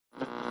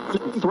Hello,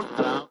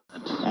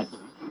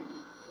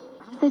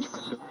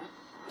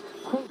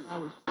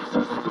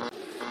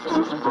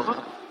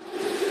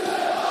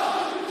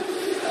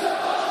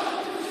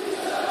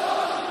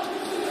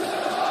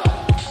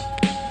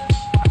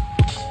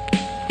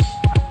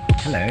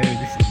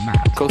 this is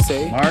Matt.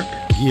 Kosei. Mark.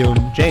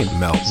 Guillaume. James.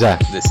 Mel. Zach.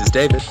 This is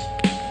David.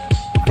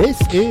 This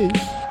is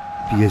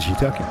PSG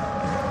Talking.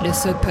 Le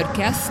seul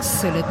podcast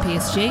sur le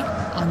PSG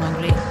en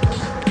anglais.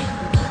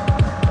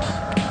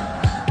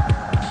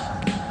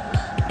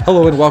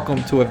 Hello and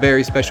welcome to a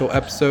very special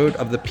episode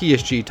of the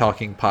PSG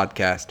Talking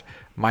podcast.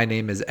 My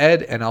name is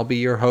Ed and I'll be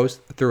your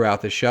host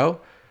throughout the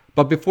show.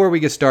 But before we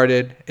get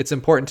started, it's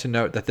important to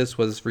note that this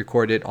was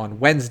recorded on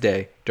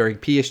Wednesday during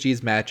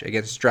PSG's match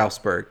against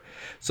Strasbourg.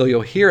 So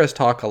you'll hear us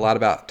talk a lot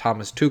about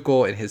Thomas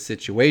Tuchel and his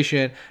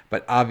situation,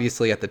 but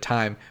obviously at the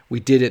time we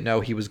didn't know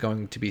he was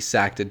going to be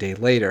sacked a day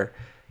later.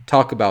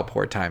 Talk about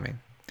poor timing.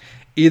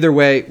 Either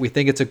way, we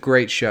think it's a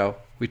great show.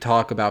 We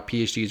talk about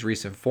PSG's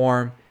recent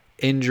form,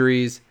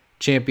 injuries,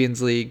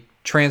 Champions League,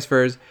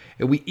 transfers,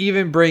 and we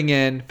even bring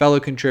in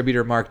fellow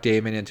contributor Mark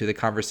Damon into the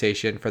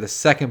conversation for the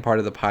second part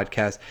of the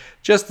podcast,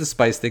 just to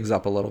spice things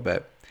up a little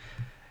bit.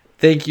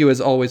 Thank you as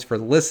always for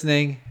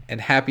listening,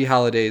 and happy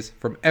holidays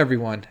from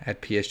everyone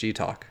at PSG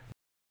Talk.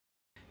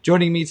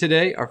 Joining me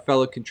today are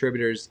fellow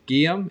contributors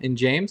Guillaume and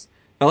James.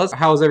 Fellas,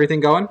 how's everything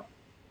going?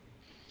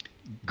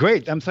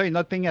 Great. I'm sorry,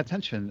 not paying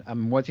attention.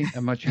 I'm watching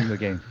the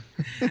game.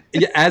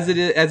 Yeah, as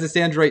it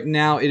stands right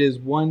now, it is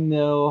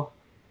 1-0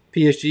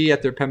 PSG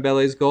after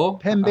Pembele's goal.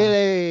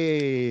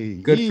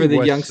 Pembele. Good for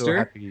the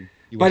youngster.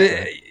 But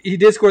he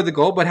did score the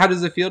goal. But how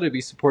does it feel to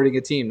be supporting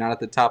a team not at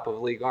the top of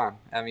Ligue 1?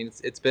 I mean,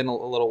 it's been a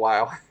little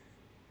while.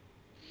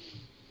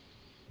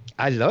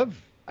 I love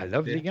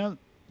Ligue 1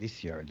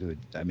 this year, dude.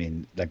 I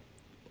mean, like,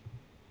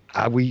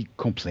 are we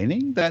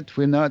complaining that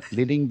we're not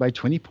leading by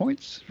 20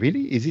 points?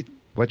 Really? Is it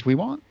what we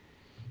want?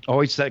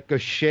 Or it's like a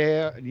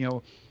share,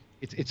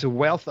 it's a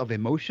wealth of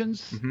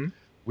emotions. Mm-hmm.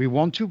 We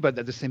want to, but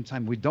at the same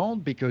time we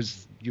don't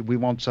because we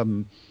want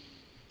some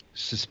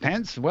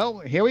suspense. Well,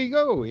 here we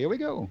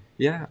go.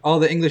 Yeah, all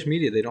the English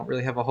media, they don't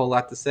really have a whole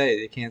lot to say.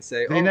 They can't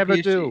say, they never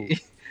PSG. do.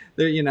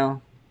 They're,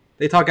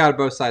 they talk out of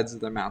both sides of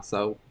their mouth.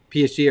 So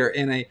PSG are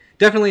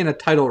definitely in a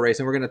title race,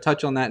 and we're going to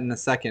touch on that in a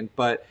second.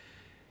 But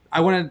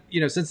I want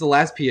to, since the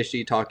last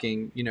PSG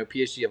talking,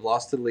 PSG have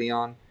lost to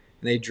Lyon, and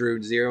they drew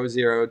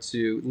 0-0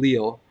 to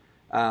Lille,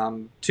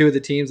 two of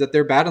the teams that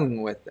they're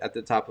battling with at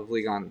the top of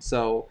Ligue 1.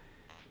 So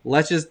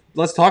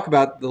let's talk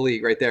about the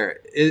league right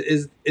there.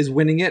 Is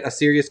winning it a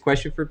serious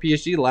question for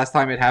PSG? The last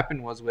time it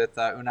happened was with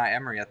Unai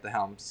Emery at the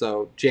helm.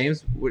 So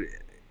James,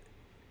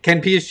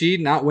 can PSG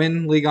not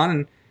win Ligue 1,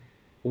 and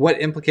what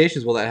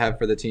implications will that have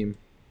for the team?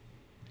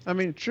 I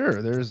mean,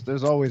 sure.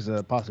 There's always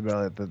a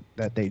possibility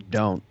that they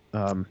don't.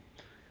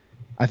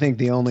 I think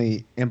the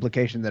only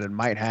implication that it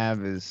might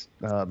have is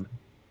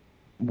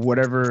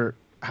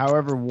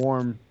however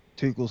warm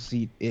Tuchel's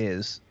seat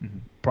is, mm-hmm.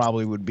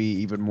 probably would be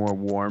even more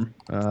warm.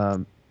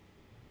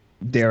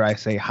 Dare I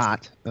say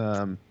hot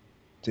to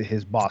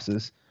his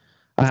bosses.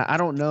 I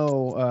don't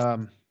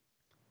know.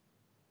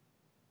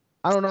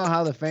 I don't know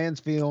how the fans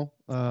feel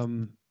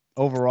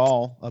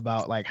overall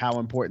about like how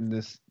important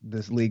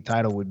this league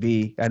title would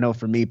be. I know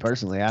for me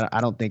personally, I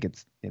don't think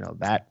it's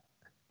that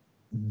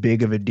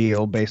big of a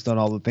deal based on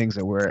all the things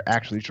that we're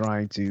actually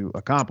trying to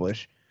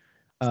accomplish.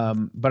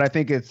 But I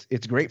think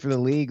it's great for the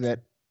league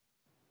that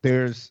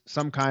there's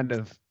some kind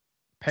of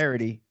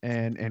parity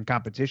and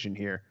competition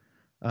here.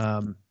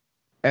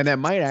 And that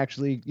might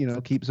actually,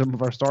 keep some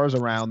of our stars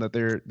around that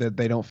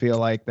they don't feel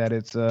like that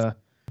it's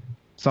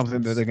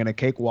something that they're going to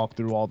cakewalk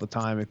through all the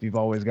time if you've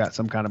always got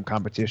some kind of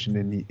competition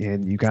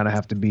and you kind of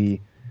have to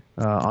be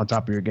on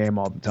top of your game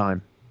all the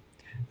time.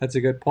 That's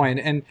a good point.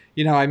 And,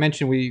 I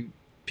mentioned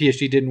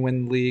PSG didn't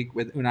win the league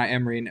with Unai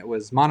Emery, and it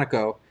was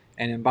Monaco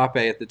and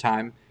Mbappe at the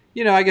time.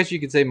 I guess you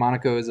could say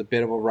Monaco is a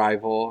bit of a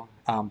rival,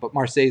 but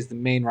Marseille is the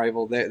main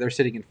rival. They're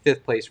sitting in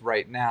fifth place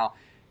right now.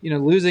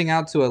 Losing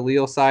out to a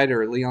Lille side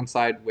or a Lyon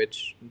side,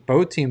 which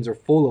both teams are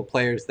full of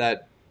players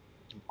that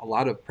a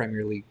lot of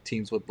Premier League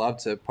teams would love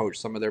to poach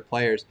some of their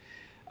players.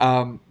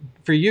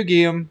 For you,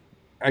 Guillaume,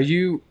 are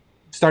you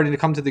starting to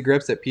come to the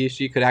grips that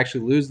PSG could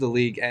actually lose the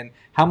league? And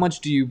how much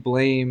do you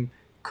blame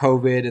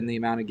COVID and the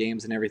amount of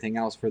games and everything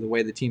else for the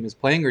way the team is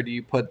playing? Or do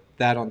you put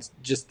that on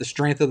just the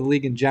strength of the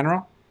league in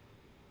general?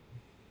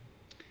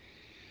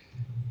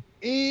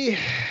 I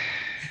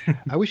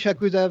wish I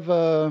could have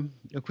a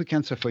quick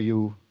answer for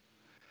you.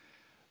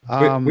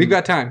 We've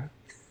got time.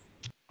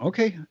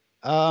 Okay.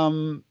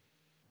 The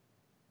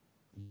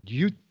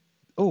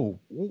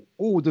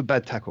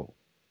bad tackle.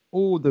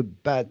 The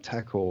bad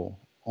tackle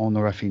on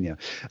Rafinha.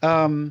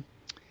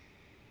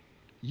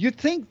 You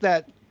think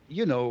that,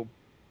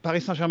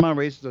 Paris Saint-Germain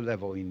raised the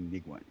level in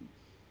Ligue 1.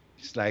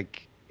 It's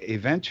like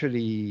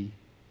eventually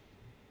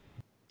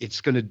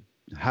it's going to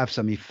have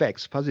some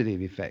effects,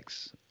 positive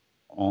effects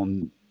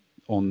on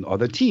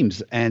other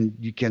teams. And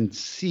you can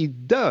see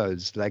it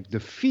does, like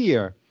the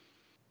fear.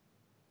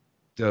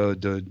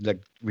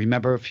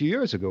 Remember a few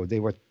years ago,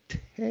 they were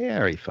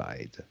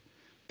terrified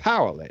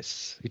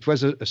powerless. It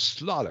was a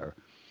slaughter.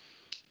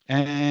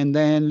 And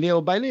then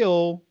little by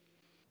little,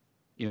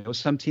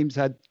 some teams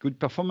had good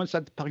performance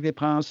at Parc des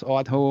Princes or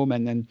at home,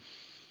 and then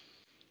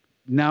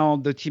now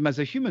the team has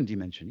a human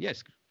dimension.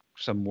 Yes,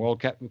 some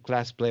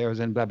world-class players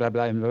and blah, blah,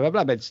 blah, and blah, blah,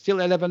 blah, but it's still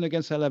 11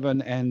 against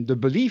 11, and the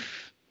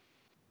belief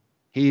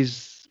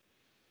is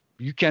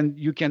you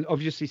can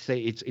obviously say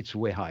it's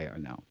way higher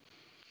now.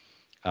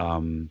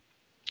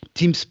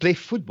 Teams play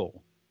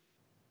football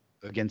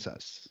against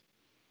us.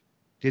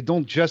 They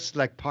don't just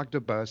like park the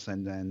bus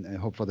and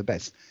hope for the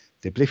best.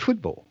 They play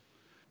football.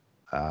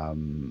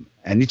 And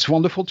it's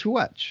wonderful to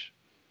watch.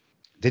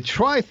 They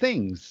try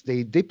things.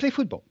 They play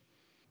football.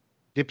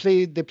 They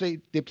play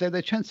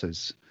their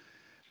chances.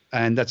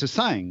 And that's a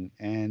sign.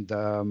 And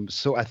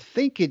so I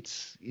think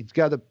it's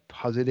got a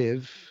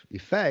positive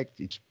effect.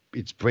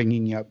 It's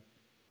bringing up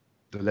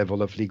the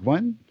level of Ligue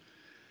 1.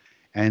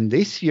 And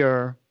this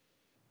year,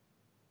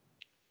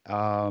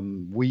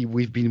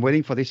 we've been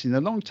waiting for this in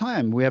a long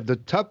time. We have the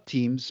top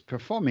teams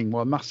performing.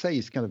 Well, Marseille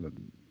is kind of a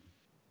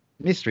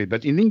mystery,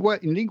 but in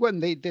Ligue 1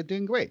 they're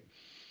doing great.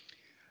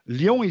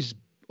 Lyon is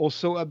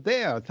also up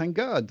there, thank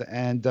God.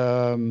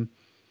 And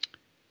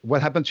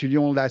what happened to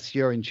Lyon last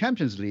year in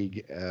Champions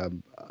League,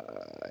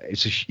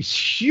 it's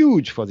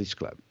huge for this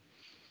club.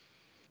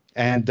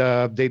 And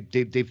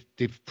they've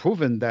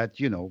proven that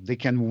they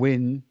can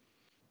win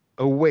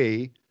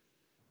away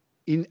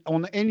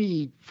on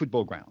any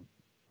football ground.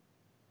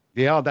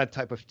 They are that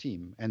type of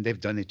team, and they've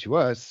done it to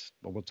us.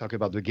 But we'll talk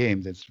about the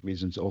game. There's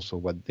reasons also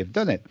why they've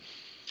done it.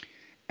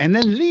 And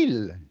then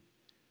Lille,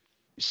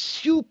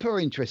 super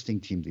interesting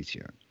team this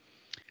year.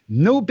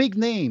 No big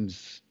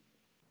names,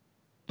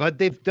 but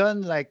they've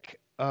done like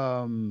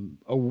a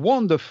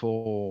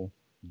wonderful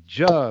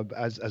job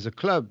as a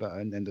club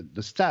and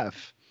the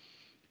staff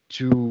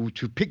to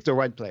pick the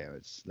right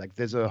players. Like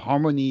there's a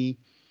harmony.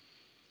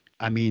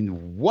 I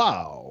mean,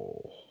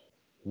 wow.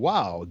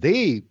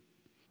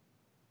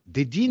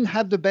 They didn't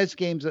have the best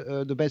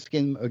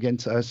game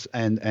against us,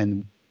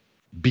 and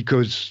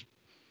because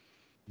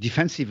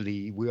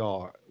defensively we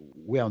are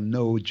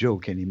no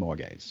joke anymore,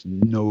 guys.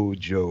 No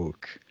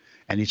joke,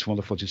 and it's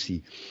wonderful to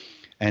see.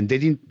 And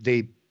they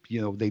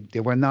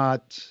were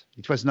not.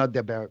 It was not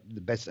the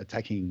best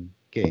attacking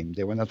game.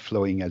 They were not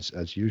flowing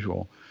as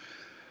usual,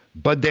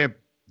 but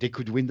they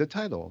could win the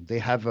title. They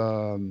have,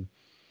 for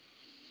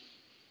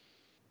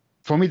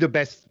me, the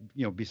best.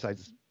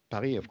 Besides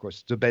Paris, of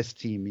course, the best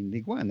team in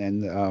Ligue 1.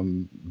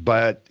 And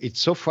but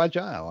it's so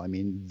fragile. I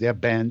mean, their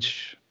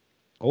bench,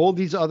 all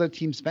these other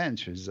teams'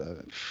 benches,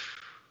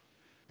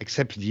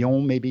 except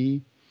Lyon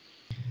maybe,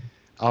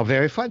 are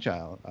very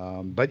fragile.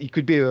 But it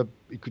could be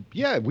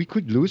we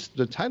could lose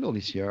the title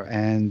this year,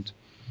 and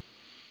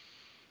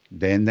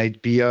then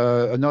there'd be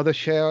another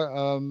share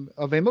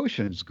of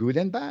emotions, good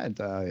and bad.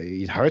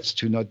 It hurts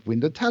to not win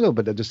the title,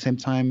 but at the same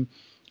time,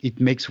 it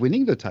makes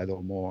winning the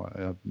title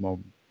more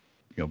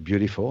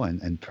beautiful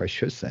and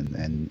precious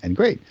and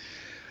great.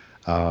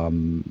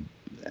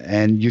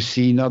 And you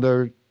see in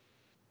other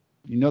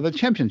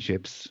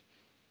championships,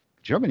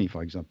 Germany,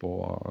 for example,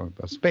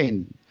 or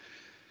Spain,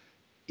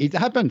 it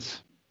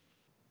happens.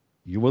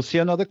 You will see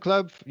another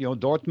club,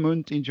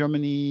 Dortmund in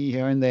Germany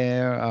here and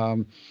there,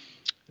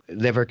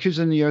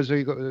 Leverkusen years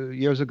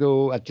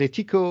ago,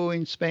 Atletico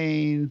in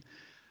Spain.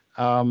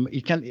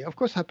 It can, of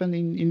course, happen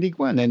in Ligue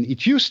 1, and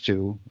it used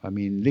to. I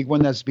mean, Ligue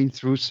 1 has been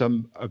through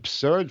some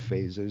absurd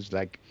phases,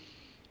 like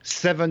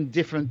 7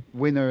 different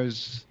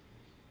winners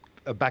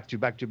back to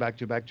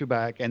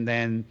back, and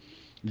then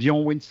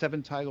Lyon wins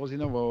 7 titles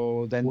in a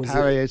row, then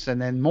Paris,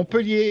 and then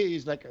Montpellier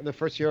is like the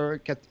first year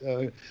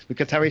the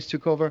Qataris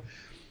took over,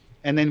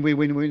 and then we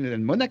win,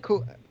 and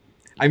Monaco.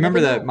 I remember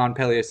that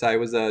Montpellier side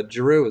was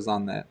Giroud was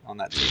on that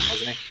team,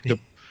 wasn't he?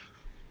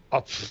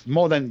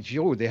 More than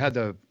Giroud, they had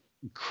a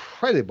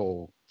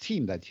incredible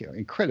team that year.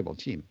 Incredible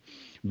team.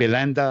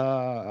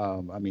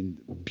 Belanda,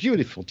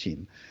 beautiful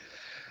team.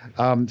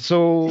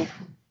 So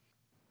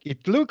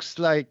it looks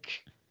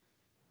like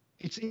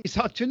it's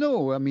hard to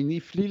know. I mean,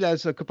 if Lille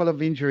has a couple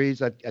of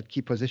injuries at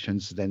key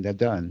positions, then they're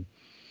done.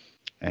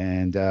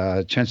 And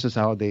chances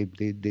are they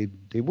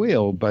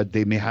will, but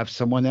they may have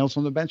someone else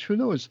on the bench. Who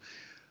knows?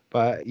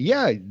 But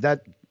yeah,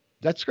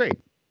 that's great.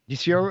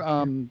 This year,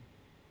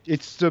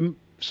 it's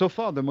so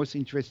far the most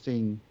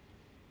interesting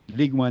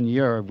Ligue 1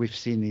 year we've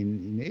seen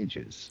in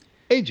ages.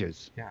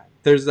 Yeah,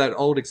 there's that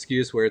old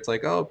excuse where it's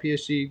like, oh,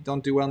 PSG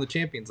don't do well in the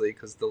Champions League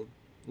because the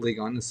Ligue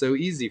 1 is so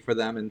easy for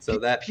them, and so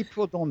that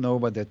people don't know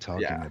what they're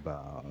talking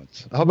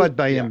about. How about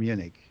Bayern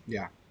Munich?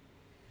 Yeah,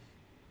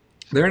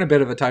 they're in a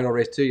bit of a title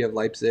race too. You have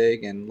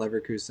Leipzig and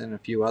Leverkusen and a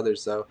few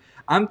others. So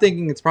I'm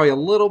thinking it's probably a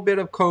little bit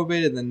of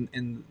COVID, and then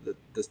in the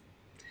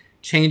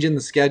change in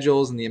the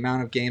schedules and the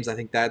amount of games. I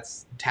think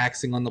that's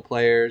taxing on the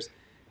players.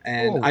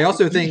 And I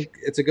also think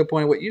it's a good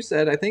point what you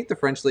said. I think the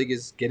French league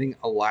is getting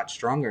a lot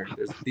stronger.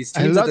 These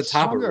teams at the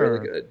top are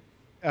really good.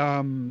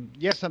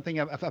 Yes, something.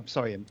 I'm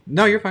sorry.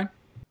 No, you're fine.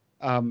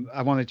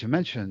 I wanted to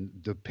mention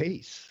the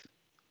pace.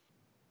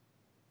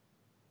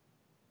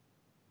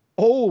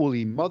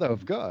 Holy mother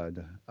of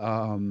God!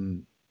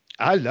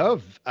 I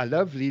love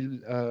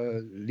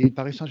Lille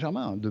Paris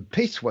Saint-Germain. The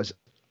pace was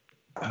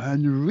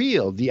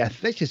unreal. The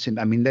athleticism.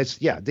 I mean,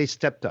 they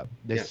stepped up.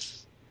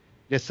 There's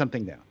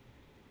something there,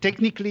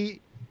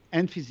 technically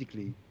and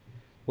physically.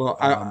 Well,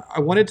 I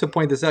wanted to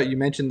point this out. You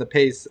mentioned the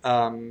pace.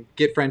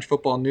 Get French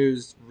Football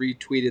News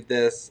retweeted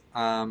this,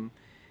 and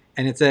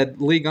it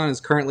said Ligue 1 is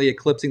currently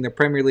eclipsing the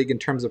Premier League in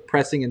terms of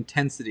pressing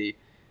intensity.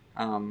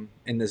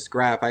 In this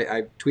graph,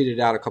 I tweeted it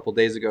out a couple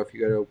days ago. If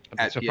you go to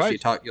at PSG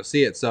Talk, you'll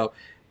see it. So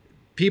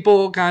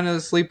people kind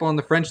of sleep on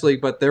the French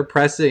league, but they're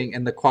pressing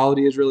and the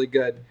quality is really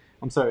good.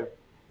 I'm sorry.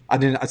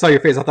 I saw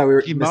your face. I thought we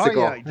were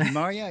mystical. Di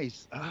Maria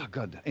is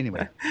God.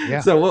 Anyway,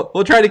 yeah. So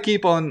we'll try to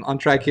keep on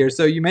track here.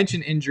 So you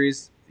mentioned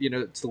injuries,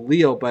 to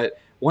Lille, but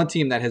one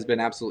team that has been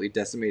absolutely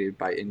decimated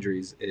by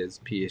injuries is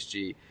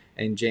PSG.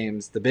 And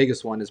James, the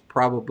biggest one is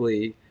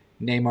probably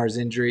Neymar's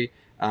injury.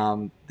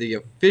 The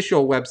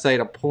official website,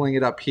 I'm pulling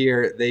it up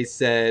here, they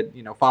said,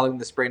 following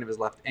the sprain of his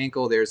left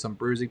ankle, there's some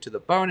bruising to the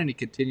bone, and he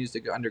continues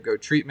to undergo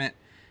treatment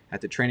at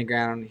the training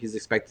ground. He's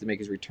expected to make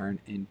his return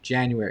in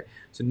January.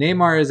 So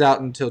Neymar is out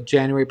until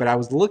January, but I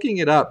was looking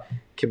it up.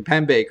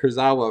 Kimpembe,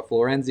 Kurzawa,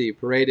 Florenzi,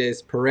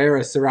 Paredes,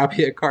 Pereira,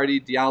 Sarabia,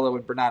 Icardi, Diallo,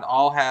 and Bernat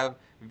all have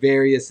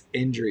various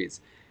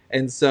injuries.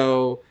 And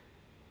so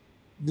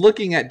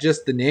looking at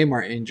just the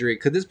Neymar injury,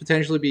 could this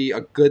potentially be a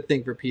good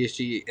thing for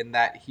PSG in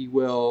that he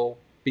will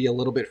be a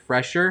little bit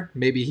fresher?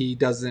 Maybe he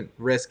doesn't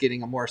risk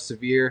getting a more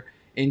severe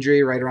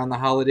injury right around the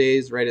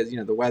holidays, right as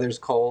the weather's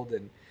cold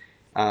and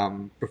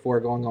before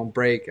going on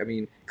break. I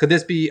mean, could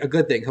this be a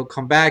good thing? He'll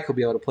come back, he'll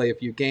be able to play a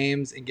few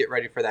games and get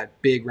ready for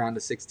that big round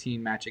of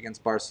 16 match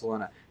against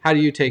Barcelona. How do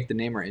you take the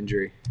Neymar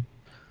injury?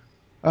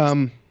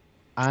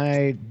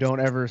 I don't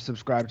ever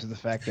subscribe to the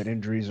fact that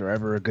injuries are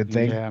ever a good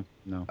thing. Yeah,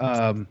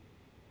 no.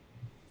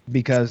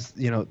 Because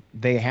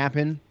they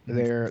happen.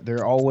 They're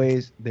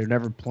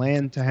never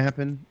planned to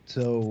happen.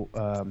 So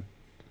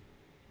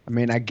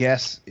I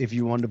guess if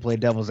you wanted to play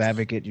devil's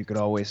advocate, you could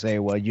always say,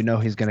 well,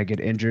 he's going to get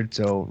injured,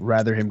 so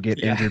rather him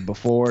get injured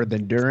before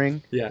than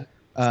during. Yeah.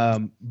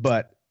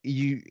 But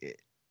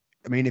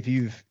if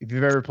you've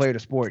ever played a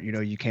sport,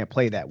 you can't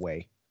play that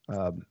way.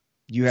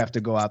 You have to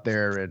go out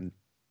there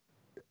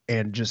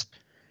and just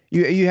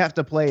you have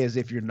to play as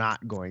if you're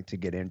not going to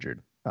get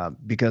injured,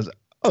 because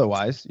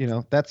otherwise,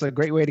 that's a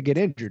great way to get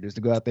injured, is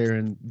to go out there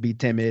and be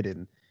timid,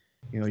 and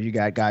you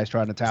got guys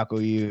trying to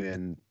tackle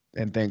you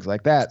and things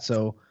like that.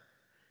 So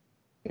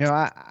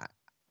I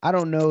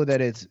don't know that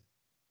it's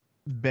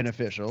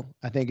beneficial.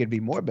 I think it'd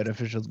be more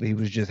beneficial if he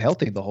was just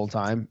healthy the whole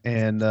time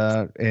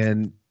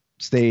and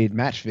stayed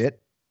match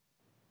fit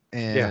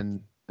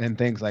and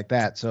things like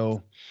that.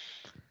 So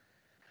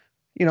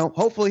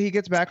hopefully he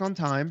gets back on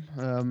time.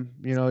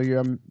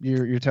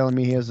 You're telling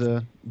me he has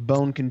a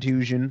bone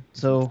contusion.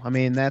 So,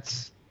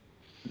 that's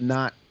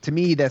not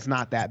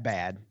that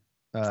bad.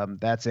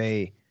 That's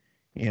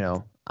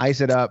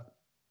ice it up,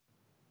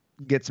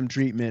 get some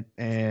treatment,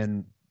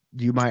 and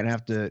you might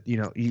have to,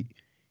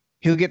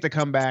 he'll get to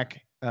come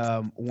back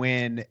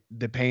when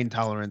the pain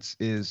tolerance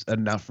is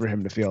enough for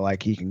him to feel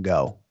like he can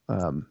go.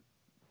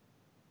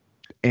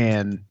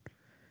 And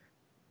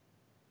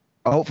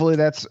hopefully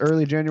that's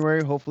early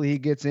January. Hopefully he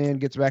gets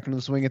back into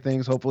the swing of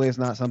things. Hopefully it's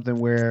not something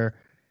where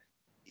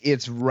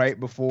it's right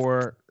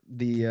before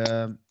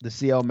the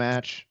CL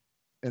match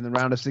in the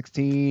round of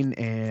 16,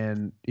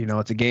 and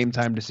it's a game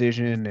time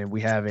decision, and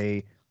we have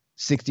a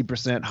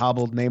 60%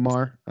 hobbled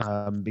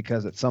Neymar,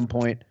 because at some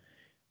point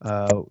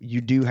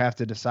you do have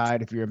to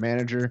decide, if you're a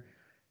manager,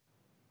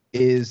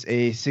 is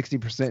a 60%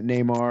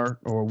 Neymar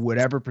or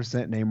whatever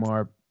percent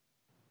Neymar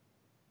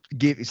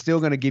still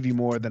going to give you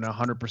more than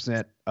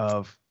 100%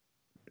 of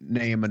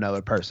name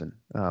another person?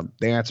 The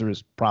answer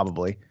is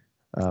probably.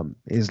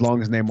 As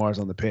long as Neymar's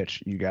on the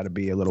pitch, you got to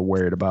be a little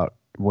worried about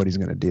what he's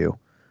going to do.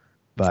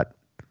 But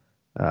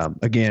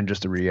again,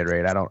 just to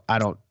reiterate, I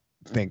don't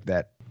think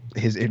that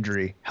his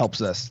injury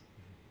helps us.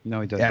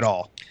 No, he doesn't at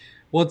all.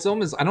 Well, it's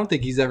almost, I don't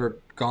think he's ever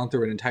gone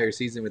through an entire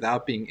season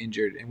without being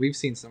injured. And we've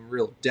seen some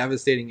real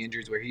devastating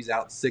injuries where he's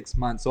out 6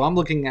 months. So I'm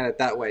looking at it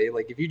that way.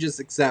 Like, if you just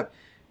accept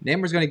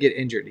Neymar's going to get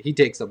injured, he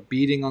takes a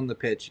beating on the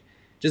pitch,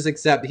 just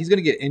accept he's going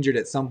to get injured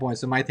at some point.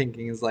 So my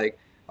thinking is like,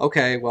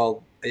 okay,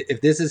 well,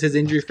 if this is his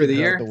injury for the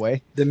year,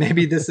 then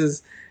maybe this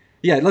is,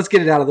 let's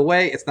get it out of the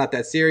way. It's not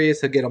that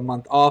serious. He'll get a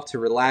month off to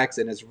relax,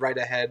 and it's right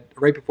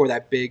before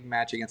that big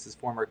match against his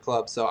former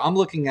club. So I'm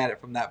looking at it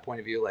from that point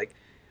of view. Like,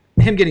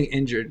 him getting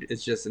injured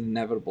is just an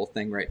inevitable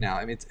thing right now.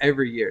 I mean, it's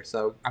every year.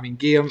 So,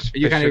 Guillaume,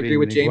 you kind of agree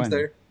with James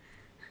there?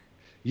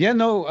 Yeah,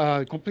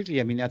 no, completely.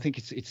 I mean, I think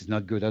it's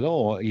not good at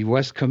all. He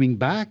was coming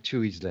back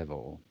to his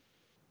level.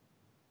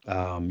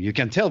 You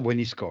can tell when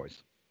he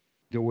scores,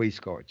 the way he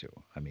scored too.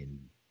 I mean,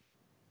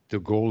 the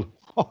goal.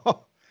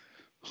 Oh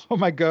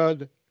my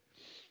God.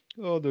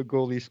 Oh, the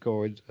goal he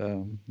scored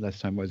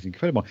last time was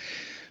incredible.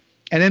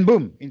 And then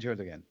boom, injured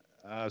again.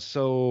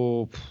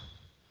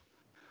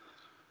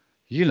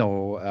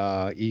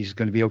 He's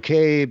going to be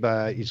okay,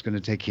 but it's going to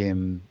take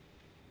him.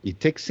 It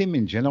takes him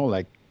in general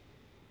like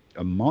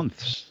a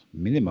month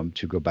minimum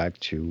to go back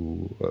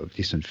to a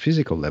decent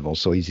physical level.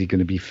 So is he going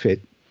to be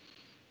fit?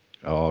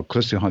 or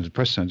close to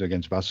 100%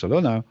 against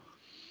Barcelona.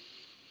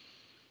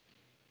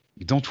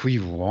 Don't we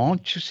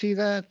want to see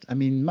that? I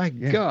mean, my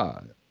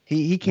God.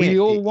 He can't. We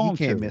all he want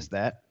can't to. miss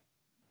that.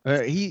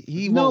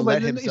 He No, won't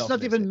let but himself it's not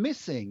miss even it.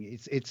 missing.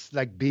 It's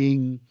like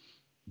being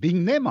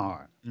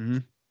Neymar. Mm-hmm.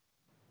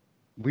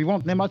 We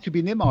want Neymar to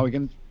be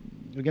Neymar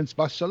against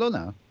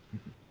Barcelona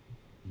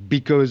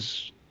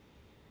because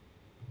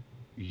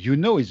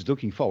he's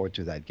looking forward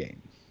to that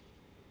game.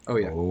 Oh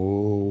yeah.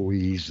 Oh,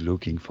 he's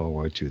looking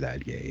forward to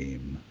that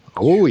game.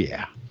 Oh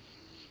yeah,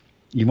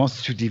 he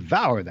wants to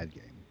devour that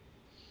game.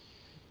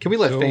 Can we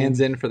let So-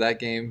 fans in for that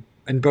game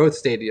in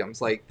both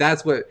stadiums? Like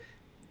that's what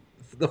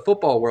the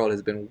football world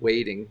has been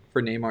waiting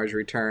for Neymar's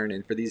return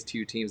and for these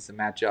two teams to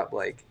match up.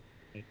 Like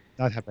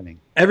Not happening.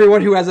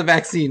 everyone who has a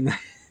vaccine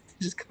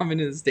just come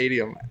into the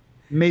stadium.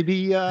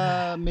 Maybe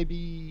it's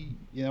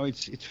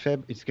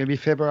gonna be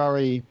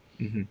February.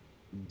 Mhm.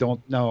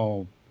 Don't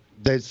know.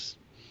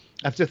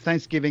 After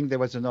Thanksgiving there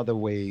was another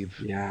wave.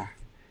 Yeah,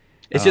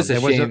 it's just a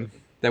there was shame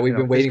that we've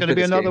been There's waiting going for to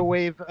be this another game.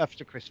 wave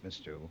after Christmas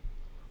too.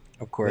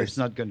 Of course. It's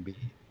not going to be.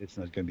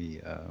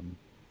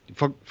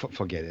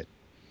 Forget it.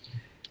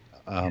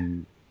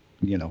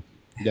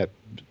 Yeah.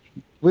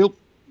 Well,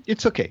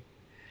 it's okay.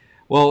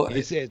 Well,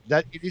 It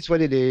is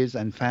what it is,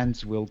 and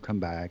fans will come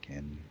back.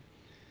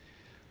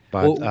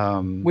 But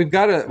we've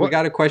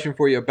got a question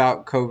for you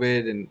about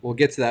COVID, and we'll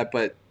get to that.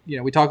 But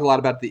we talk a lot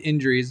about the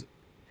injuries.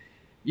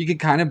 You could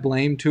kind of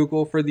blame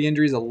Tuchel for the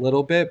injuries a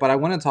little bit, but I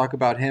want to talk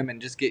about him and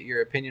just get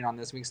your opinion on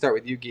this. We can start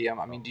with you, Guillaume.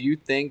 I mean, do you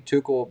think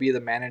Tuchel will be the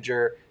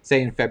manager,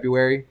 say in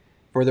February,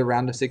 for the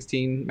round of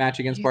 16 match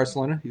against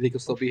Barcelona? You think he'll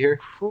still be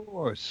here?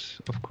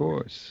 Of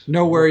course.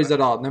 No worries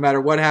at all. No matter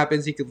what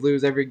happens, he could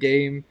lose every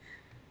game.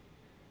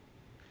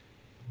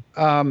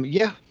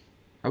 Yeah.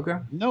 Okay.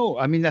 No,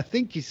 I mean, I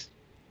think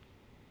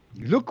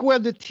look where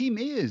the team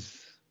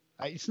is.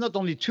 It's not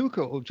only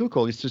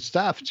Tuchel, it's the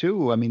staff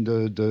too. I mean,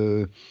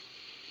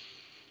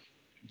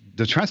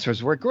 the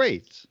transfers were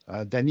great.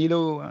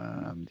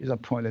 Danilo,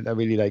 disappointed. I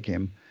really like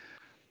him.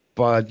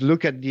 But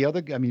look at the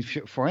other. I mean,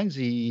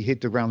 Florenzi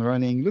hit the ground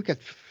running. Look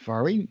at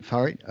Farin.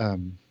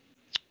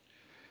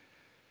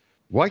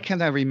 Why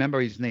can't I remember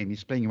his name?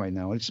 He's playing right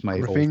now. It's my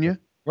Rafinha?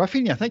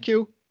 Rafinha, thank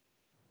you.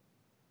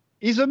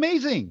 He's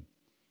amazing.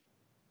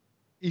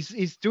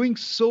 He's doing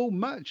so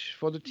much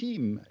for the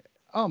team.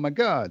 Oh my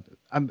God,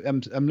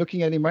 I'm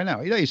looking at him right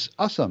now. He's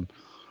awesome.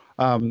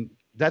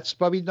 That's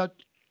probably not.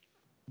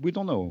 We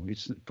don't know.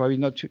 It's probably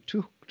not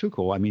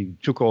Tuchel. I mean,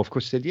 Tuchel, of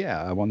course, said,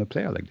 "Yeah, I want a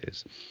player like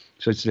this."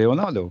 So it's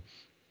Leonardo.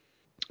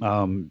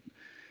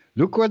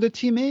 Look where the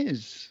team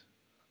is.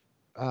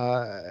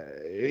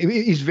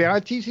 Is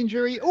Verratti's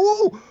injury?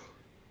 Oh,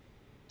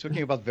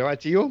 talking about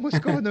Verratti, he almost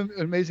scored an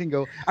amazing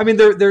goal. I mean,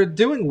 they're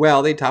doing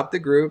well. They topped the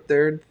group.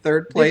 They're in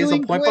third place, a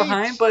doing point great.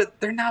 behind, but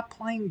they're not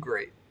playing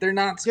great. They're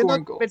not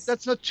scoring goals. But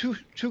that's not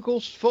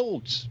Tuchel's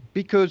fault,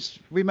 because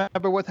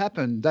remember what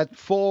happened. That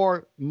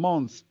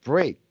 4-month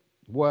break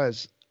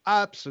was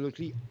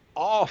absolutely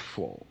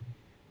awful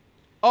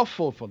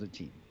for the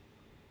team,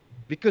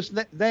 because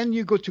then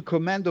you go to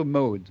commando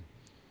mode.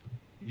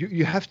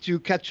 You have to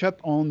catch up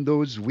on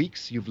those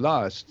weeks you've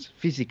lost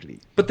physically.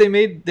 But they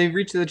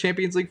reached the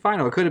Champions League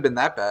final. It could have been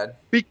that bad.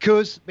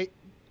 Because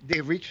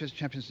they reached the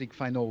Champions League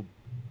final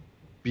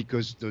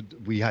because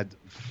we had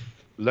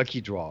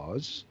lucky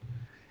draws,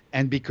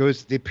 and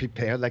because they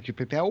prepared like you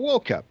prepare a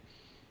World Cup.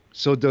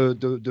 So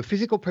the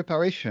physical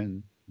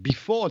preparation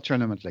before a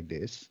tournament like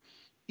this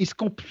is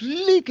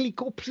completely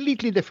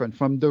different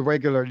from the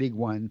regular League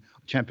One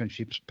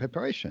Championships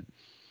preparation.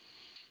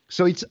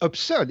 So it's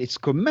absurd. It's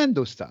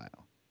commando style.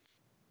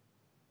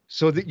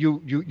 So that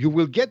you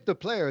will get the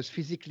players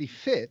physically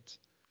fit,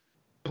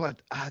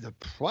 but at a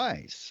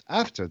price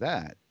after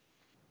that.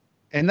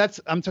 And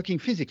I'm talking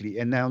physically.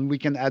 And now we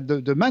can add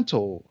the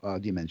mental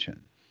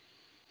dimension.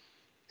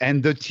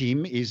 And the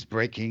team is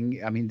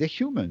breaking. I mean, they're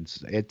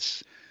humans.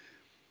 It's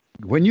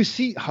when you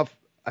see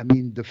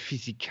the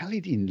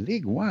physicality in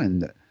League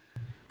One.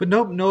 But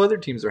no other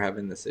teams are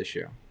having this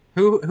issue.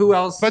 Who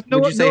else would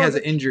you say has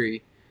an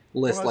injury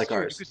list like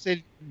ours? You could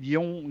say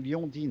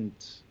Lyon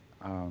didn't.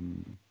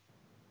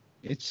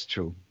 It's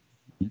true.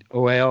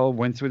 OL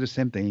went through the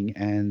same thing,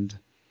 and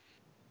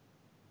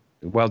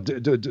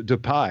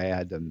Depay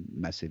had a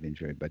massive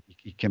injury, but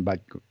he came back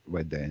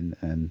right then.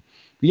 And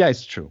yeah,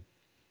 it's true.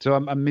 So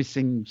I'm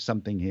missing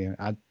something here.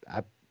 I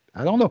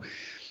don't know.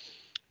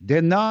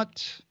 They're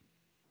not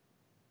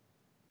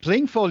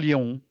playing for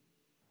Lyon.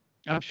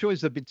 I'm sure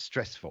it's a bit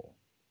stressful.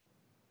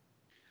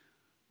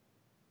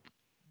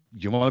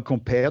 You want to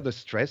compare the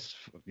stress,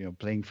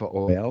 playing for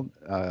OL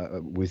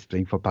with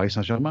playing for Paris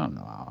Saint-Germain?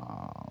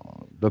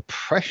 The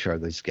pressure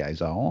these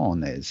guys are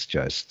on is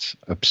just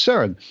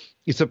absurd.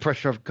 It's a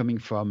pressure coming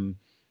from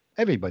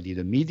everybody,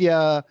 the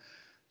media,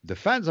 the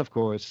fans, of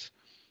course,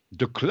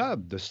 the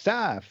club, the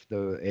staff.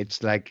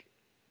 It's like,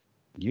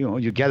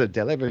 you got to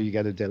deliver,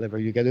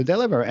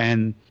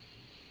 and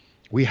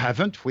we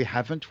haven't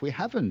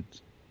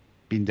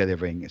been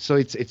delivering. So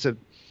it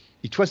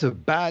was a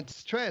bad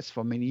stress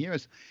for many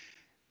years.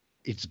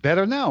 it's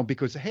better now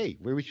because, hey,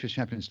 we reached the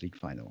Champions League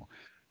final.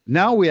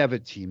 Now we have a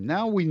team.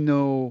 Now we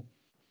know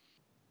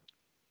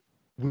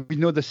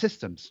the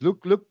systems.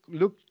 Look.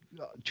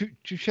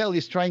 Tuchel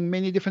is trying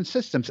many different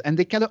systems, and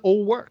they cannot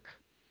all work.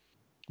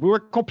 We were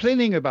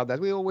complaining about that.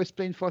 We always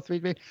playing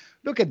 4-3-3.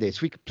 Look at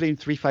this. We playing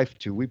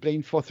 3-5-2. We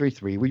playing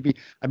 4-3-3.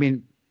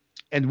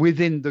 And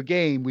within the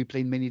game, we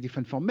played many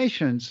different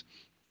formations,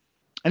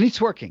 and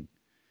it's working.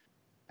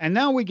 And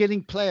now we're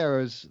getting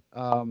players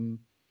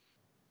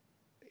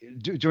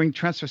during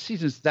transfer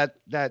seasons that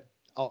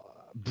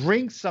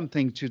bring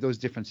something to those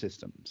different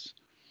systems.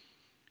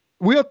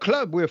 We're a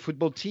club. We're a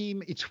football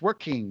team. It's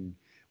working.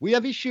 We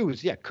have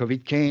issues. Yeah,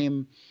 COVID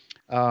came.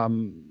 That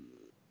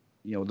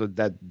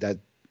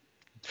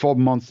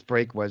 4-month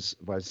break was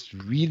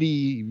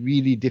really,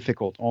 really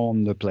difficult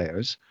on the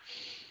players.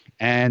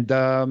 And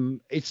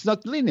it's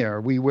not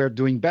linear. We were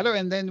doing better,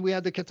 and then we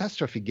had a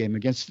catastrophic game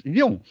against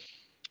Lyon,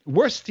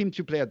 worst team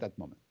to play at that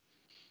moment.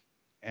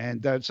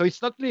 And so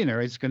it's not linear.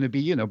 It's going to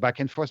be, back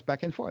and forth.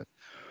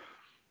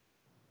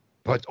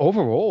 But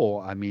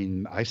overall,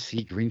 I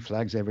see green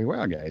flags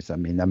everywhere, guys.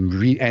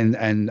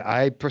 And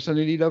I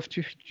personally love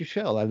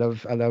Tuchel.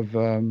 I love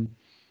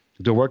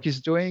the work he's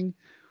doing.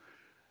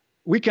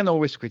 We can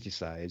always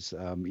criticize.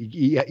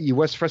 He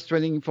was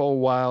frustrating for a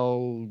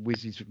while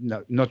with his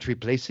not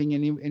replacing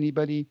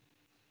anybody.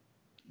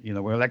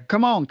 We're like,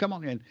 come on.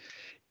 And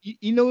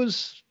he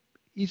knows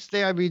he's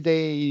there every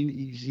day.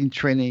 He's in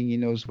training. He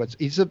knows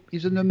he's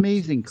an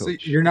amazing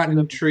coach. So you're not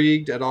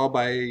intrigued at all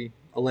by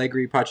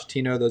Allegri,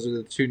 Pochettino? Those are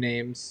the two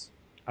names.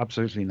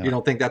 Absolutely not. You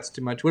don't think that's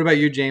too much? What about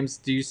you, James?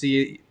 Do you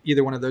see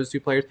either one of those two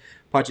players?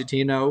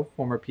 Pochettino,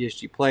 former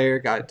PSG player,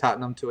 got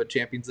Tottenham to a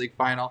Champions League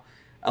final.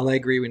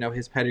 Allegri, we know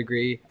his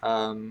pedigree.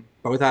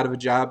 Both out of a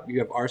job. You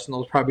have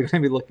Arsenal's probably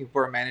going to be looking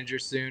for a manager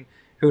soon.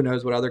 Who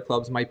knows what other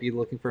clubs might be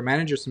looking for a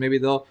manager? So maybe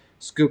they'll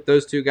scoop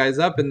those two guys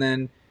up. And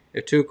then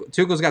if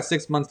Tuchel's got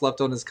 6 months left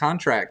on his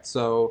contract,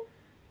 so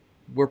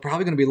we're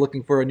probably going to be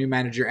looking for a new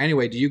manager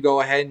anyway. Do you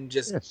go ahead and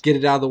just get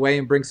it out of the way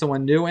and bring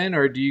someone new in,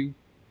 or do you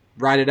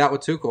ride it out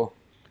with Tuchel?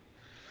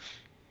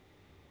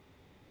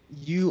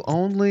 You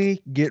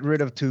only get rid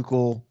of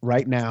Tuchel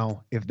right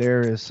now if there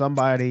is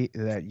somebody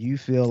that you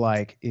feel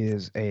like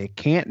is a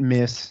can't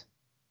miss,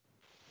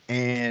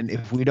 and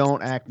if we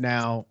don't act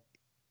now,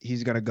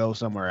 he's going to go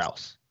somewhere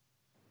else.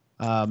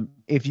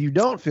 If you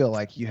don't feel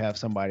like you have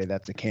somebody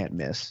that's a can't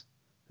miss,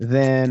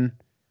 then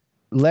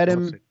let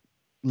him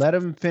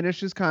finish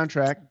his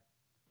contract.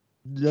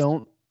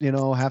 Don't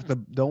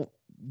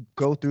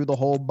go through the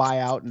whole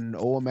buyout and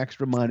owe him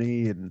extra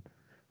money and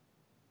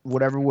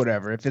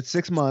whatever. If it's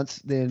 6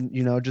 months, then,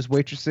 just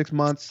wait your 6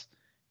 months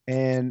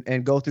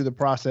and go through the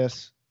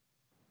process,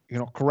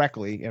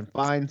 correctly, and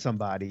find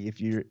somebody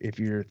if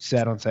you're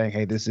set on saying,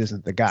 hey, this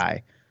isn't the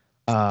guy.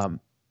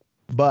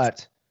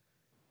 But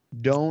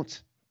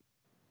don't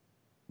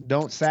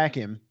sack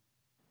him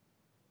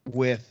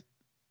with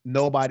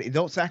nobody.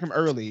 Don't sack him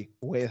early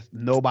with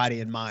nobody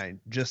in mind,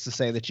 just to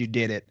say that you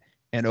did it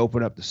and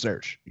open up the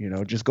search.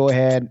 Just go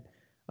ahead.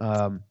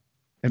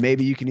 And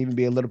maybe you can even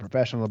be a little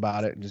professional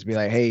about it and just be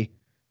like, hey,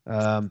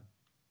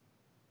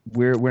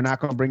 we're not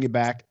going to bring you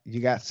back.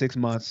 You got 6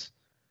 months.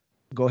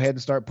 Go ahead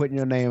and start putting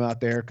your name out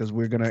there, because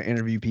we're going to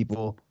interview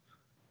people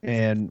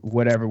and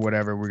whatever, we're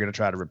going to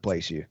try to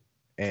replace you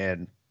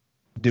and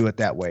do it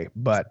that way.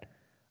 But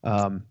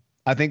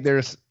I think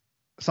there's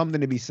something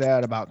to be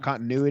said about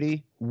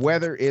continuity,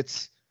 whether you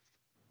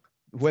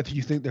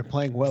think they're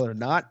playing well or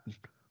not.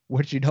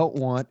 What you don't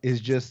want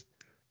is just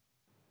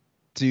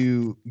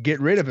to get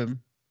rid of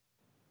him,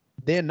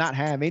 then not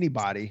have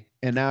anybody,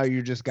 and now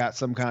you've got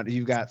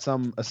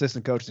some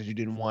assistant coach that you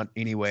didn't want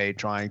anyway,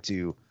 trying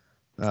to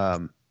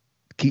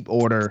keep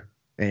order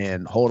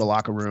and hold a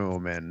locker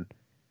room and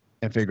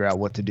figure out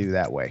what to do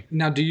that way.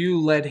 Now, do you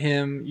let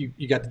him?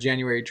 You got the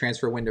January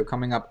transfer window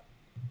coming up.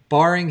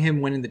 Barring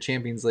him winning the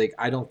Champions League,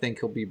 I don't think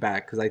he'll be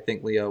back, because I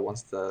think Leo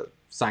wants to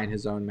sign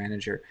his own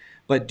manager.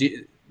 But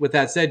with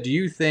that said, do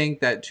you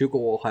think that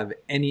Tuchel will have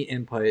any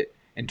input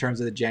in terms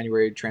of the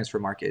January transfer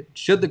market?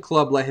 Should the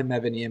club let him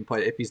have any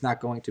input if he's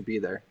not going to be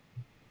there?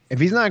 If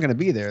he's not going to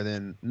be there,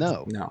 then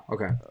no. No.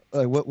 Okay.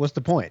 Like, what's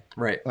the point?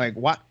 Right. Like,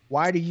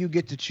 why do you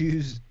get to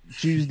choose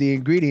the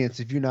ingredients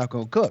if you're not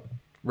going to cook?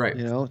 Right.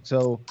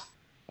 So,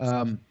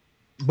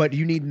 but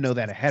you need to know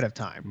that ahead of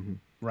time, mm-hmm.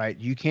 right?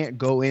 You can't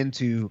go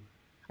into.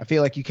 I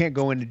feel like you can't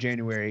go into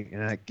January,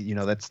 and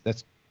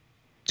that's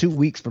 2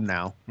 weeks from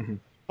now.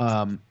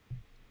 Mm-hmm.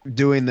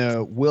 Doing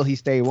the will he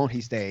stay, won't he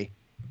stay,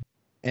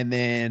 and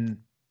then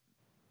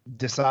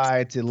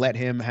decide to let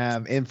him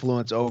have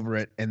influence over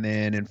it, and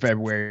then in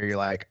February you're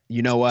like,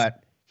 you know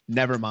what,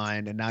 never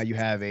mind, and now you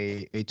have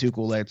a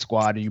Tuchel-led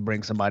squad, and you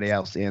bring somebody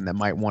else in that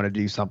might want to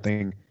do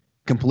something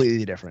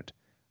completely different.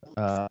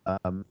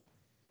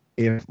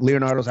 If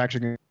Leonardo's actually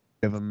going to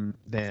give him,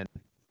 then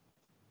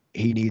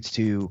he needs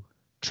to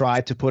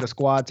try to put a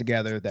squad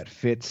together that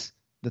fits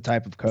the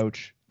type of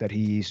coach that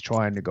he's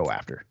trying to go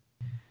after.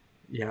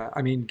 Yeah,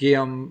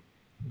 Guillaume,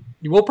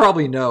 you will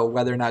probably know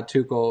whether or not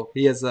Tuchel,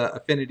 he has an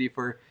affinity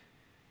for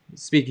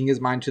speaking his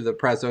mind to the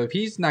press. So if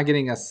he's not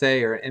getting a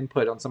say or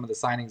input on some of the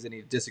signings and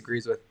he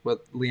disagrees with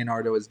what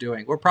Leonardo is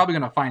doing, we're probably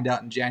going to find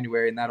out in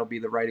January, and that'll be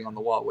the writing on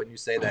the wall. Wouldn't you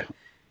say that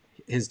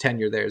his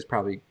tenure there is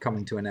probably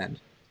coming to an end?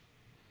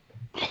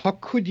 How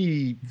could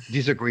he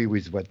disagree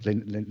with what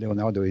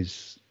Leonardo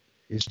is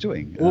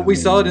doing? Well, we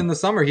saw it in the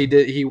summer.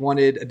 He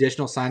wanted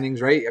additional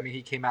signings, right? I mean,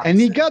 he came out and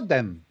he got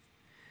them.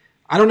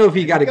 I don't know if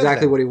he got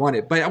exactly what he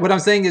wanted, but what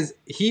I'm saying is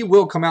he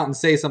will come out and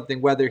say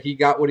something whether he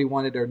got what he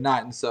wanted or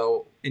not. And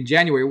so in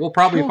January, we'll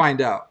probably find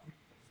out.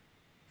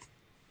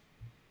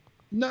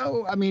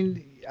 No, I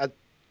mean,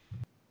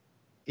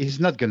 he's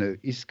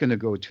gonna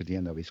go to the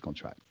end of his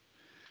contract.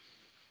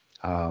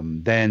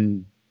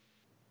 Then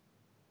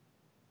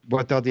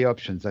what are the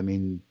options? I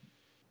mean,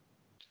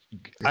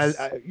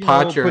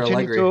 Poch or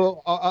Allegri.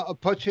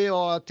 Poche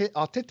or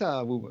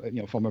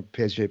Arteta, former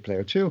PSG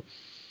player too.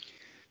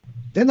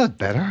 They're not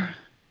better.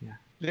 Yeah,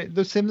 they're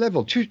the same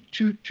level.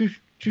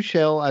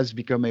 Tuchel has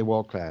become a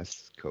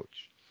world-class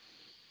coach.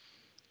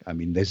 I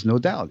mean, there's no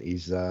doubt.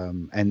 He's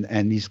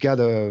and he's got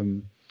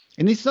and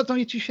it's not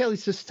only Tuchel;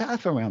 it's the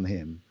staff around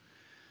him.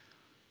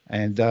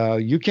 And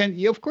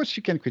of course,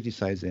 you can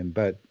criticize him,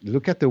 but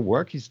look at the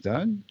work he's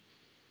done.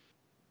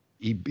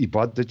 He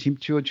brought the team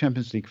to a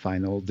Champions League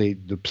final. The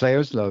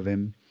players love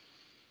him.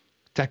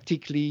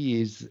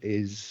 Tactically,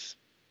 is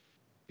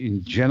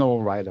in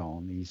general right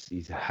on.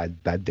 He's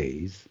had bad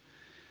days.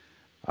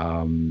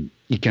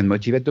 He can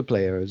motivate the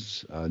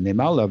players.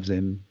 Neymar loves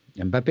him.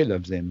 Mbappe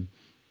loves him.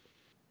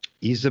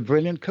 He's a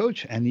brilliant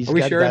coach, and he's. Are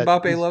we sure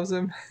Mbappe loves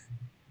him?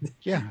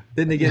 Yeah.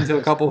 Didn't he get into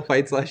a couple of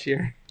fights last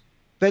year?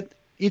 But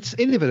it's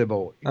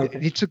inevitable. Okay.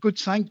 It's a good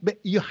sign. But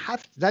you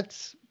have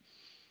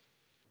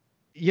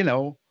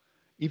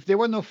if there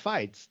were no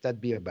fights, that'd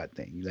be a bad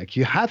thing. Like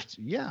you have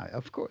to, yeah,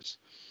 of course.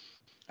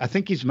 I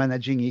think he's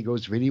managing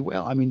egos really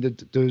well. I mean,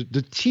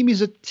 the team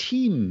is a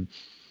team.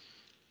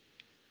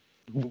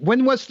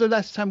 When was the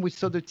last time we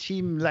saw the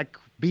team like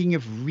being a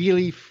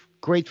really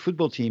great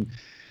football team?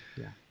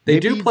 Yeah,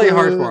 they do play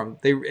hard for him.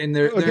 They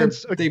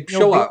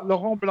show up.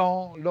 Laurent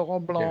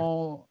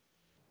Blanc.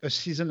 A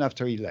season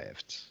after he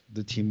left,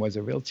 the team was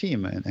a real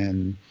team,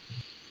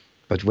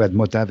 but we had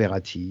Mota,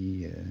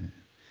 Verratti,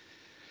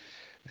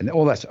 and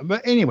all that.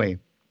 But anyway.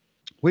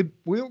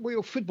 We're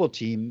a football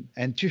team,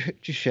 and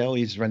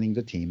Tuchel is running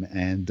the team,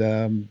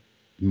 and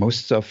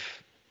most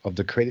of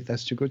the credit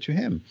has to go to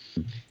him.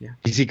 Yeah.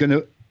 Is he going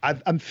to?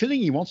 I'm feeling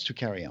he wants to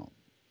carry on,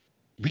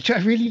 which I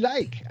really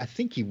like. I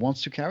think he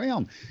wants to carry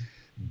on.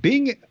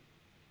 Being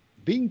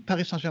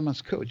Paris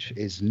Saint-Germain's coach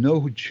is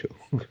no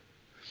joke.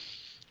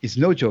 It's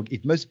no joke.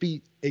 It must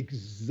be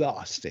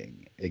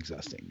exhausting.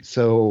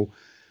 So,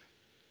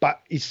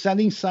 but he's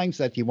sending signs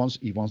that he wants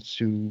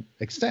to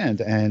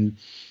extend. And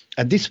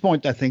at this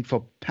point, I think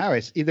for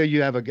Paris, either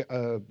you have a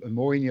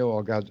Mourinho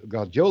or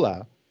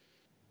Guardiola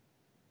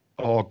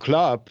or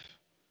Klopp,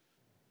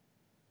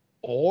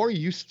 or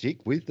you stick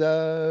with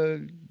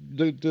the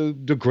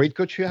great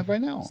coach you have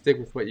right now. Stick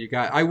with what you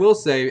got. I will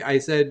say, I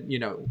said,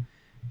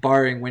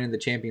 barring winning the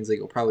Champions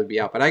League, will probably be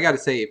out. But I got to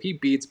say, if he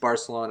beats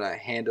Barcelona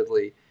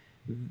handedly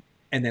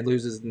and then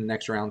loses in the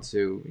next round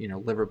to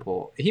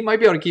Liverpool, he might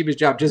be able to keep his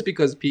job just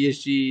because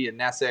PSG and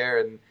Nasser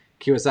and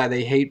QSI,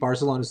 they hate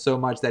Barcelona so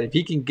much that if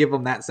he can give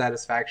them that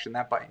satisfaction,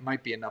 that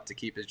might be enough to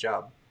keep his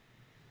job.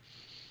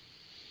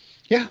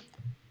 Yeah.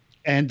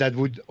 And that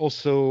would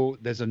also,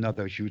 there's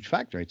another huge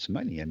factor. It's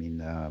money. I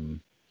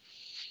mean,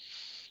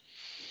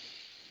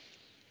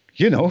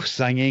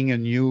 signing a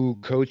new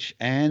coach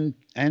and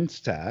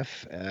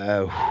staff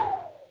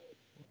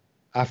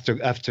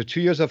after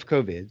 2 years of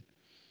COVID,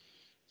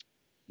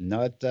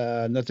 not.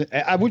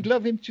 I would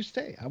love him to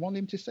stay. I want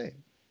him to stay.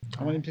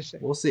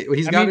 We'll see.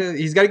 He's got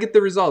to get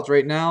the results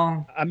right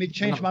now. I may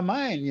change my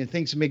mind.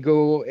 Things may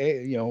go,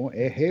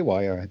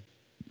 haywire.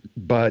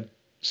 But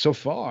so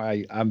far,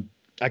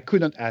 I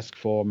couldn't ask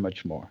for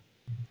much more.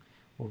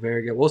 Well,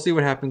 very good. We'll see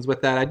what happens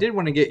with that. I did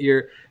want to get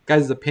your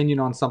guys' opinion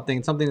on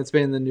something that's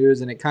been in the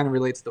news, and it kind of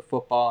relates to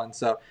football. And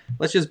so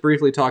let's just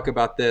briefly talk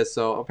about this.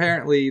 So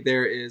apparently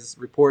there is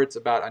reports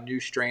about a new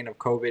strain of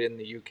COVID in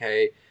the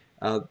UK.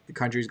 The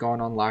country's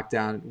going on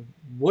lockdown.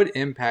 What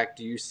impact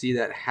do you see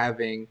that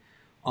having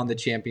on the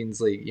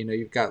Champions League?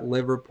 You've got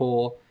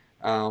Liverpool,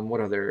 what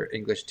other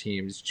English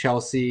teams?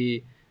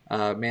 Chelsea,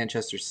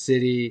 Manchester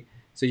City.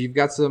 So you've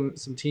got some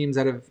teams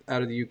out of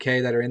the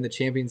UK that are in the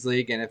Champions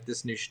League, and if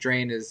this new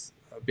strain is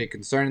a big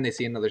concern and they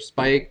see another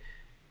spike,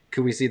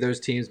 could we see those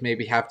teams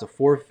maybe have to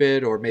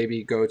forfeit or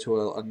maybe go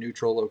to a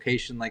neutral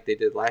location like they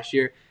did last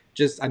year?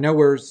 I know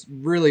we're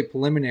really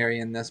preliminary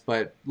in this,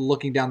 but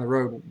looking down the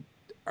road,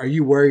 are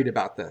you worried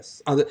about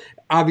this?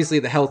 Obviously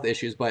the health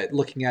issues, but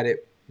looking at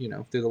it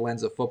through the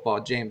lens of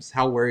football, James,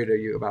 how worried are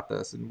you about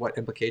this, and what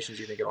implications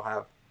do you think it'll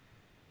have?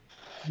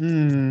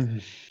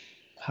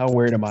 How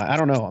worried am I? I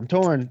don't know. I'm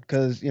torn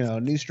because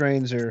new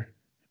strains are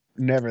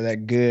never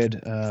that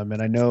good,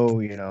 and I know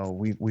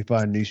we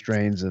find new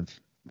strains of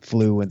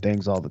flu and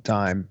things all the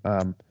time.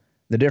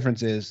 The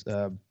difference is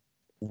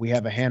we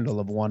have a handle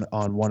of one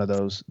of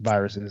those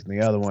viruses, and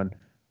the other one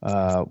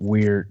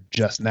we're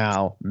just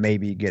now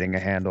maybe getting a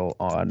handle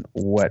on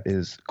what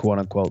is quote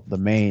unquote the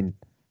main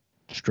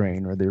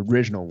strain or the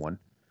original one.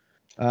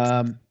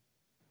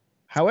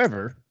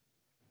 However,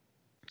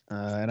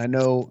 and I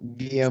know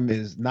Guillaume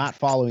is not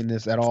following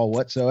this at all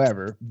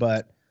whatsoever,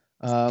 but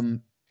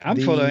I'm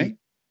following.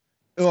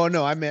 Oh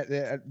no, I meant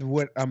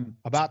what I'm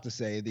about to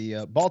say.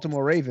 The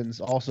Baltimore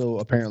Ravens also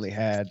apparently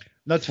had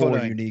Not four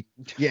following. unique.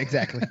 Yeah,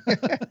 exactly.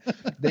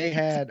 They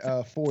had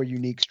 4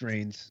 unique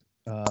strains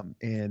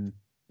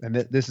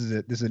this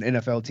is an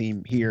NFL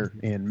team here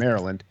in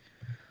Maryland.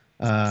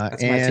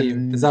 That's my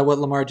team. Is that what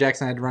Lamar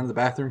Jackson had to run to the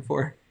bathroom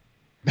for?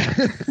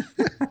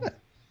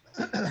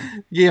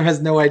 Guillaume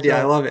has no idea.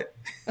 I love it.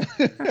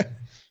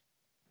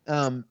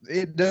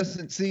 It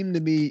doesn't seem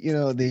to be,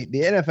 the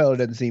NFL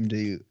doesn't seem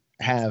to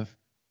have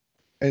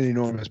an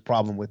enormous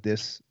problem with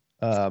this.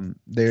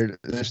 They're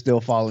still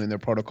following their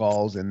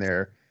protocols and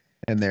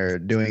they're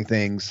doing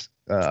things,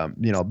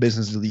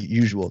 business as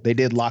usual. They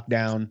did lock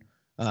down.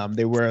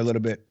 They were a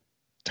little bit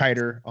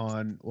tighter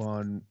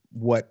on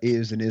what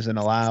is and isn't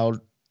allowed.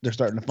 They're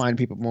starting to find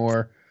people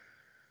more,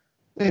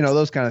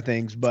 those kind of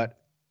things. But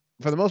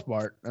for the most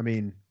part, I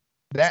mean,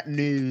 that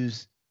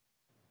news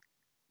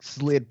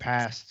slid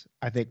past,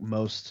 I think,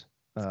 most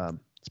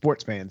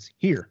sports fans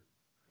here.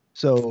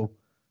 So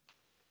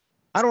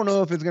I don't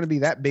know if it's going to be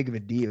that big of a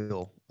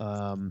deal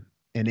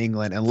in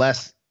England,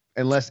 unless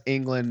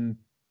England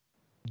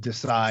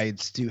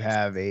decides to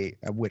have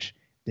which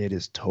it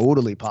is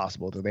totally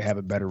possible that they have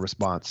a better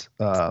response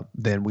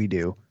than we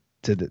do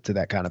to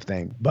that kind of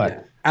thing.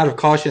 But out of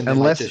caution, they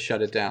might just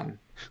shut it down.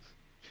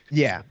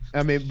 Yeah,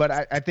 I mean, but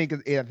I think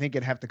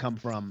it'd have to come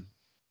from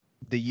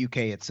the UK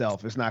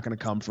itself. It's not going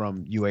to come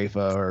from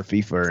UEFA or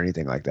FIFA or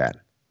anything like that.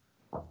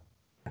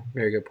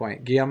 Very good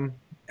point. Guillaume,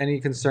 any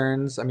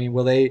concerns? I mean,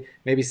 will they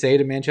maybe say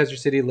to Manchester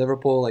City,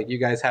 Liverpool, like, you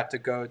guys have to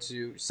go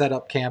to set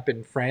up camp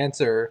in France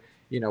or,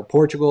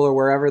 Portugal or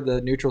wherever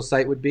the neutral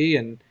site would be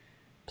and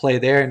play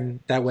there,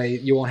 and that way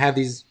you won't have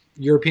these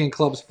European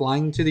clubs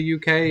flying to the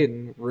UK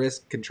and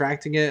risk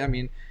contracting it? I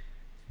mean,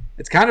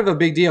 it's kind of a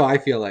big deal, I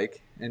feel like,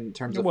 in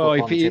terms of well,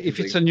 football. if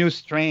it's a new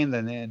strain,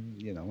 then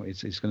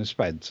it's going to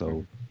spread.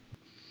 So,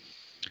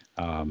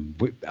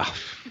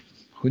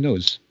 who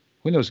knows?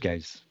 Who knows,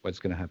 guys? What's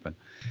going to happen?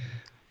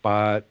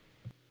 But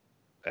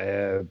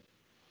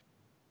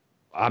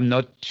I'm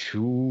not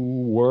too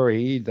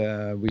worried.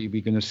 We're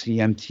going to see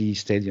empty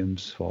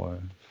stadiums for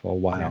a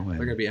while. Yeah, they're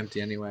going to be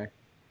empty anyway.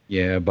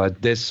 Yeah,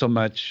 but there's so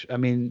much. I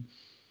mean,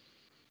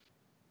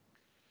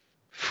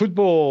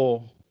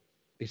 football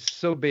is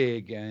so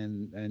big,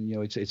 and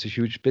it's a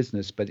huge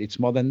business. But it's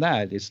more than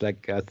that. It's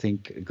like, I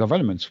think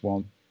governments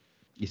want.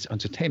 It's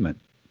entertainment.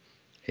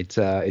 It's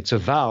a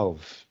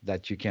valve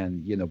that you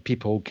can,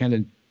 people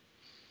can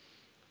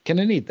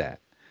need that.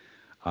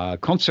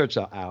 Concerts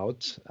are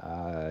out.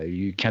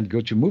 You can't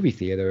go to movie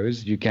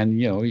theaters. You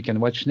can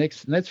watch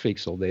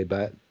Netflix all day.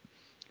 But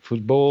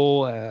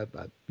football,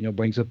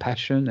 brings a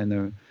passion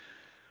and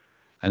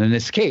an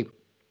escape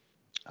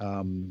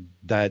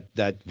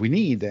that we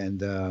need.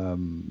 And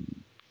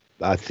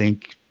I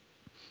think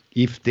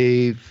if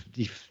they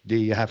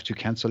have to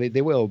cancel it,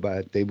 they will.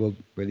 But they will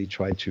really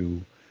try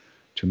to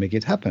make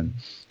it happen.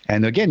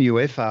 And again,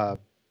 UEFA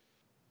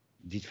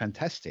did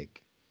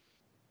fantastic.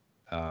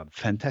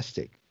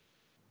 Fantastic.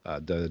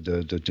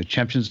 The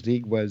Champions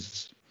League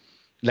was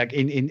like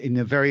in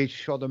a very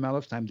short amount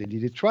of time they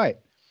did it right,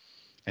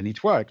 and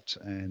it worked.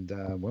 And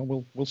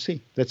we'll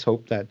see. Let's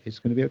hope that it's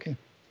going to be okay.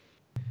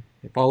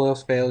 If all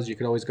else fails, you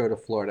could always go to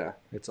Florida.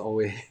 It's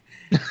always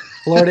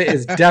Florida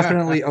is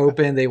definitely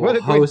open. They will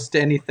host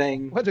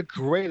anything. What a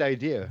great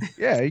idea!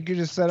 Yeah, you could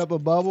just set up a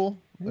bubble.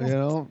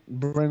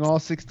 Bring all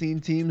 16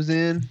 teams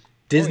in.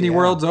 Disney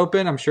World's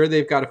open. I'm sure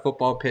they've got a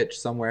football pitch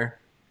somewhere.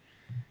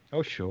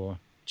 Oh, sure.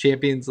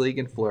 Champions League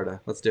in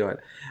Florida. Let's do it.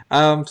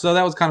 So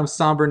that was kind of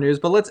somber news,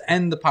 but let's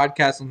end the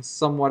podcast on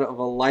somewhat of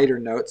a lighter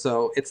note.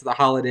 So it's the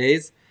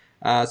holidays.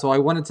 So I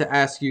wanted to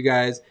ask you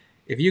guys,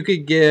 if you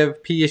could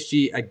give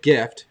PSG a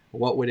gift,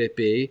 what would it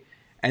be?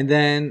 And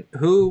then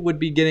who would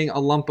be getting a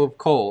lump of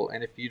coal?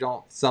 And if you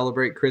don't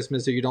celebrate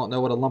Christmas or you don't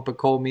know what a lump of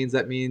coal means,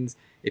 that means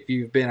if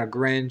you've been a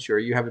Grinch or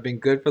you haven't been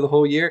good for the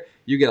whole year,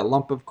 you get a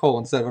lump of coal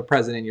instead of a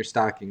present in your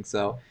stocking.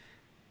 So,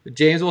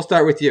 James, we'll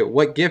start with you.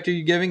 What gift are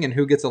you giving and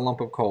who gets a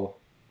lump of coal?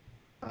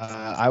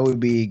 I would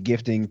be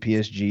gifting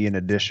PSG an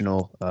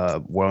additional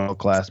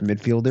world-class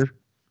midfielder.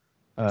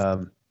 I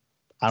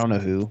don't know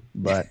who,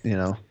 but,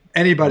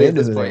 Anybody at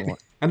this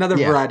point. Another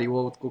variety.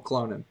 We'll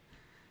clone him.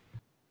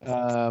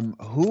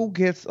 Who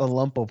gets a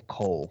lump of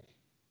coal?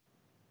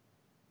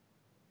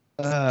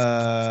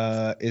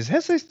 Is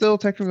Hesse still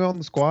technically on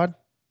the squad?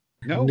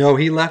 No,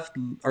 he left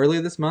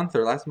earlier this month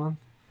or last month.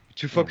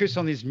 To focus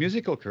on his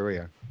musical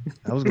career.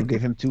 I was going to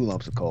give him 2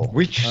 lumps of coal.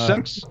 Which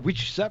sucks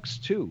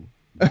too.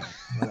 I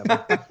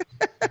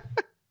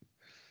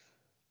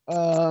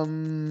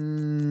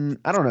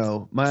don't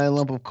know. My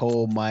lump of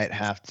coal might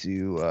have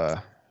to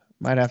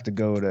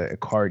go to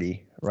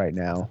Icardi right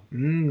now.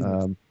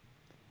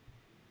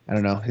 I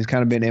don't know. He's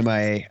kind of been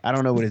MIA. I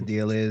don't know what his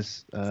deal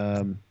is.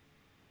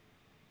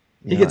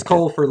 He gets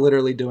Cole for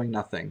literally doing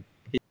nothing.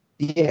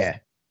 Yeah.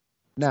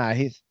 Nah,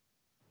 he's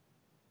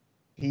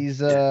he's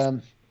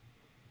definitely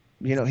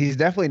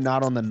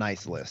not on the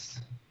nice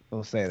list.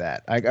 We'll say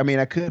that. I mean,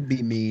 I could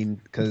be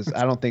mean because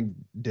I don't think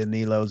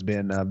Danilo's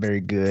been very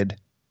good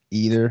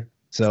either.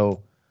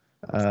 So,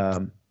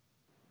 but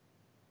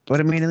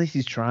I mean, at least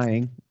he's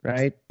trying,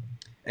 right?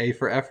 A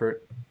for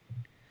effort.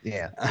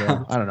 Yeah.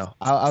 So I don't know.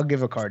 I'll give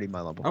Icardi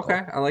my lump of coal.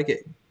 Okay, I like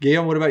it.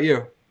 Guillaume, what about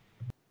you?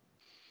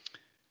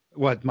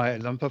 What, my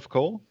lump of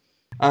coal?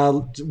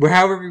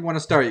 However you want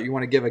to start. You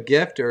want to give a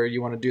gift or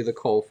you want to do the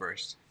coal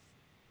first?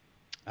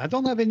 I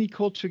don't have any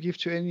coal to give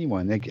to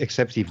anyone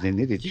except if they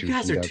need it. You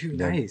guys are too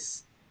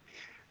nice.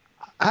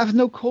 I have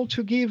no coal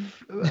to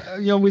give,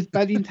 with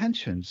bad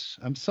intentions.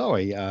 I'm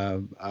sorry. I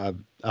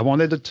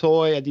wanted a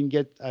toy. I didn't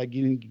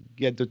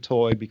get the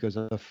toy because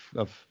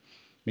of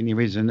many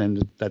reasons,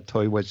 and that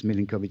toy was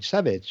Milinkovic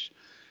Savic,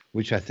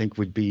 which I think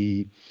would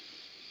be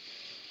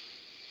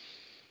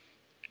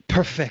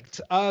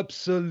perfect,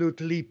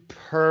 absolutely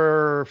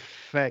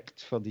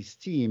perfect for this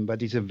team.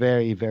 But it's a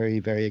very, very,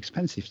 very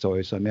expensive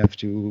toy, so I may have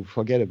to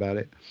forget about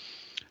it.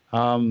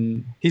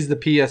 He's the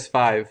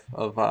PS5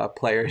 of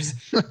players.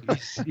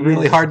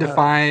 Really hard to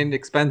find,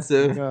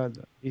 expensive. God,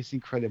 he's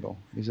incredible.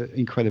 He's an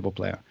incredible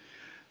player,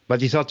 but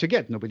he's hard to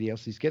get. Nobody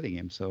else is getting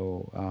him.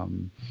 So,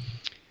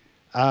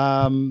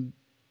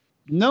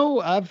 no,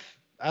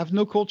 I've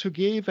no call to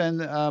give,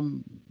 and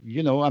I'm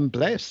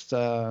blessed.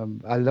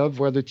 I love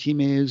where the team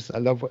is.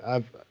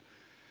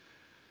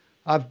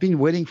 I've been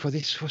waiting for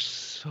this for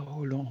so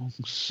long.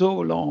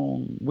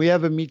 We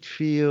have a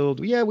midfield.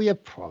 Yeah, we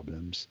have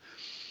problems.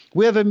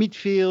 We have a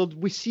midfield.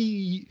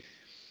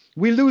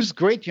 We lose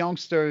great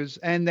youngsters,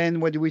 and then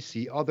what do we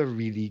see? Other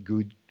really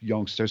good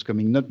youngsters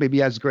coming. Not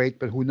maybe as great,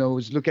 but who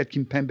knows? Look at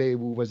Kimpembe,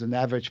 who was an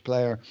average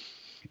player,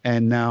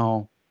 and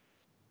now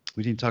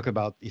we didn't talk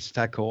about his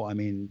tackle. I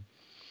mean,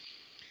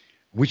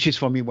 which is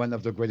for me one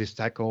of the greatest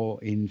tackle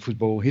in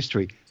football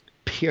history.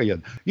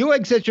 Period. You're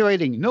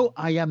exaggerating. No,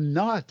 I am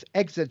not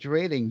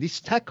exaggerating. This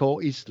tackle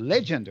is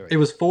legendary. It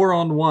was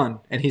 4-on-1,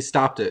 and he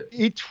stopped it.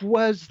 It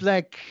was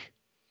like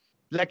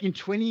in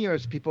 20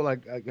 years, people are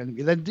going to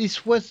be.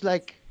 This was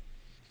like,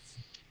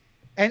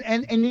 and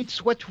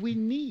it's what we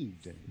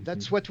need.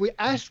 That's what we're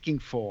asking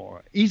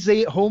for. He's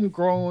a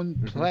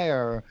homegrown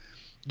player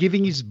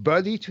giving his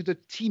body to the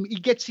team. He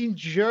gets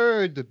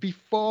injured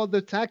before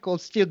the tackle,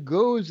 still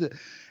goes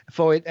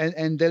for it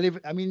and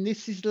deliver. I mean,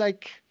 this is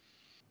like,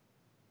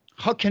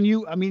 how can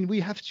you? I mean, we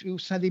have to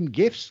send him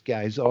gifts,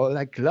 guys, or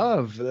like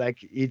love. Like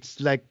it's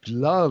like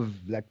love,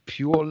 like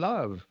pure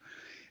love,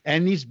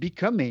 and he's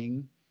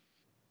becoming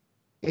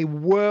a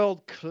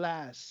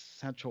world-class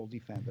central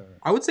defender.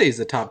 I would say he's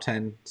a top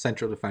 10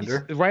 central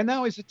defender. Right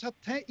now, he's a top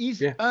 10.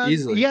 He's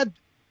easily. He had,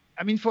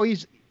 I mean, for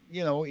his,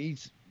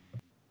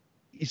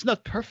 he's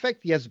not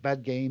perfect. He has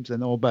bad games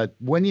and all, but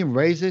when he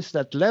raises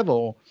that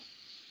level,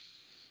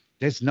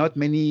 there's not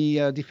many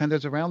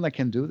defenders around that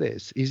can do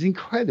this. He's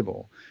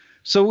incredible.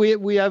 So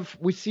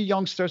we see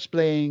youngsters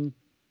playing.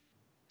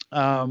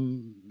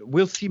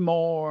 We'll see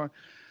more.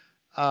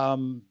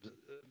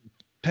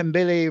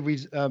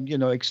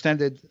 Pembele,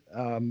 extended.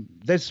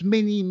 There's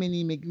many.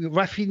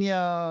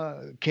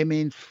 Rafinha came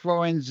in,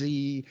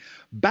 Florenzi,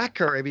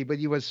 Bakker.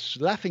 Everybody was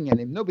laughing at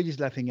him. Nobody's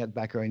laughing at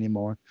Bakker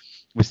anymore.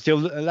 We're still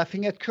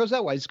laughing at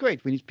Kurzawa. It's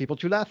great. We need people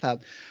to laugh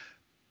at.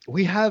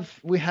 We have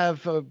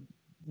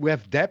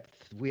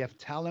depth. We have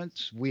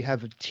talent. We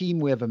have a team.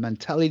 We have a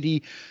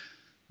mentality.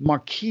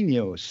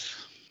 Marquinhos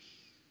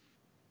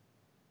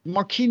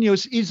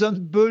is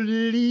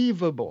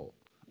unbelievable.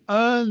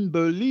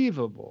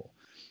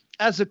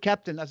 As a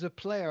captain, as a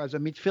player, as a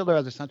midfielder,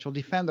 as a central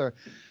defender,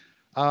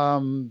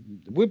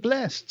 we're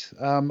blessed.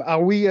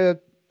 Are we a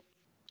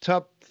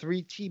top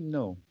 3 team?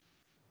 No.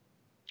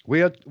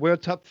 We're a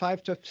top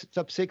 5,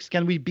 top 6.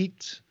 Can we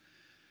beat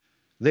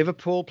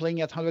Liverpool playing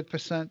at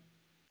 100%?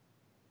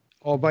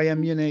 Or Bayern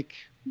Munich?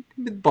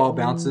 The ball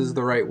bounces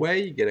the right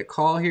way. You get a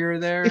call here or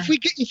there. If we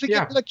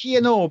get lucky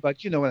and all,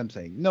 but you know what I'm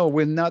saying. No,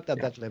 we're not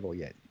at that level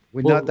yet.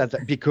 We're not at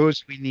that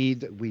because we need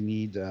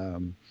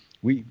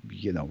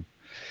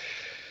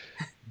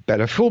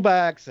better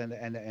fullbacks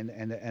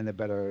and a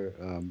better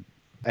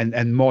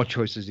and more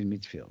choices in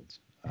midfield.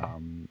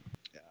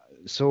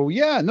 So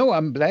yeah, no,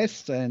 I'm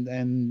blessed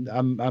and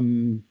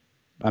I'm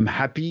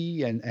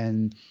happy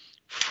and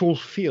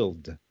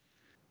fulfilled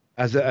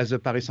as a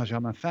Paris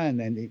Saint-Germain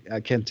fan, and I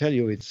can tell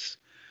you it's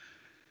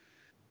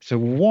a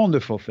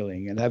wonderful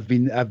feeling, and I've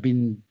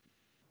been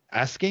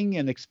asking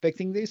and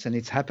expecting this, and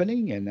it's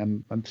happening,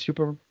 and I'm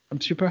super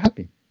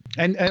happy.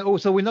 And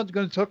also, we're not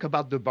going to talk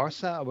about the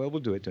Barca. Well,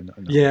 we'll do it.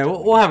 Yeah,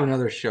 we'll have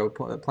another show,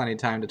 plenty of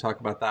time to talk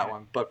about that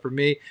one. But for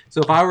me,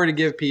 so if I were to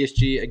give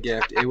PSG a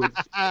gift, it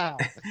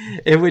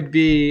would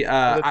be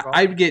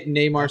I'd get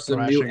Neymar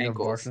some new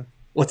ankles.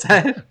 What's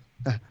that?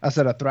 I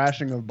said a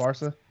thrashing of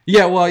Barca.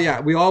 Yeah, well,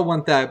 yeah, we all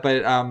want that,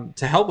 but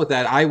to help with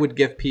that, I would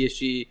give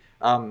PSG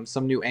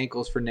some new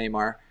ankles for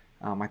Neymar.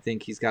 I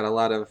think he's got a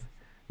lot of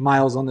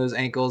miles on those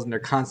ankles, and they're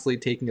constantly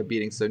taking a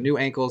beating. So new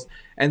ankles,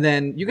 and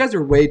then you guys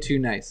are way too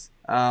nice.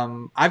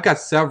 I've got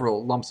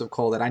several lumps of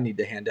coal that I need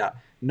to hand out.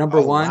 Number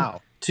Oh, one,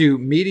 wow. to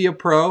Media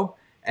Pro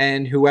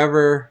and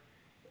whoever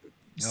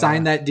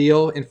signed that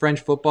deal in French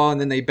football, and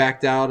then they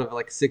backed out of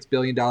like $6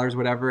 billion,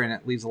 whatever, and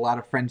it leaves a lot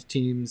of French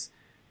teams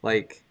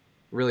like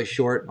really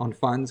short on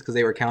funds because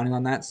they were counting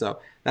on that. So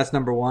that's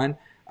number one.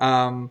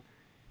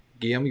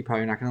 Guillaume, you're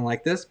probably not going to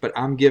like this, but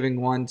I'm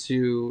giving one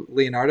to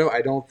Leonardo.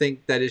 I don't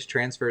think that his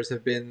transfers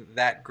have been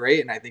that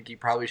great, and I think he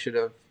probably should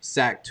have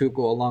sacked Tuchel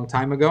a long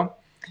time ago.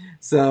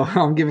 So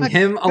I'm giving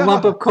him a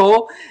lump of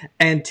coal.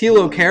 And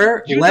Thilo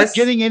Kehrer, You're not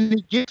getting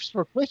any gifts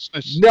for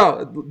Christmas.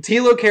 No,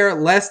 Thilo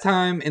Kehrer, less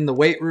time in the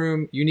weight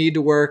room. You need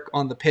to work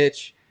on the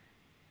pitch.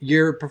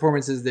 Your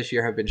performances this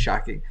year have been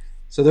shocking.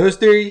 So those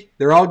three,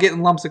 they're all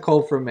getting lumps of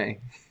coal from me.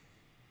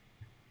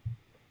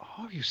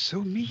 Oh, you're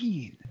so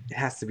mean. It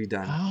has to be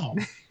done. Wow.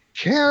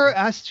 Kerr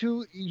has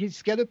to.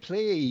 He's got to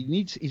play.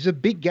 He's a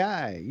big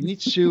guy. He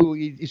needs to.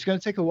 It's going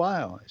to take a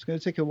while.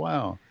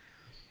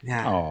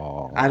 Yeah.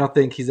 Oh, I don't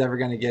think he's ever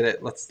going to get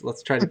it. Let's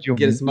try to What do you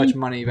get as much mean?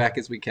 money back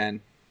as we can.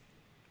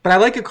 But I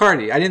like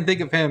Icardi. I didn't think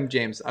of him,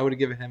 James. I would have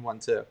given him one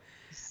too.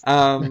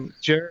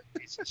 Kerr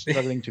is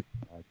struggling to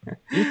come back.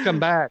 You come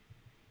back.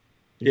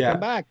 Yeah.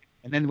 Come back,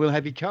 and then we'll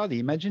have Icardi.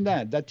 Imagine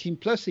that team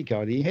plus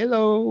Icardi.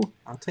 Hello,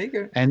 I'll take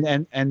it.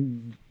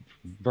 and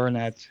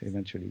Bernat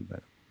eventually,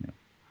 but.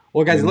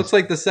 Well, guys, it looks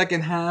like the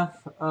second half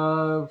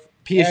of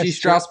PSG Yes,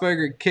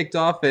 Strasbourg kicked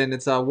off, and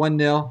it's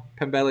 1-0.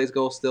 Pembele's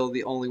goal still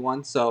the only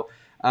one. So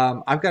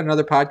I've got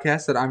another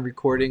podcast that I'm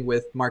recording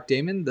with Mark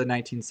Damon, the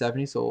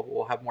 1970s, so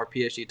we'll have more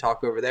PSG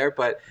talk over there.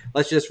 But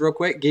let's just real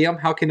quick, Guillaume,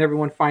 how can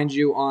everyone find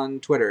you on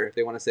Twitter if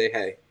they want to say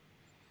hey?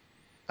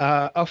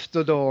 Off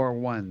the door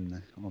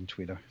 1 on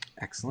Twitter.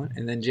 Excellent.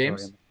 And then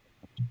James?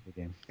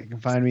 Sorry, You can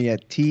find me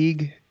at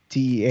Teague,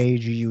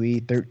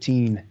 Teague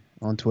 13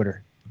 on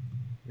Twitter.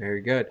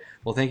 Very good.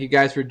 Well, thank you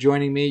guys for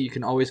joining me. You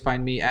can always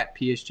find me at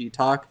PSG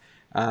Talk.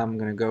 I'm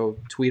going to go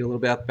tweet a little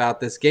bit about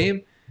this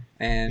game.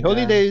 And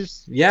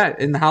holidays. Yeah,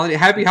 in the holiday.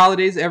 Happy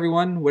holidays,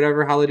 everyone.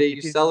 Whatever holiday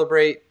you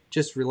celebrate,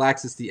 just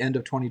relax. It's the end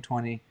of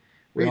 2020.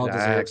 We all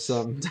deserve Relax.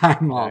 some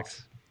time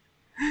off.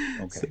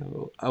 Okay.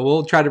 So I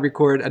will try to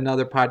record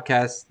another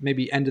podcast,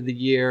 maybe end of the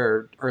year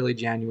or early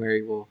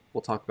January. We'll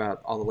talk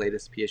about all the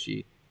latest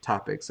PSG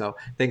topics. So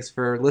thanks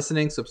for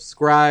listening.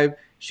 Subscribe,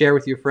 share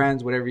with your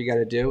friends, whatever you got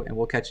to do, and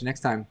we'll catch you next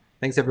time.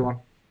 Thanks, everyone.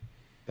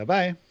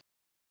 Bye-bye.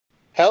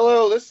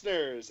 Hello,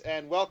 listeners,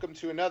 and welcome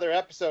to another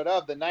episode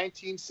of the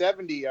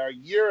 1970, our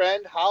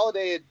year-end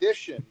holiday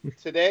edition.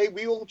 Today,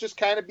 we will just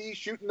kind of be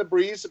shooting the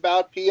breeze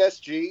about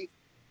PSG.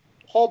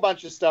 Whole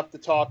bunch of stuff to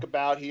talk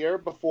about here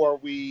before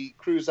we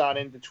cruise on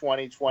into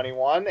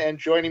 2021. And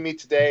joining me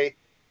today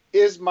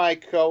is my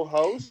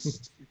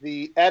co-host,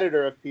 the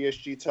editor of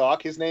PSG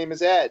Talk. His name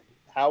is Ed.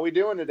 How are we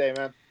doing today,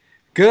 man?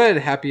 Good.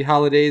 Happy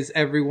holidays,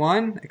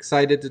 everyone.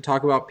 Excited to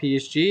talk about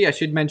PSG. I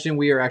should mention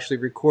we are actually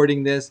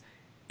recording this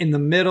in the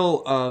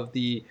middle of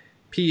the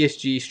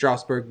PSG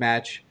Strasbourg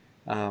match.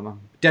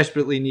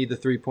 Desperately need the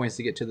 3 points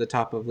to get to the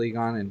top of Ligue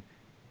 1 and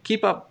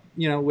keep up,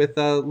 with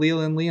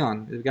Lille and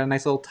Lyon. We've got a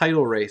nice little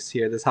title race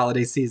here this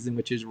holiday season,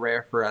 which is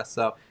rare for us.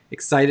 So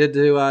excited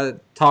to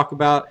talk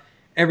about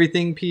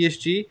everything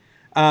PSG.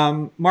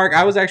 Mark,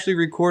 I was actually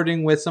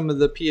recording with some of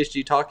the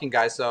PSG talking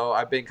guys, so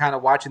I've been kind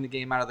of watching the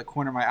game out of the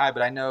corner of my eye,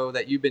 but I know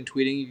that you've been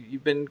tweeting.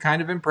 You've been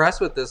kind of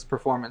impressed with this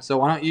performance. So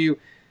why don't you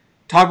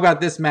talk about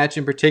this match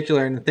in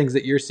particular and the things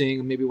that you're seeing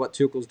and maybe what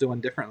Tuchel's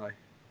doing differently?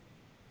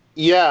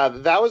 Yeah,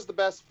 that was the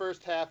best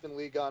first half in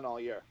Ligue 1 all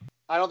year.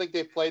 I don't think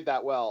they've played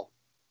that well.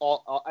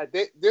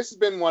 This has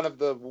been one of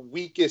the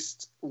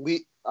weakest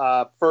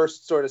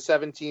first sort of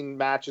 17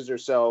 matches or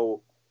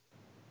so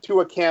to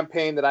a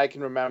campaign that I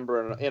can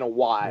remember in a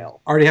while.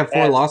 Already have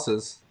 4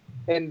 losses.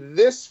 And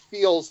this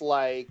feels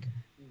like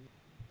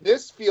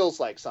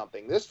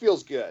something. This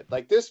feels good.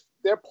 Like this,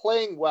 they're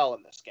playing well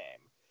in this game.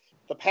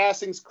 The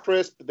passing's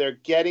crisp. They're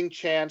getting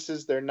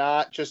chances. They're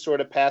not just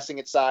sort of passing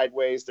it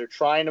sideways. They're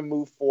trying to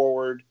move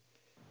forward.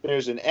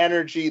 There's an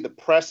energy. The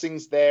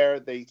pressing's there.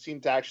 They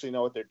seem to actually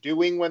know what they're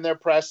doing when they're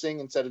pressing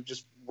instead of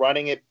just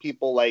running at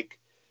people like,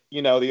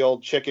 the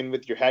old chicken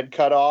with your head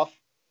cut off.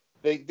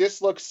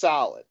 This looks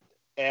solid.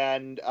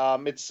 And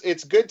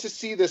it's good to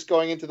see this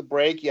going into the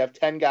break. You have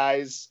 10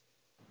 guys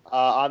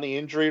on the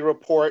injury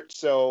report,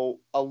 so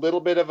a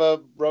little bit of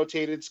a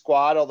rotated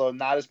squad, although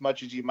not as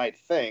much as you might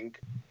think.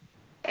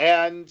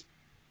 And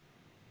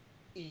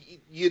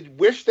you'd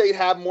wish they'd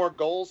have more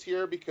goals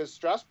here because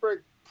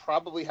Strasbourg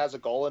probably has a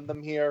goal in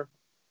them here.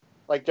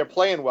 Like, they're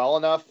playing well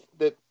enough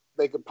that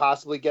they could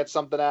possibly get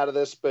something out of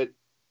this, but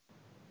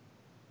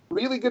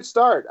really good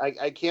start.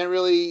 I can't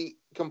really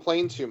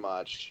complain too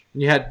much.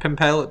 You had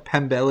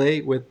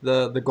Pembele with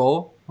the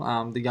goal,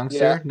 the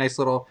youngster. Yeah. Nice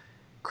little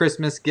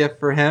Christmas gift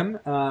for him.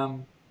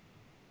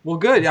 Well,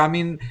 good. I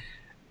mean,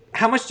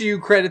 how much do you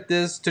credit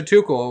this to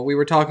Tuchel? We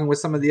were talking with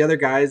some of the other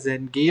guys,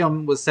 and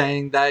Guillaume was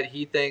saying that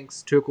he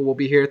thinks Tuchel will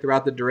be here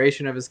throughout the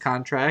duration of his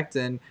contract.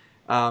 And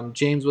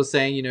James was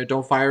saying,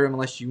 don't fire him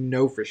unless you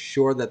know for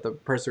sure that the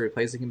person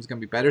replacing him is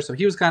going to be better. So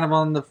he was kind of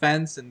on the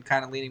fence and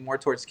kind of leaning more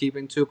towards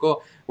keeping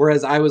Tuchel.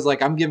 Whereas I was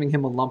like, I'm giving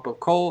him a lump of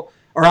coal,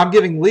 or I'm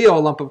giving Leo a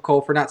lump of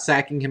coal for not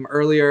sacking him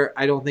earlier.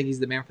 I don't think he's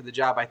the man for the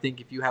job. I think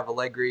if you have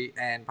Allegri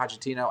and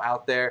Pochettino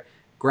out there,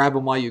 grab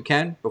him while you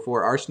can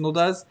before Arsenal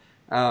does.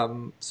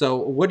 So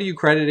what are you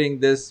crediting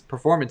this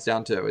performance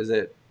down to? Is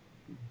it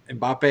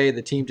Mbappe,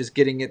 the team just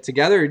getting it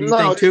together, or do you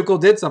think Tuchel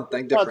did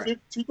something different? No,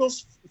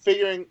 Tuchel's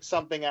figuring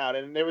something out,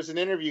 and there was an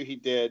interview he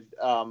did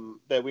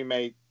that we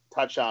may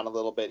touch on a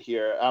little bit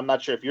here. I'm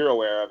not sure if you're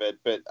aware of it,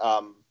 but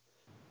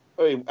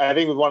I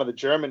think with one of the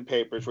German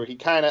papers where he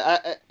kind of,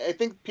 I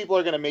think people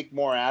are going to make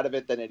more out of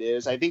it than it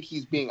is. I think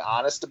he's being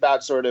honest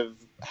about sort of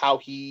how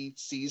he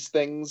sees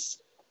things.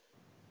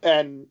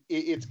 And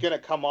it's going to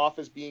come off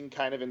as being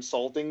kind of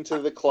insulting to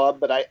the club,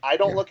 but I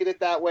don't look at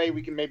it that way.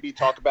 We can maybe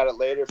talk about it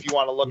later if you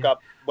want to look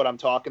up what I'm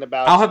talking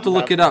about. I'll have to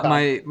look it up.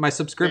 My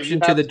subscription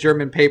to the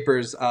German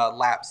papers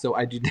lapsed, so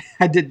I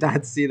did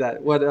not see that.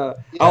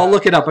 I'll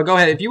look it up. But go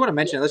ahead if you want to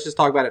mention it. Let's just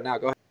talk about it now.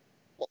 Go ahead.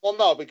 Well,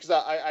 no, because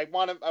I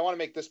want to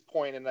make this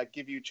point and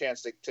give you a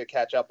chance to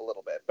catch up a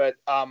little bit. But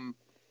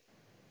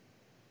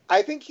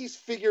I think he's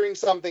figuring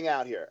something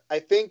out here. I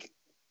think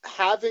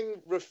having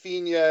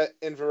Rafinha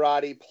and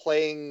Verratti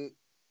playing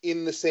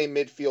in the same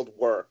midfield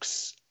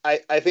works.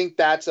 I think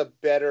that's a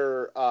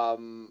better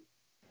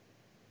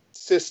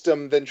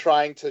system than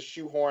trying to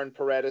shoehorn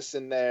Paredes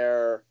in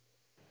there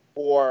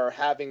or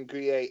having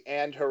Gueye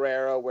and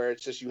Herrera where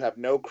it's just you have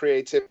no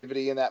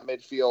creativity in that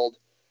midfield.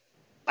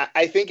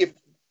 I think if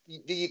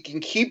you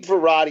can keep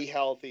Verratti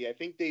healthy, I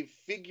think they've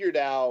figured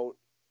out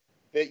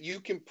that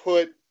you can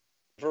put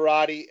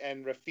Verratti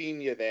and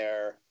Rafinha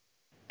there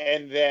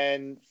and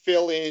then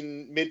fill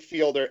in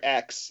midfielder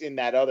X in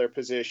that other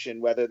position,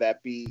 whether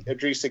that be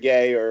Idrissa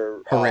Gueye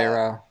or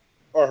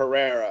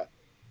Herrera.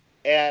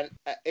 And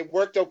it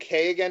worked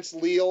okay against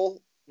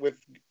Lille with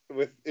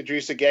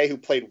Idrissa Gueye, who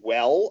played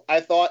well,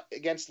 I thought,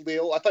 against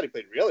Lille. I thought he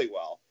played really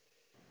well.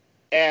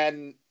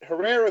 And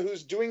Herrera,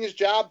 who's doing his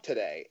job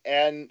today.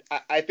 And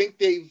I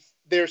think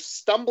they're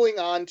stumbling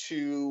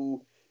onto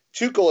 –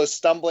 Tuchel is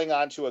stumbling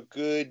onto a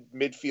good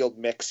midfield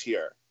mix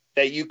here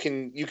that you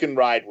can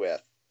ride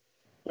with.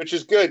 Which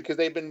is good because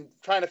they've been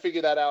trying to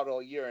figure that out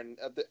all year. And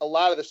a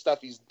lot of the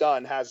stuff he's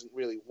done hasn't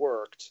really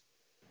worked.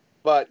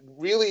 But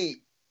really,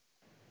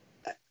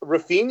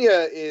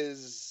 Rafinha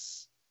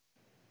is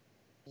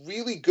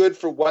really good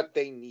for what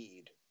they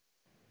need.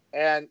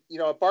 And,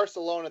 at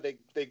Barcelona,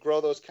 they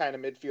grow those kind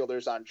of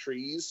midfielders on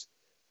trees.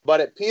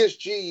 But at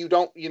PSG, you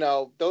don't,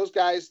 those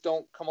guys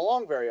don't come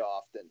along very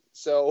often.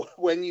 So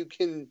when you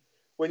can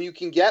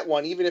get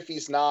one, even if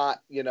he's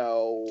not,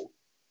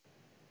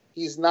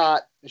 he's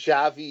not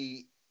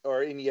Xavi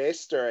or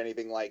Iniesta or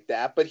anything like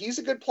that, but he's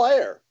a good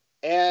player.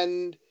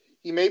 And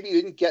he maybe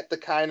didn't get the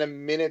kind of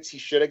minutes he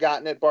should have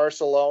gotten at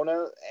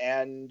Barcelona.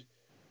 And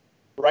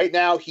right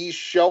now he's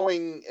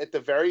showing at the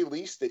very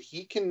least that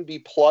he can be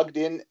plugged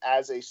in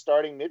as a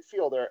starting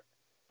midfielder.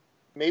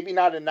 Maybe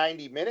not a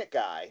 90-minute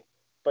guy,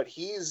 but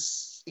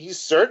he's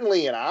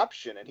certainly an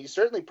option. And he's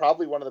certainly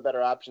probably one of the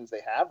better options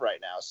they have right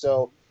now.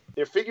 So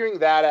they're figuring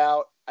that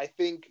out. I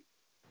think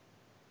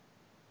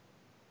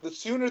the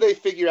sooner they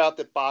figure out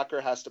that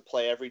Bakker has to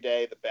play every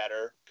day, the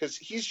better. Because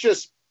he's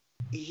just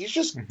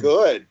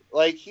good.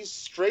 Like, he's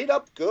straight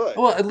up good.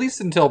 Well, at least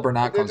until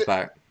Bernat comes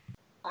back.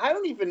 I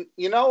don't even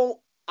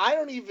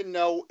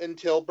know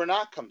until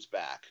Bernat comes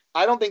back.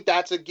 I don't think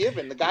that's a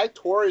given. The guy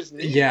tore his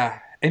knee. Yeah,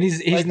 and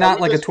he's not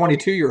like a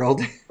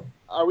 22-year-old.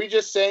 Are we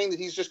just saying that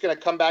he's just going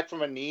to come back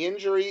from a knee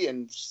injury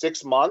in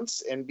 6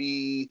 months and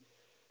be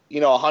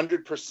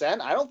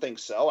 100%? I don't think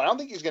so. I don't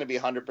think he's going to be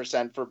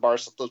 100% for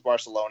those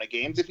Barcelona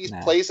games if he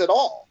plays at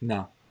all.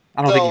 No,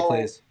 I don't think he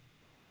plays.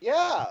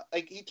 Yeah,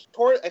 like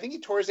I think he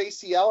tore his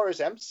ACL or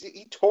his MC.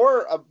 He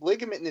tore a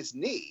ligament in his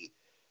knee.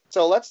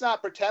 So let's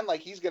not pretend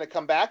like he's going to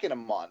come back in a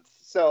month.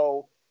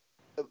 So,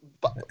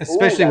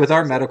 especially with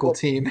our medical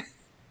team.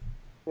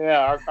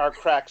 Yeah, our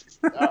crack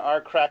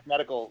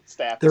medical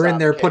staff. They're in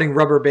there putting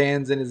rubber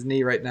bands in his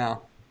knee right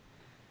now.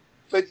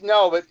 But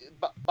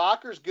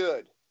Bakker's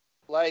good.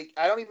 Like,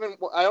 I don't even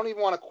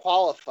want to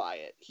qualify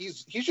it.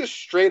 He's just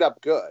straight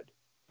up good.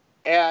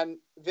 And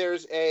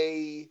there's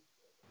a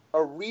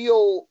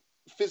real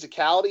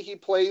physicality he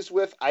plays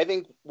with. I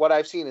think what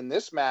I've seen in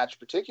this match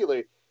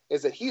particularly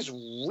is that he's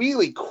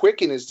really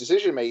quick in his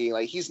decision making.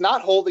 Like, he's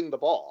not holding the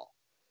ball.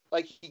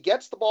 Like, he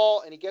gets the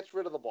ball and he gets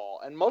rid of the ball.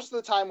 And most of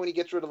the time when he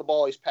gets rid of the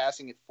ball, he's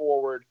passing it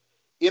forward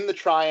in the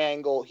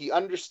triangle. He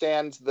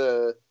understands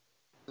the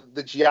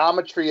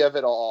geometry of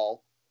it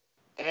all.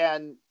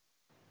 And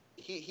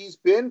he's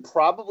been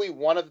probably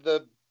one of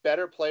the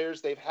better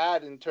players they've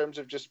had in terms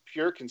of just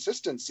pure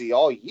consistency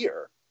all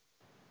year.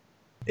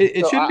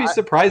 It shouldn't be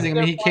surprising.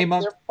 I mean, he came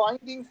up. They're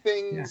finding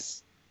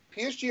things. Yeah.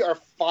 PSG are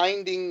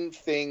finding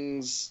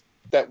things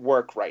that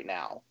work right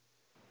now,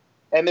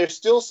 and there's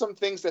still some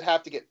things that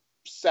have to get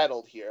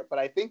settled here. But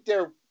I think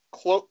they're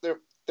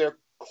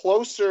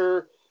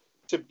closer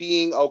to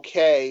being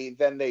okay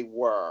than they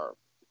were.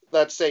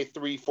 let's say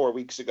 3-4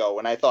 weeks ago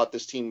when I thought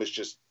this team was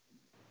just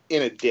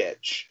in a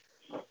ditch.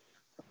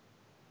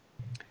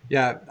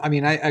 Yeah, I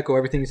mean, I echo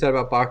everything you said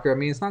about Bakker. I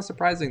mean, it's not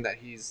surprising that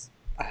he's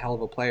a hell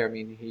of a player. I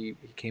mean, he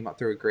came up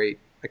through a great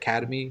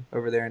academy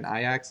over there in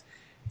Ajax.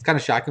 It's kind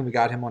of shocking we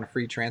got him on a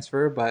free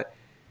transfer, but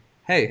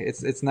hey,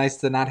 it's nice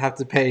to not have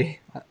to pay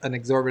an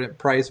exorbitant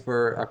price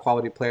for a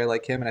quality player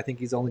like him, and I think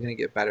he's only going to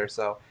get better.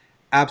 So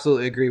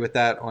absolutely agree with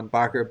that on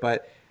Bakker.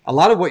 But a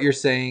lot of what you're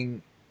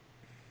saying,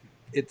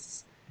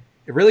 it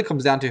really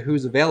comes down to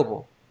who's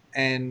available.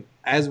 And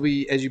as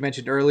you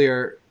mentioned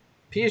earlier,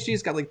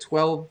 PSG's got like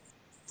 12,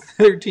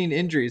 13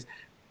 injuries.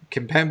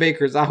 Kimpembe,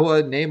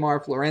 Kurzawa,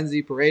 Neymar,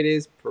 Florenzi,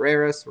 Paredes,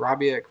 Pereira,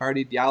 Sarabia,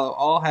 Icardi, Diallo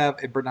all have,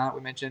 and Bernat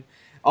we mentioned,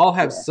 all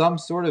have some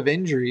sort of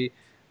injury.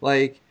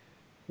 Like,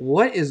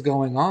 what is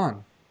going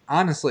on?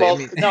 Honestly, well, I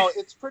mean, no,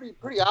 it's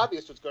pretty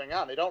obvious what's going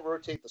on. They don't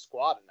rotate the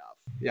squad enough.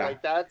 Yeah.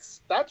 Like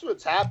that's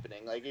what's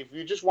happening. Like if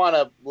you just want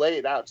to lay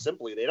it out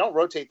simply, they don't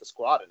rotate the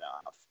squad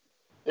enough.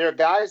 There are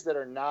guys that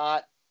are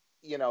not,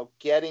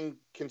 getting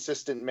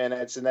consistent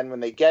minutes, and then when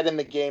they get in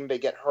the game, they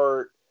get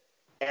hurt.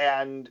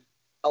 And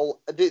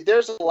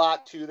there's a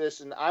lot to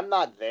this, and I'm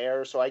not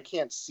there, so I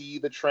can't see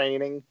the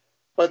training.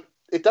 But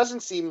it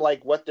doesn't seem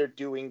like what they're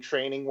doing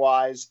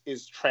training-wise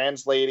is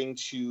translating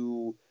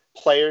to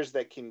players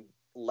that can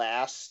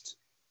last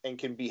and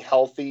can be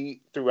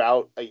healthy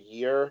throughout a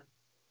year.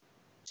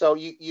 So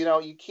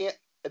you can't.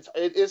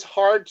 It is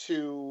hard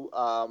to.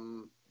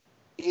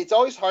 It's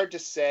always hard to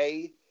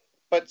say,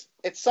 but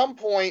at some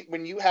point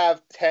when you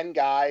have 10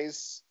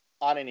 guys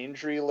on an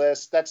injury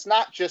list, that's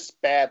not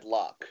just bad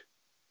luck.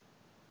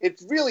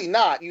 It's really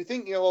not. You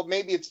think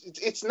maybe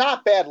it's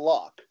not bad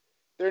luck.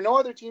 There are no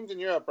other teams in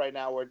Europe right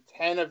now where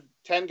 10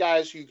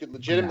 guys who you could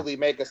legitimately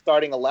make a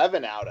starting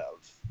 11 out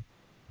of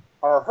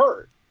are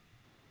hurt.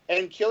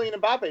 And Kylian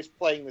Mbappe is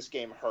playing this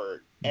game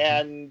hurt.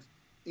 And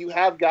you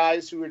have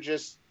guys who are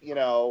just,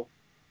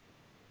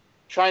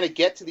 trying to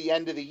get to the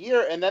end of the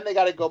year, and then they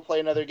got to go play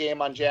another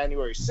game on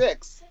January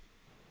 6th,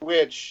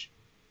 which,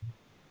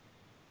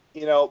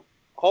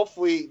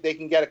 hopefully they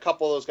can get a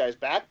couple of those guys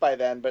back by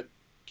then. But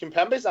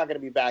Kimpembe's not going to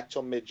be back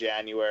till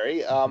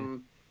mid-January.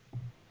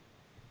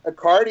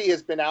 Icardi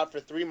has been out for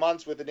 3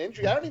 months with an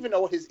injury. I don't even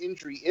know what his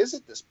injury is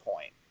at this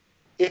point.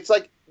 It's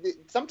like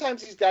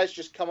sometimes these guys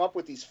just come up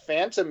with these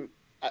phantom.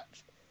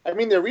 I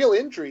mean, they're real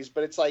injuries,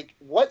 but it's like,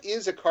 what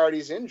is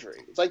Icardi's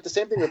injury? It's like the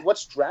same thing with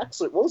what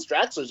was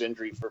Draxler's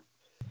injury for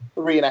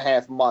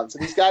 3.5 months?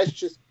 And these guys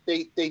just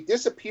they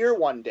disappear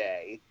one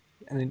day,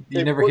 and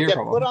you never hear from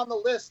them. Get put on the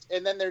list,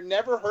 and then they're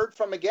never heard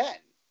from again.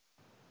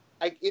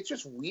 Like, it's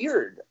just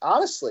weird,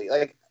 honestly.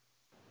 Like,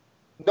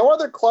 no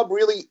other club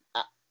really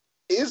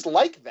is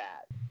like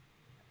that.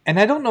 And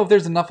I don't know if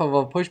there's enough of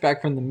a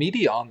pushback from the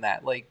media on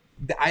that. Like,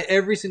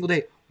 every single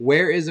day,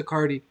 where is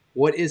Icardi?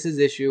 What is his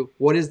issue?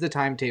 What is the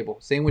timetable?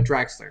 Same with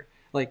Draxler.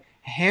 Like,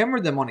 hammer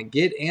them on it.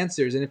 Get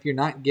answers. And if you're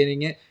not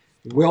getting it,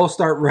 we'll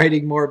start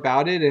writing more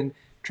about it and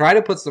try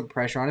to put some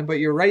pressure on it. But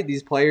you're right.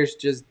 These players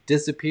just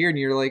disappear. And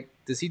you're like,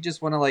 does he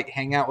just want to, like,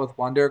 hang out with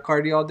Wonder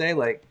Icardi all day?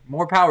 Like,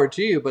 more power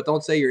to you, but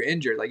don't say you're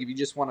injured. Like, if you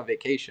just want a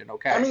vacation,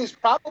 okay. I mean, he's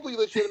probably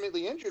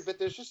legitimately injured, but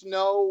there's just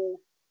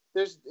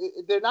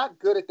they're not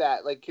good at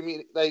that. Like,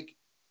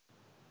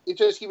 it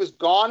just, he was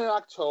gone in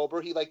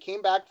October. He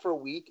came back for a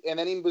week, and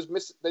then he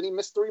missed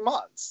 3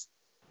 months.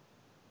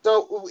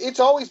 So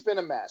it's always been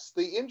a mess.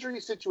 The injury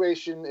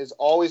situation has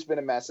always been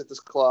a mess at this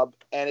club,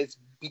 and it's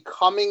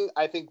becoming,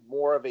 I think,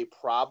 more of a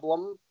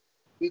problem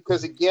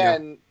because,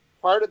 again,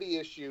 part of the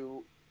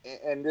issue,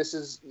 and this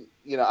is,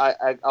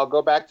 I'll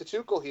go back to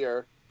Tuchel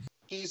here.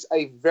 He's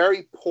a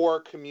very poor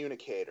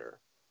communicator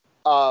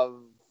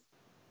of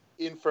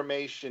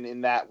information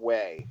in that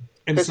way.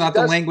 And it's not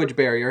the language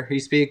barrier. He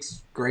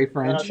speaks great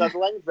French. No, it's not the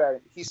language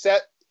barrier. He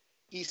says,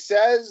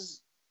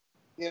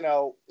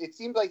 it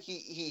seems like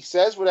he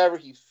says whatever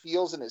he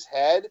feels in his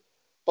head,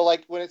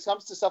 but when it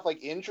comes to stuff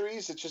like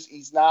injuries, it's just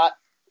he's not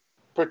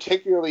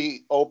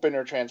particularly open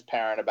or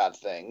transparent about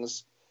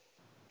things.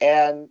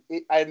 And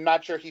I'm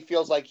not sure he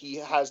feels like he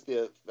has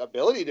the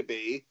ability to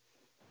be.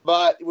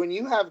 But when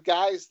you have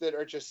guys that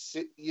are just,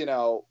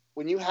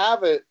 when you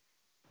have a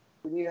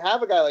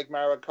guy like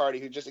Mauro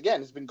Icardi who just, again,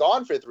 has been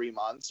gone for 3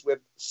 months with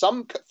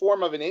some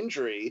form of an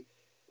injury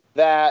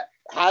that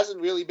hasn't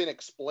really been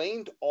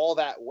explained all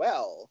that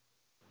well,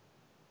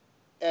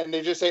 and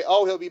they just say,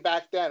 oh, he'll be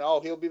back then. Oh,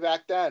 he'll be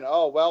back then.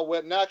 Oh, well,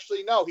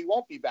 actually, no, he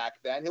won't be back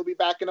then. He'll be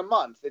back in a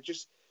month.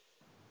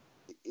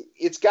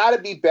 It's got to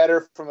be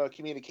better from a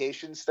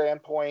communication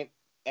standpoint,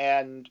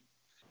 and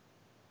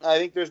I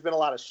think there's been a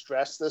lot of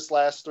stress this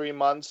last 3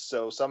 months,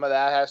 so some of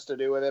that has to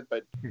do with it,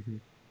 but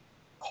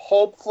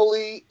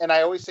hopefully, and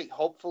I always say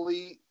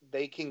hopefully,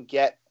 they can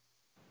get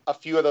a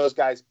few of those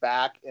guys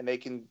back and they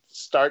can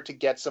start to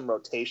get some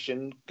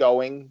rotation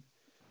going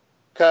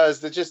because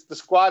the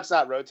squad's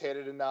not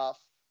rotated enough.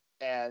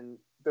 And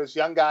those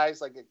young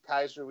guys like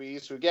Kaiser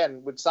Ruiz, who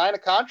again would sign a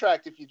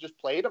contract if you just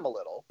played him a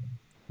little.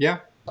 Yeah.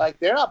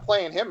 They're not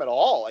playing him at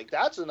all.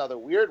 That's another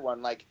weird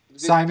one.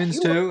 Simons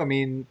too. I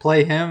mean,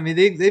 play him. I mean,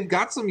 they've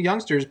got some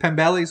youngsters.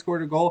 Pembele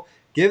scored a goal.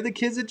 Give the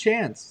kids a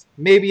chance.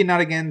 Maybe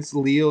not against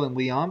Lille and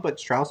Lyon, but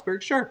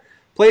Strasbourg, sure.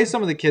 Play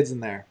some of the kids in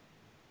there.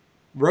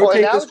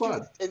 Rotate the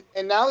squad.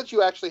 And now that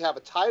you actually have a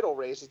title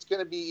race, it's going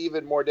to be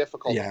even more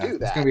difficult to do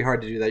that. It's going to be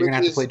hard to do that. You're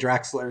going to have to play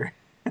Draxler.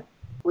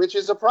 Which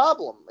is a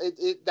problem.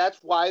 That's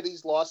why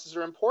these losses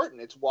are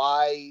important. It's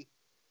why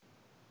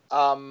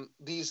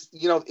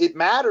it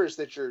matters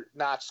that you're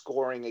not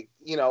scoring.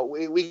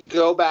 We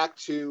go back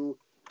to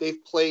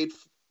they've played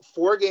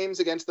 4 games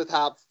against the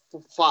top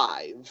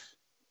 5,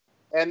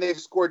 and they've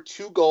scored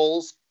 2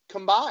 goals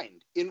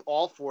combined in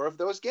all 4 of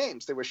those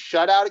games. They were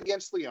shut out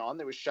against Lyon,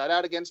 they were shut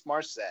out against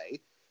Marseille,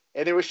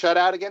 and they were shut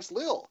out against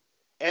Lille.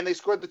 And they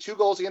scored the 2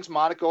 goals against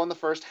Monaco in the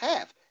first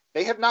half.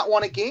 They have not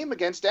won a game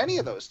against any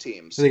of those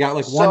teams. So they got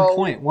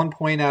 1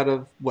 point out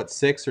of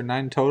 6 or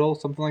 9 total,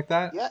 something like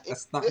that. Yeah,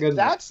 that's not good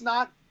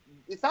enough.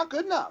 It's not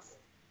good enough.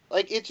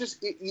 Like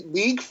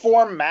league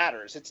form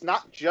matters. It's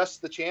not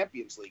just the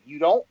Champions League. You're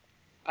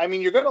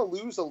going to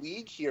lose a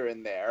league here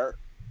and there.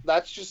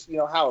 That's just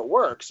how it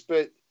works.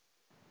 But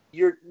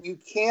you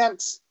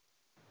can't.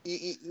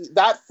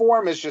 That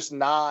form is just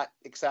not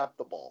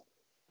acceptable,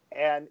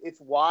 and it's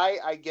why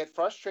I get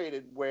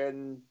frustrated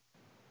when.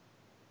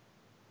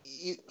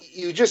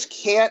 You just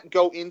can't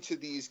go into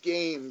these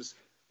games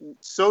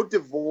so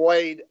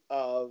devoid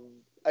of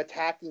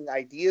attacking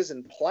ideas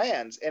and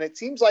plans. And it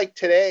seems like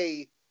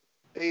today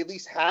they at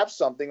least have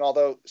something,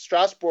 although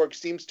Strasbourg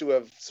seems to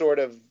have sort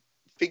of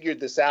figured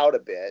this out a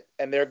bit,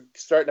 and they're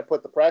starting to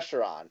put the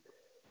pressure on.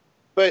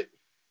 But,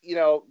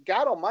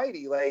 God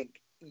almighty,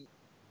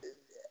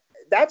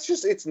 that's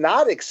just, it's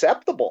not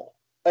acceptable.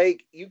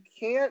 You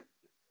can't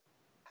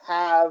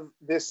have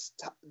this,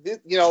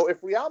 if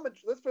Real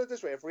Madrid, let's put it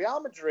this way, if Real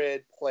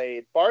Madrid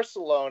played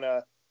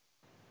Barcelona,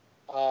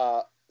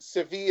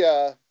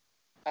 Sevilla,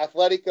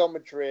 Atletico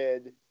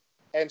Madrid,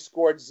 and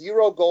scored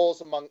 0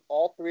 goals among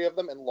all 3 of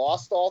them and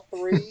lost all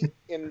 3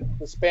 in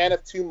the span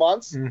of 2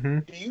 months,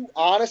 do you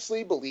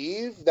honestly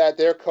believe that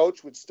their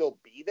coach would still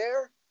be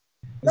there?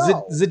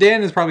 No.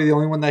 Zidane is probably the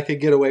only one that could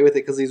get away with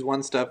it because he's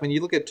won stuff. When you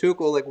look at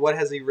Tuchel, what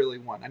has he really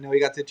won? I know he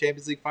got to the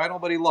Champions League final,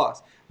 but he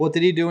lost. What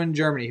did he do in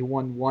Germany? He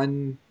won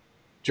 1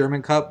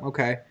 German Cup,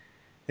 okay.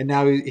 And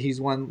now he's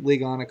won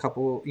Ligue 1, a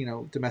couple,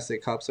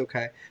 domestic cups,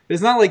 okay. But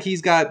it's not like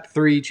he's got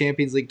 3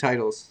 Champions League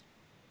titles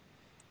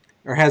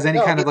or has any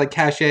kind of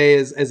cachet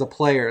as a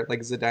player like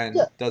Zidane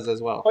does as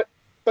well.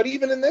 But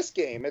even in this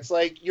game, it's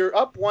like you're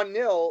up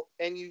 1-0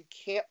 and you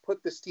can't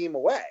put this team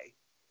away.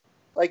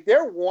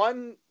 They're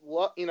 1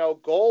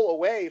 goal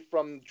away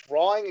from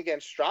drawing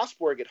against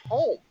Strasbourg at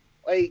home.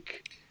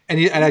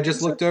 And I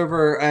just looked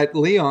over at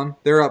Lyon.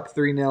 They're up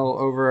 3-0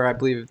 over, I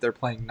believe, if they're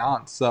playing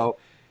Nantes. So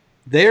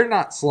they're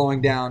not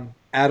slowing down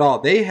at all.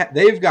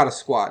 They've got a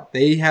squad.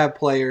 They have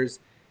players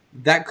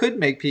that could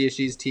make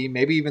PSG's team,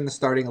 maybe even the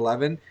starting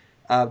 11.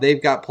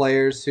 They've got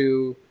players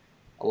who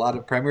a lot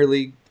of Premier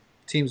League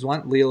teams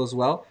want, Lille as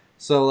well.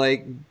 So,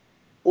 Lyon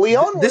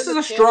this is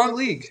a strong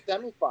league.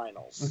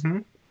 Semifinals. Mm-hmm.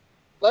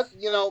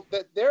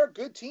 That they're a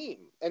good team,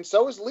 and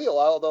so is Lille.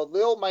 Although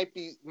Lille might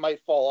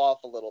fall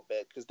off a little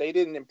bit because they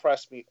didn't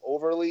impress me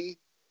overly,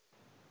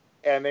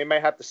 and they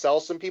might have to sell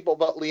some people.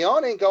 But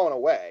Lyon ain't going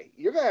away.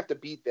 You're gonna have to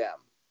beat them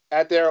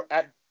you're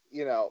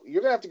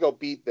gonna have to go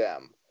beat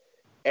them.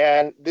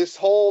 And this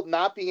whole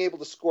not being able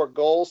to score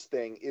goals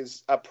thing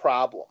is a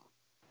problem.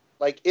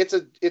 It's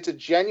a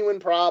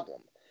genuine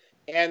problem,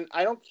 and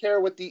I don't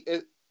care what the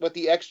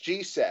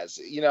XG says.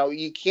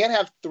 You can't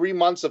have 3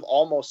 months of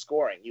almost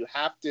scoring. You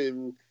have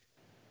to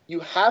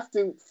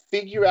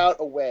figure out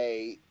a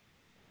way.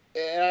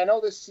 And I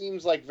know this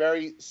seems like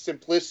very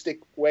simplistic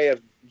way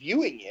of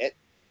viewing it,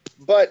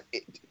 but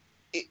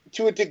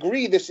to a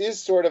degree, this is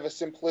sort of a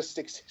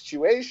simplistic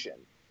situation.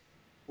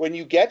 When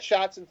you get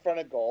shots in front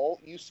of goal,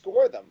 you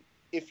score them.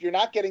 If you're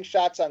not getting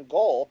shots on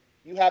goal,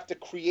 you have to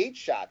create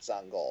shots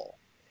on goal.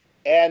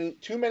 And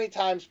too many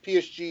times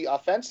PSG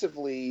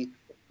offensively,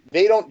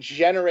 they don't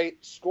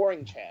generate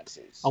scoring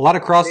chances. A lot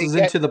of crosses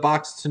into the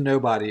box to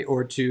nobody,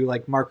 or to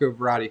Marco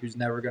Verratti, who's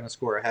never going to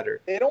score a header.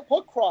 They don't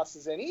put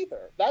crosses in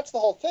either. That's the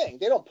whole thing.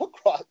 They don't put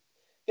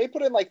They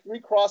put in 3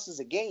 crosses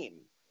a game.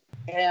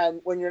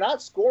 And when you're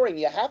not scoring,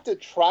 you have to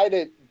try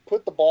to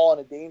put the ball in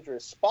a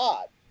dangerous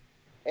spot.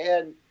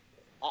 And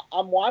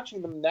I'm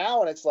watching them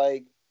now, and it's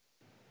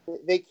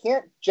they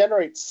can't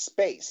generate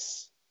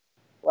space.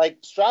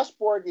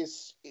 Strasbourg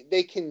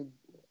they can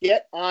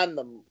get on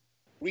them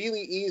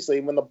really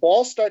easily. When the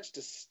ball starts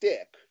to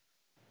stick,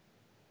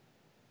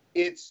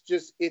 they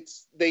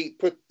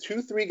put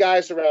 2-3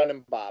 guys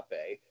around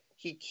Mbappe.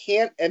 He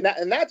can't, and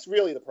that's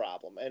really the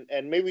problem.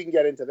 And maybe we can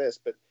get into this,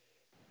 but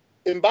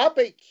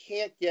Mbappe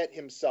can't get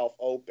himself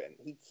open.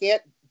 He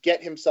can't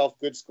get himself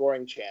good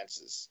scoring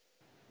chances.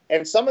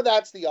 And some of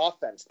that's the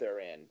offense they're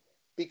in,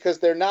 because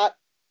they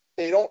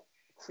don't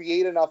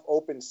create enough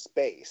open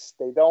space.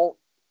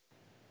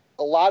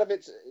 A lot of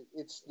it's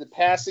the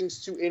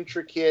passing's too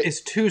intricate.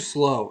 It's too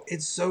slow.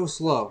 It's so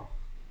slow.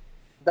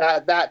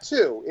 That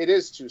too. It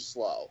is too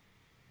slow.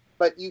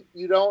 But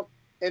you don't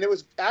and it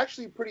was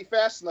actually pretty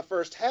fast in the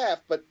first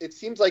half, but it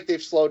seems like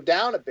they've slowed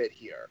down a bit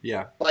here.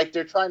 Yeah. Like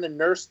they're trying to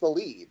nurse the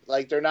lead.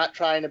 Like they're not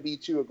trying to be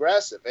too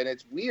aggressive, and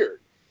it's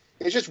weird.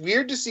 It's just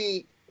weird to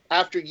see,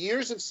 after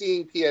years of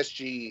seeing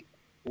PSG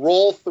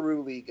roll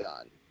through Ligue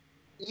 1,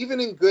 even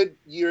in good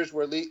years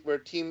where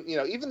team,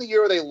 even the year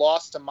where they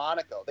lost to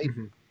Monaco,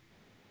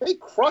 they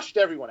crushed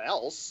everyone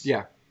else.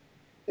 Yeah.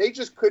 They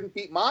just couldn't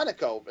beat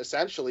Monaco,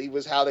 essentially,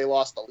 was how they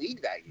lost the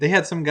league that year. They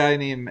had some guy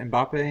named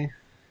Mbappe.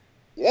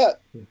 Yeah.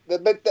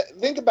 But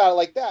think about it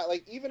like that.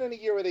 Like, even in a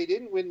year where they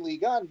didn't win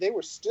Ligue 1, they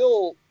were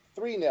still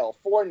 3-0,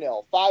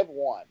 4-0,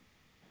 5-1.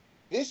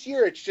 This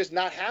year, it's just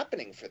not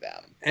happening for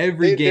them.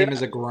 Every game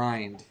is a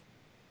grind.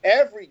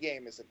 Every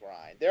game is a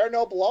grind. There are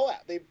no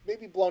blowouts. They've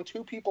maybe blown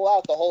 2 people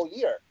out the whole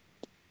year.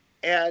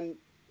 And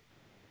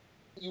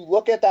you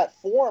look at that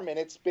form, and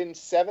it's been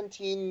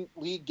 17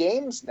 league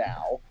games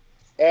now.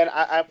 And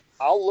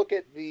I'll look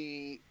at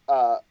the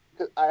I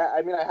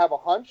have a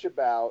hunch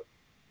about.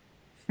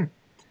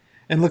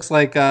 It looks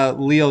like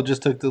Lille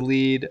just took the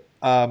lead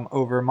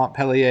over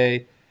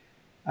Montpellier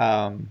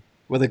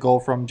with a goal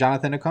from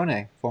Jonathan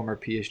Okone, former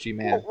PSG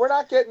man. Well, we're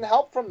not getting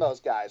help from those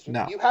guys.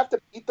 No. You have to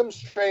beat them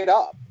straight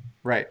up.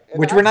 Right, And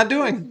which we're not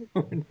doing.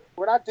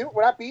 We're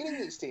not beating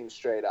these teams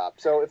straight up.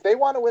 So if they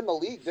want to win the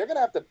league, they're going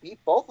to have to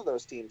beat both of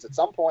those teams at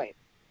some point.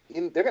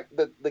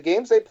 The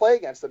games they play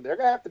against them, they're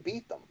going to have to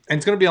beat them. And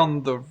it's going to be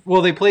on the...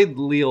 Well, they played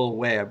Lille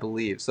away, I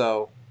believe.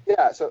 So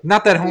yeah, so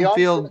not that home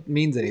field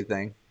means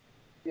anything.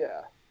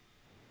 Yeah.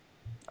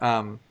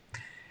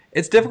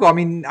 It's difficult. I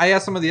mean, I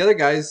asked some of the other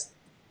guys,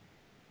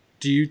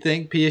 do you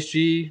think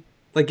PSG...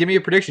 Like, give me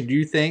a prediction. Do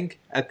you think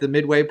at the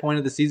midway point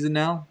of the season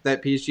now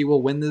that PSG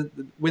will win the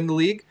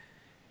league?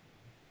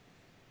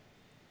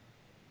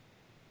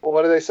 Well,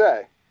 what do they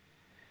say?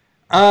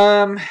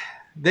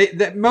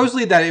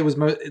 Mostly that it was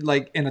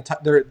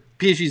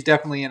PSG's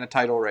definitely in a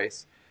title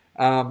race.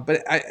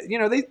 But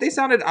they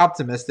sounded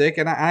optimistic,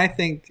 and I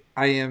think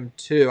I am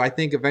too. I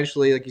think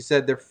eventually, like you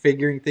said, they're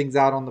figuring things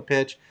out on the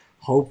pitch.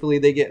 Hopefully,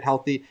 they get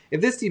healthy.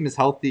 If this team is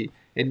healthy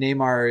and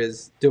Neymar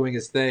is doing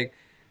his thing,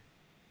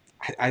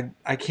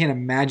 I can't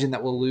imagine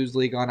that we'll lose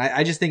Ligue 1.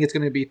 I just think it's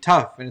going to be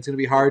tough, and it's going to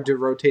be hard to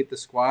rotate the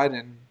squad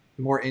and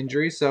more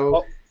injuries.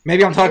 So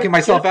maybe I'm talking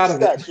myself out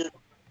of it.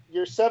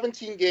 You're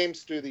 17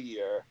 games through the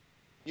year.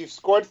 You've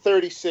scored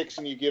 36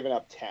 and you've given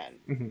up 10.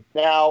 Mm-hmm.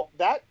 Now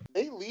that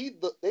they lead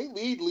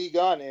Ligue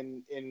 1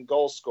 in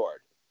goals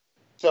scored.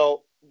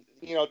 So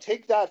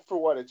take that for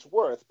what it's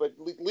worth. But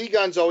Ligue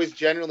 1's always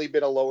generally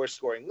been a lower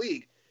scoring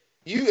league.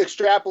 You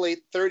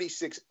extrapolate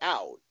 36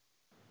 out.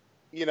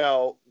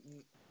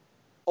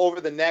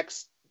 Over the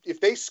next,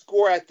 if they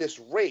score at this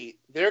rate,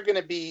 they're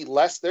going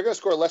to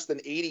score less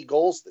than 80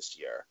 goals this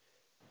year.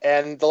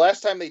 And the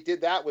last time they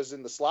did that was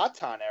in the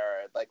Zlatan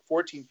era, like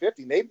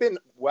 14-15. They've been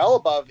well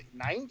above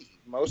 90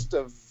 most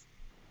of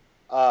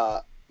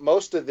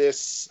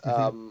this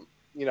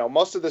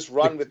most of this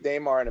run with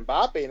Neymar and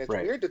Mbappe. And it's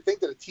weird to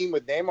think that a team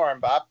with Neymar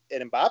and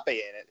Mbappe in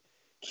it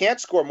can't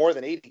score more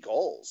than 80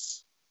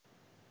 goals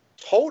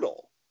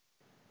total.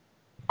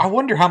 I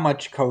wonder how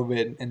much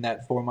COVID and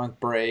that 4-month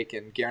break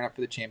and gearing up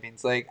for the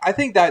Champions League, I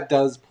think that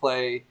does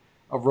play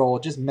a role.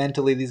 Just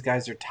mentally, these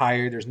guys are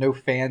tired. There's no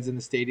fans in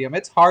the stadium.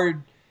 It's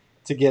hard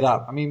to get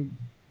up. I mean,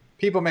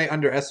 people may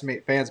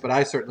underestimate fans, but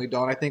I certainly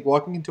don't. I think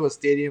walking into a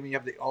stadium, you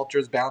have the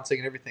ultras bouncing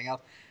and everything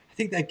else, I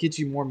think that gets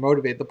you more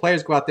motivated. The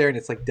players go out there and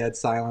it's like dead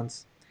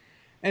silence.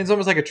 And it's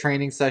almost like a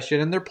training session,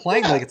 and they're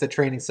playing like it's a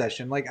training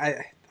session. Like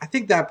I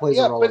think that plays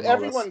a role. Yeah, but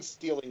everyone's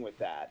dealing with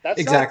that. That's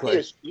exactly.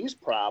 not PSG's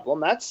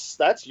problem.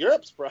 That's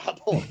Europe's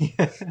problem.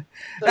 That's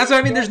what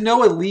I mean. There's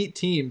no elite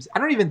teams. I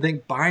don't even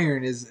think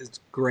Bayern is as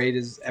great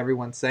as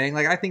everyone's saying.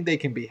 Like, I think they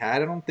can be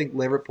had. I don't think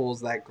Liverpool's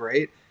that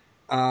great.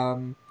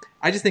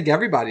 I just think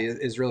everybody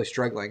is really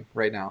struggling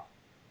right now.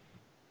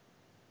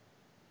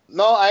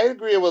 No, I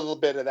agree with a little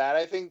bit of that.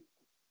 I think,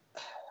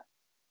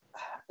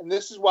 and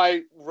this is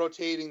why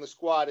rotating the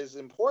squad is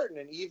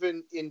important. And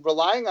even in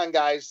relying on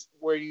guys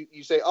where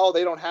you say, oh,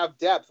 they don't have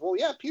depth. Well,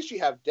 yeah, PSG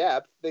have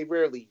depth. They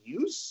rarely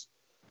use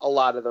a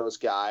lot of those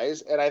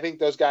guys. And I think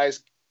those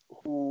guys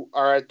who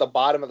are at the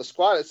bottom of the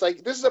squad, it's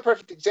like, this is a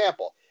perfect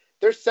example.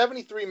 They're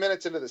 73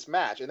 minutes into this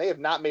match, and they have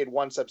not made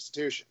one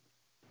substitution.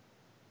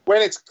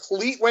 When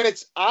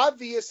it's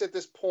obvious at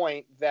this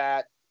point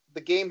that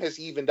the game has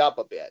evened up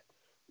a bit,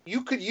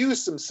 you could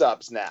use some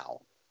subs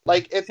now.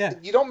 Like,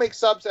 you don't make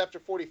subs after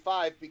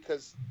 45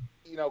 because,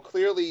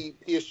 clearly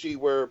PSG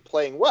were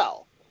playing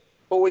well.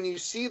 But when you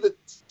see the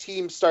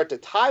team start to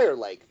tire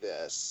like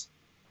this,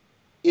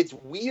 it's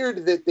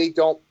weird that they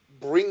don't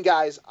bring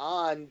guys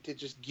on to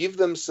just give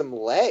them some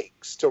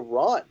legs to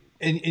run.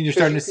 And you're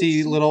starting to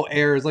see little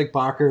errors like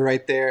Bakker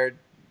right there,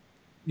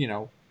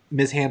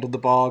 mishandled the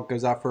ball,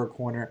 goes out for a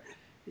corner.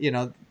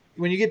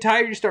 When you get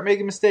tired, you start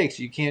making mistakes.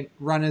 You can't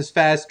run as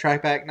fast,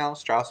 track back now.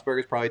 Strasbourg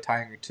is probably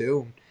tiring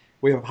too.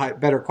 We have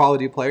better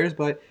quality players,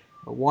 but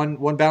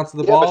one bounce of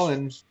the ball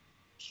and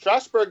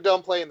Strasbourg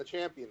don't play in the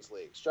Champions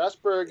League.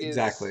 Strasbourg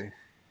isn't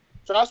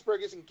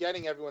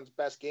getting everyone's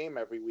best game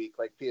every week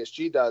like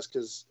PSG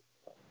does.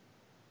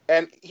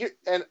 And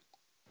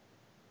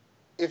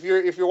if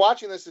you're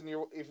watching this and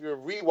if you're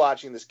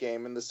rewatching this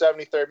game in the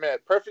 73rd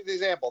minute, perfect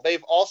example.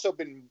 They've also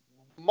been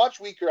much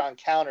weaker on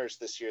counters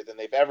this year than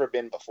they've ever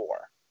been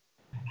before.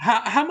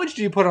 How much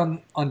do you put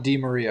on Di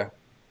Maria?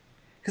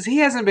 Because he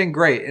hasn't been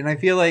great, and I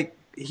feel like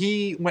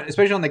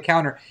especially on the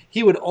counter,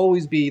 he would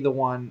always be the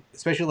one,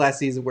 especially last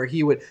season, where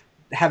he would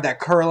have that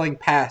curling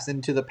pass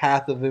into the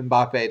path of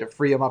Mbappe to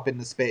free him up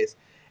into space.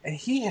 And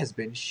he has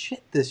been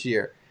shit this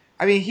year.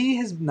 I mean, he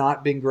has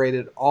not been great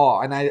at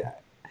all. And I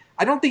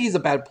don't think he's a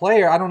bad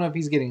player. I don't know if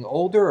he's getting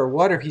older or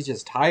what, or if he's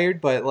just tired.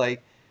 But,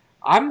 like,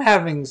 I'm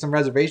having some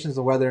reservations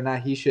of whether or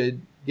not he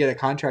should get a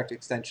contract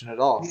extension at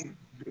all.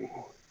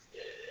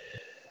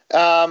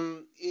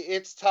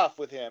 It's tough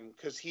with him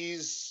because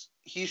he's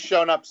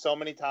shown up so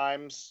many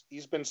times.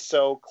 He's been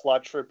so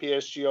clutch for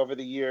PSG over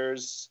the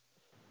years.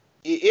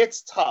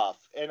 It's tough,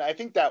 and I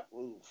think that.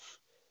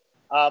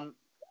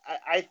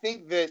 I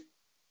think that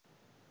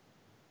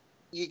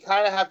you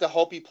kind of have to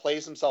hope he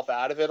plays himself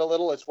out of it a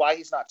little. It's why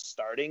he's not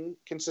starting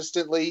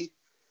consistently,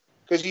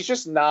 because he's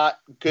just not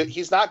good.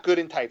 He's not good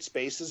in tight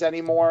spaces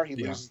anymore. He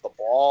loses the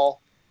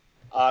ball.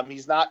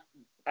 He's not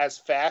as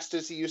fast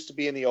as he used to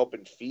be in the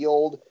open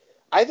field.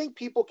 I think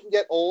people can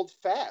get old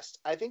fast.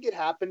 I think it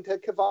happened to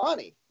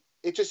Cavani.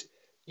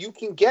 You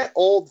can get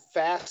old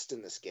fast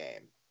in this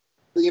game.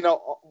 You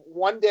know,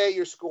 one day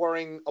you're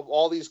scoring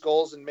all these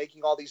goals and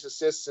making all these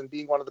assists and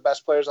being one of the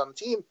best players on the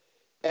team.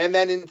 And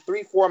then in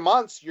 3-4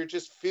 months, you're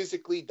just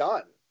physically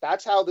done.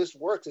 That's how this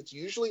works. It's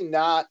usually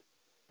not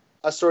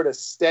a sort of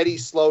steady,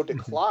 slow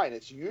decline.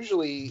 It's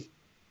usually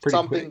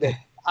something that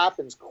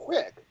happens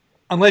quick.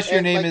 Unless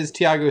your name is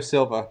Thiago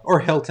Silva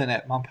or Hilton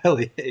at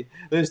Montpellier.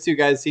 Those two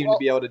guys seem to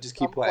be able to just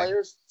keep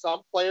playing.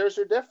 Some players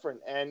are different.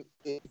 And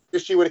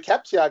if she would have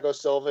kept Thiago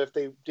Silva if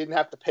they didn't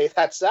have to pay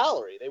that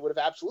salary, they would have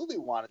absolutely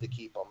wanted to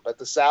keep him. But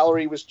the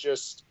salary was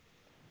just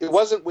 – it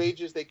wasn't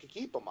wages they could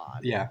keep him on.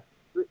 Yeah.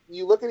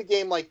 You look at a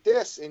game like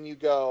this and you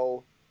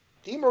go,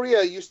 Di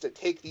Maria used to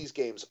take these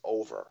games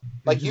over.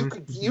 Like you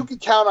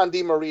could count on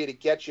Di Maria to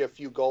get you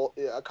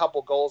a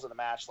couple goals in a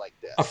match like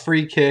this. A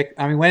free kick.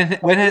 I mean, when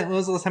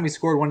was the last time he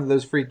scored one of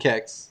those free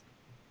kicks?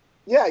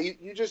 Yeah,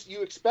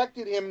 you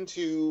expected him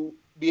to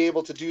be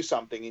able to do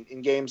something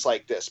in games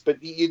like this, but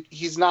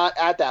he's not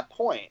at that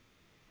point.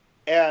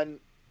 And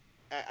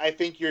I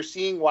think you're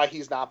seeing why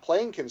he's not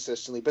playing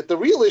consistently. But the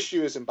real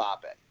issue is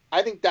Mbappe.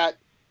 I think that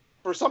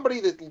for somebody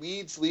that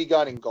leads Ligue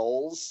 1 in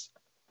goals,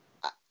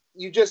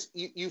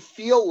 you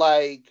feel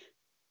like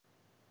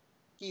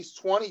he's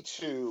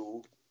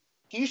 22.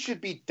 He should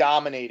be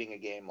dominating a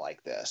game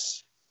like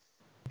this.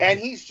 And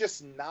he's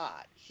just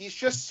not. He's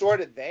just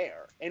sort of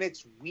there. And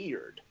it's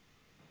weird.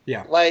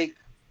 Yeah. Like,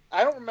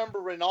 I don't remember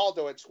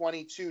Ronaldo at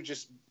 22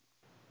 just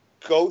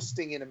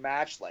ghosting in a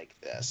match like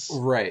this.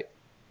 Right.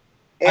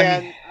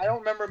 And I don't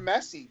remember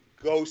Messi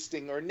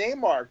ghosting or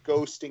Neymar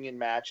ghosting in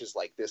matches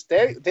like this.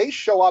 They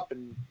show up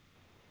and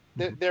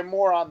they're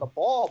more on the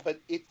ball, but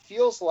it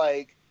feels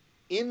like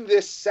in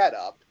this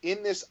setup,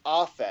 in this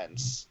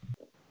offense,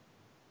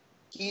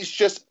 he's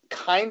just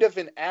kind of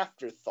an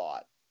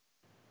afterthought.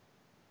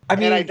 I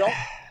mean, and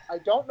I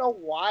don't know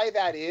why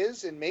that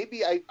is, and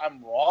maybe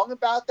I'm wrong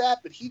about that,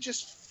 but he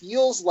just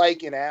feels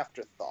like an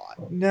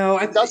afterthought. No,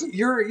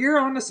 you're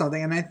onto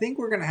something, and I think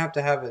we're going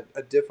to have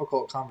a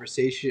difficult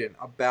conversation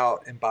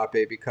about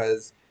Mbappe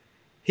because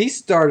he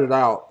started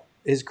out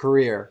his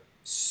career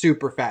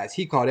super fast.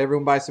 He caught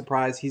everyone by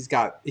surprise.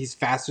 He's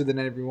faster than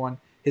everyone.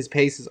 His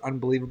pace is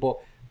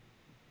unbelievable.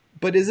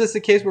 But is this a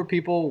case where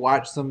people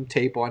watched some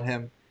tape on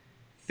him,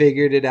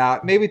 figured it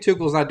out? Maybe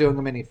Tuchel's not doing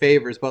him any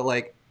favors, but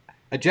like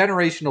a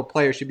generational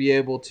player should be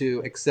able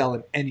to excel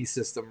in any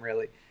system,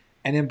 really.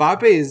 And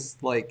Mbappe is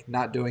like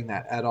not doing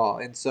that at all.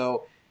 And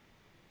so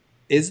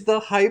is the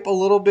hype a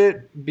little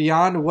bit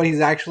beyond what he's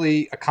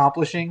actually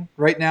accomplishing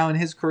right now in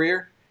his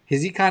career?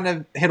 Has he kind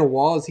of hit a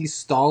wall? Is he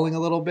stalling a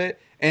little bit?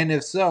 And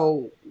if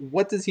so,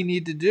 what does he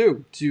need to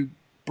do to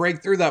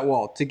break through that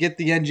wall, to get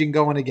the engine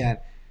going again?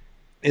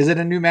 Is it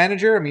a new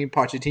manager? I mean,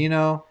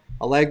 Pochettino,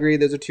 Allegri,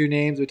 those are two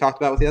names we talked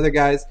about with the other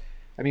guys.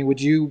 I mean, would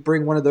you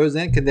bring one of those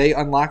in? Can they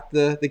unlock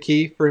the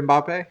key for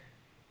Mbappe?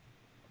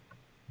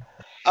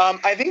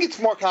 I think it's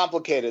more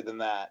complicated than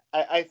that.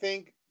 I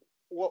think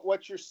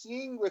what you're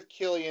seeing with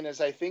Kylian is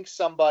I think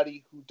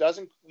somebody who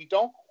we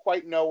don't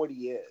quite know what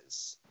he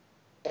is.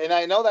 And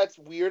I know that's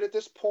weird at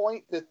this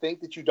point to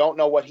think that you don't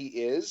know what he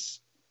is,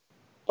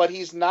 but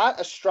he's not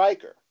a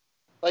striker.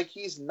 Like,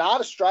 he's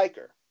not a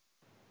striker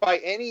by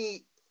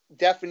any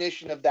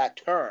definition of that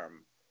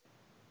term.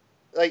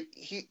 Like,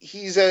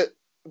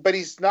 but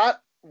he's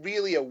not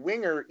really a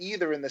winger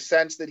either, in the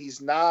sense that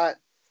he's not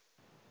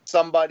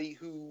somebody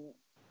who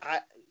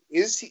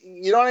is he,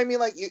 you know what I mean?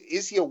 Like,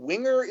 is he a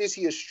winger? Is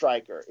he a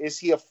striker? Is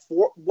he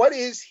what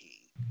is he?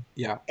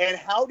 Yeah. And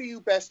how do you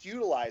best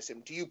utilize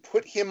him? Do you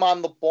put him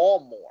on the ball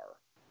more?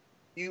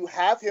 You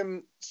have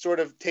him sort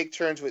of take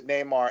turns with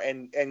Neymar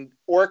and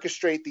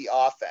orchestrate the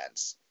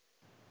offense,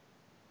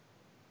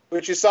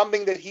 which is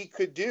something that he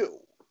could do.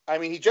 I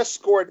mean, he just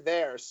scored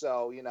there,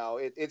 so, you know,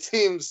 it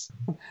seems...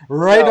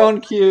 right on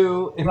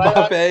cue, Mbappe. Right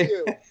on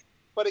cue.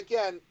 But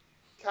again,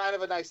 kind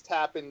of a nice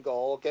tap-in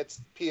goal.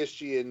 Gets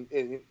PSG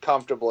in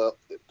comfortable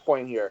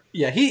point here.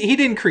 Yeah, he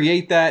didn't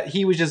create that.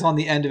 He was just on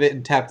the end of it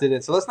and tapped it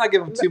in. So let's not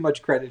give him too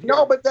much credit here.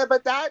 No, but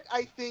that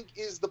I think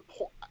is the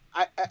point.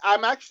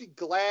 I'm actually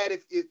glad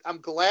I'm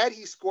glad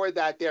he scored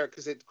that there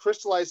because it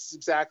crystallizes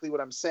exactly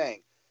what I'm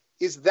saying.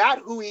 Is that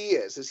who he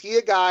is? Is he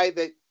a guy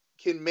that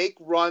can make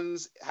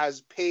runs,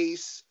 has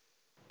pace,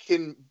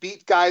 can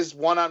beat guys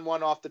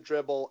one-on-one off the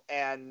dribble,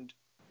 and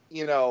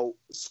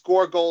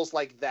score goals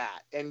like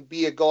that, and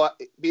be a guy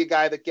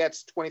that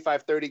gets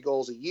 25, 30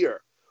 goals a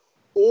year?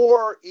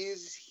 Or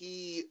is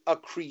he a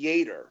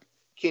creator?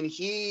 Can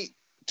he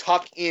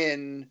tuck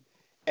in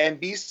and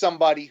be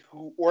somebody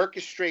who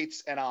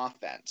orchestrates an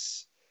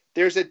offense?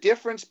 There's a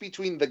difference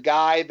between the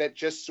guy that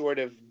just sort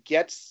of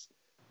gets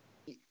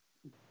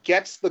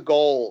the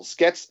goals,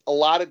 gets a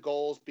lot of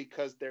goals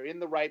because they're in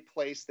the right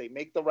place, they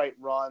make the right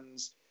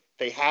runs,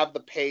 they have the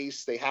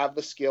pace, they have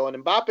the skill, and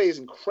Mbappe is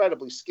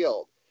incredibly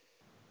skilled.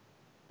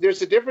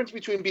 There's a difference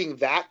between being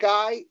that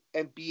guy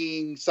and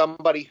being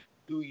somebody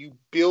who you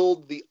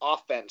build the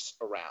offense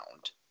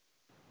around,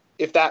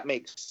 if that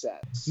makes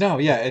sense. No,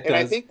 yeah, it does. And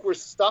I think we're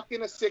stuck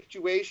in a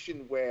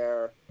situation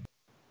where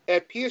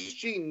at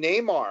PSG,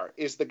 Neymar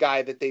is the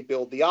guy that they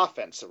build the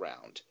offense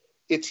around.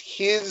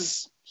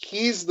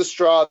 He's the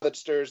straw that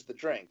stirs the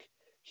drink.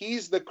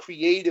 He's the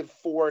creative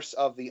force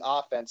of the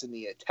offense and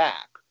the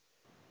attack.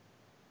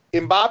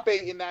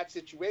 Mbappe in that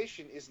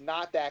situation is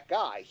not that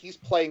guy. He's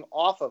playing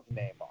off of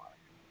Neymar.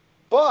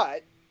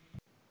 But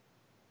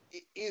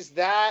is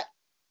that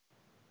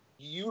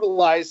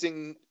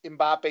utilizing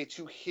Mbappe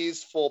to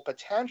his full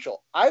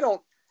potential? I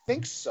don't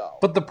think so.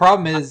 But the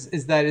problem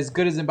is that as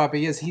good as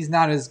Mbappe is, he's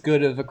not as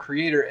good of a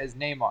creator as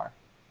Neymar.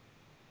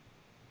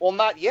 Well,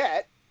 not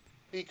yet,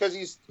 because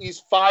he's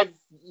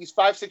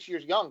 5-6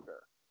 years younger.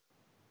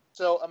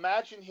 So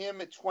imagine him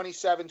at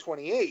 27,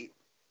 28.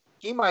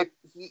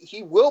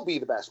 He will be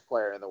the best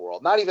player in the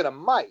world. Not even a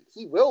might.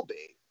 He will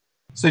be.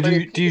 So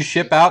do you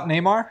ship out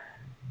Neymar?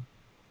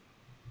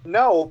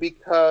 No,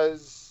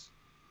 because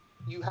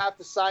you have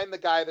to sign the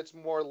guy that's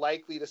more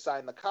likely to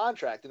sign the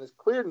contract. And it's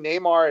clear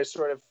Neymar has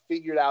sort of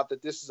figured out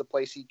that this is a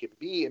place he can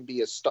be and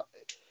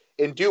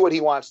and do what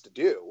he wants to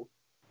do.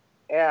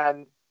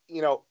 And,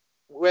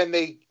 when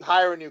they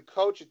hire a new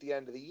coach at the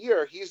end of the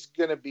year, he's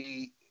going to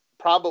be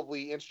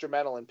probably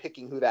instrumental in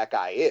picking who that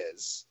guy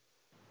is.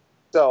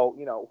 So,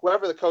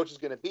 whoever the coach is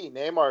going to be,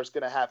 Neymar is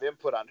going to have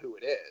input on who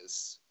it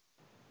is.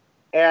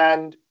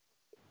 And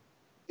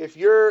if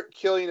you're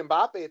Kylian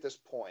Mbappe at this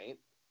point,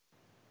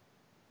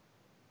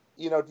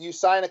 do you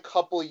sign a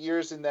couple of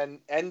years and then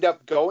end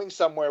up going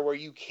somewhere where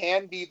you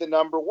can be the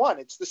number one?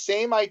 It's the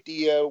same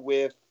idea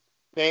with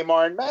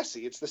Neymar and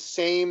Messi. It's the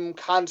same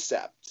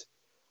concept.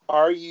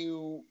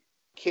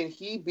 Can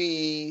he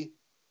be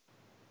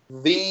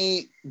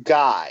the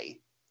guy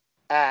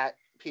at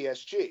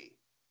PSG?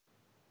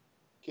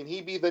 Can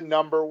he be the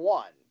number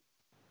one?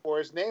 Or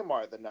is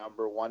Neymar the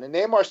number one? And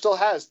Neymar still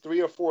has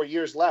 3 or 4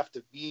 years left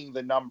of being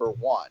the number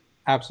one.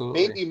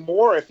 Absolutely. Maybe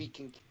more if he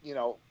can,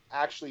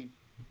 actually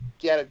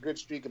get a good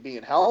streak of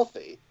being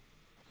healthy.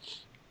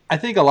 I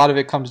think a lot of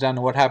it comes down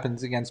to what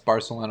happens against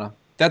Barcelona.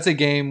 That's a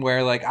game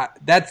where,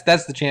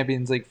 that's the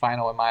Champions League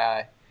final in my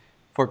eye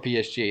for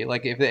PSG.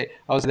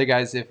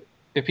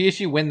 If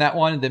PSG win that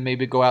one, then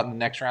maybe go out in the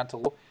next round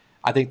to,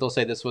 I think they'll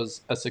say this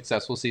was a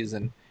successful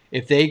season.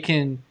 If they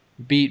can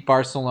beat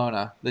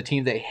Barcelona, the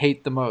team they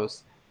hate the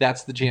most,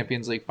 that's the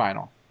Champions League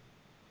final.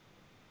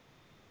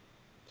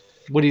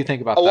 What do you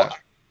think about that?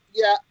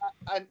 Yeah,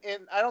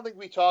 and I don't think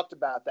we talked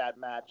about that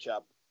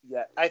matchup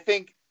yet. I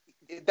think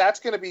that's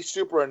going to be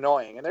super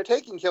annoying, and they're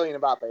taking Kylian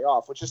Mbappe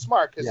off, which is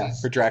smart because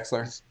for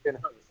Draxler. He's been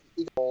hurt.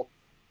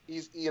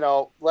 He's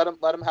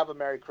let him have a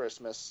Merry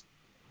Christmas.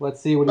 Let's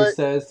see what he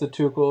says to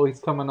Tuchel. He's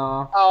coming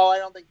off. Oh, I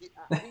don't think he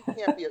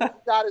can't be. He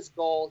got his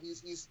goal.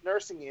 He's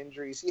nursing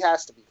injuries. He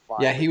has to be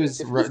fine. Yeah, he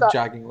was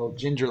jogging a little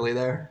gingerly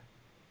there.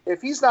 If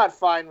he's not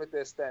fine with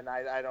this, then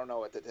I don't know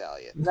what to tell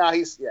you. No,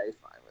 he's fine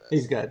with it.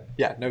 He's good.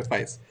 Yeah, no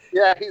fights.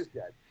 Yeah, he's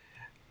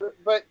good.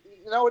 But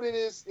you know what it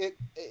is?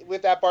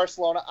 With that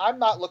Barcelona, I'm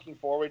not looking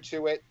forward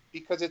to it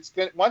because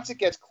once it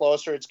gets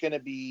closer, it's going to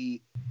be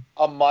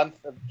a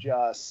month of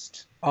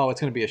just. Oh,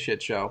 it's going to be a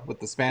shit show with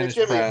the Spanish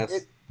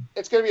press.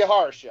 It's going to be a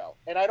horror show,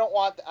 and I don't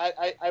want.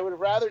 I would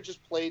have rather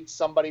just played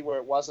somebody where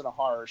it wasn't a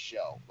horror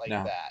show that.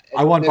 And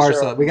I want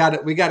Barca. We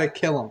got to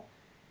kill them,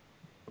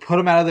 put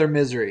them out of their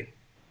misery.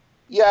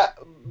 Yeah,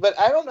 but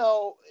I don't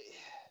know.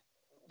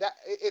 That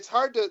it's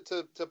hard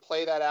to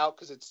play that out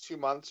because it's 2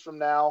 months from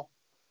now.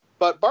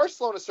 But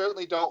Barcelona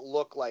certainly don't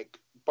look like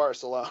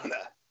Barcelona.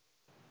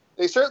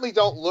 They certainly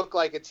don't look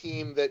like a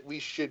team that we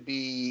should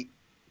be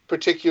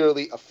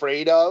particularly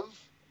afraid of.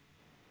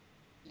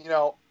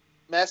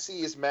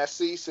 Messi is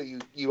Messi, so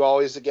you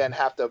always, again,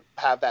 have to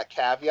have that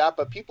caveat.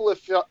 But people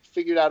have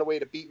figured out a way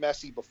to beat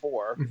Messi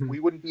before. Mm-hmm. We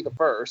wouldn't be the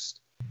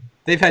first.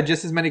 They've had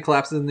just as many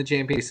collapses in the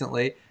Champions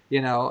recently.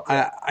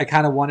 I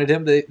kind of wanted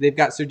him. They've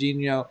got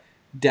Serginho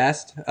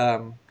Dest.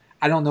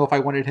 I don't know if I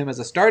wanted him as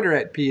a starter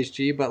at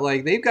PSG, but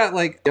like they've got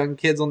like young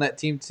kids on that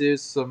team too,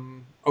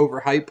 some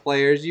overhyped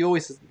players. You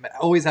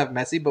always have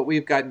Messi, but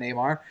we've got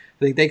Neymar. I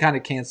think they kind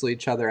of cancel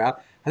each other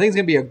out. I think it's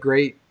going to be a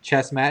great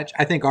chess match.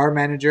 I think our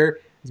manager,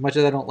 as much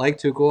as I don't like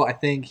Tuchel, I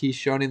think he's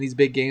shown in these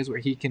big games where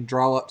he can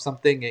draw up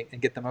something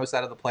and get the most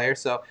out of the player.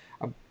 So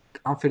I'm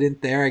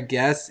confident there, I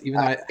guess.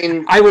 Even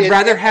though I would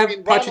rather have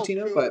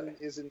Pochettino, but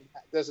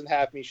doesn't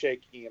have me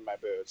shaking in my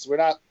boots. We're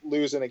not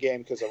losing a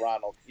game because of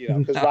Ronald,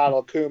 because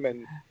Ronald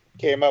Koeman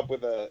came up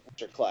with a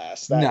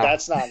class.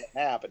 That's not going to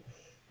happen.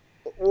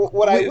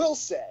 What I will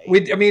say,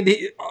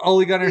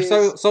 Ole Gunnar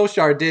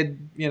Solskjaer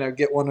did,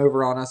 get one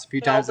over on us a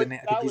few times, and I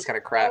think he's kind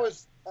of crap. That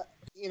was,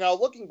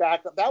 looking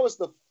back, that was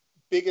the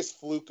biggest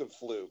fluke of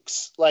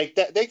flukes. Like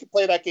that, they could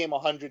play that game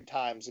 100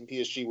 times and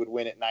PSG would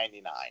win at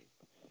 99.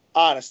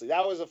 Honestly,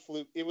 that was a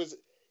fluke. It was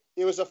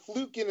a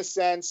fluke in a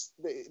sense.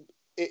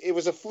 It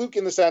was a fluke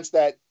in the sense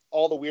that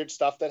all the weird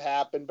stuff that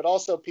happened, but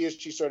also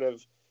PSG sort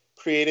of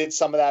created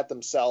some of that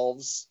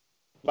themselves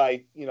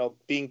by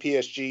being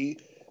PSG.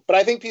 But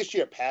I think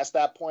PSG are past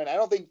that point. I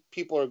don't think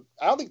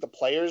the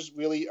players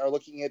really are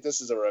looking at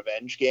this as a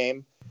revenge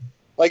game.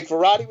 Like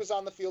Verratti was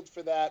on the field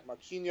for that,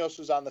 Marquinhos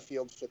was on the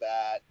field for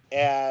that,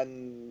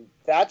 and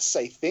that's,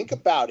 I think,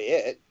 about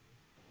it.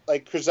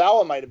 Like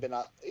Kurzawa might have been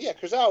on. Yeah,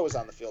 Kurzawa was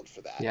on the field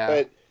for that. Yeah.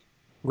 But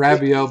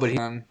Rabiot, but he's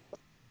gone.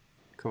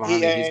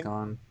 Cavani, he's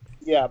gone.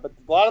 Yeah, but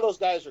a lot of those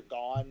guys are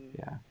gone.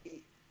 Yeah.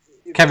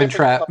 Kevin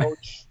Trapp. I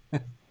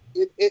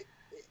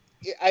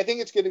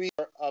think it's going to be.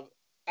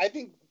 I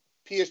think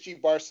PSG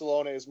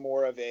Barcelona is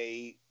more of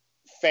a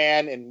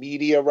fan and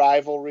media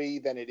rivalry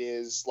than it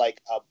is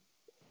like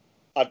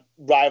a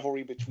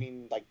rivalry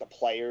between like the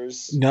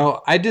players.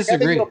 No, I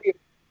disagree.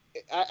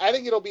 I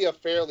think it'll be a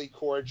fairly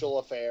cordial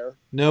affair.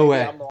 No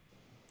way.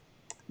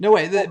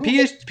 The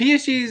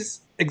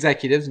PSG's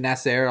executives,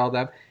 Nasser, all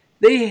them,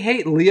 they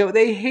hate Leo.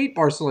 They hate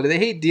Barcelona. They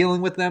hate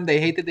dealing with them. They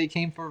hate that they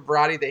came for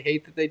Verratti. They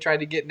hate that they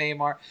tried to get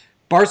Neymar.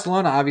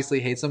 Barcelona obviously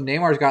hates them.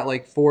 Neymar's got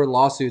like 4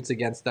 lawsuits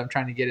against them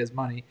trying to get his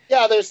money.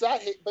 Yeah, there's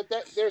that,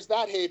 there's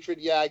that hatred.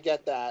 Yeah, I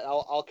get that.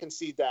 I'll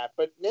concede that.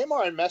 But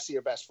Neymar and Messi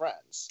are best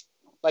friends.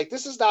 Like,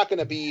 this is not going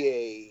to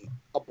be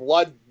a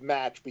blood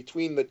match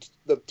between the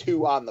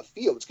two on the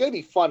field. It's going to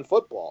be fun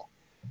football.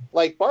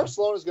 Like,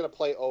 Barcelona's going to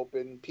play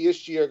open.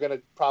 PSG are going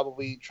to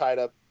probably try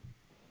to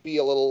be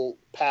a little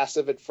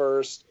passive at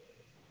first.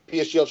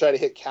 PSG will try to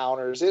hit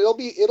counters. It'll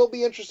be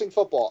interesting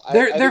football.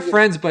 They're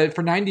friends, but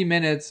for 90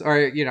 minutes, or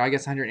I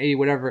guess 180,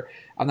 whatever.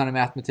 I'm not a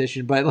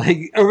mathematician, but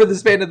like over the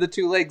span of the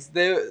 2 legs,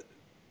 they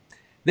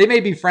may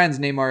be friends,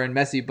 Neymar and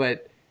Messi,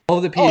 but all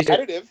of the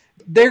PSG,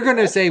 they're going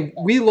to say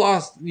we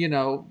lost,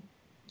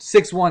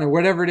 6-1 or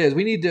whatever it is.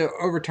 We need to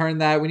overturn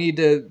that. We need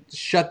to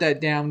shut that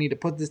down. We need to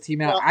put this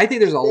team out. I think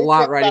there's a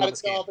lot riding on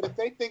this game. But if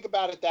they think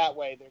about it that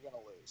way, they're going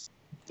to lose.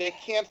 They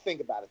can't think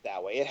about it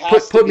that way. It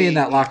has put me in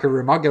that locker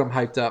room. I'll get them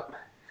hyped up.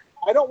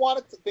 I don't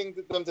want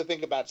them to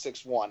think about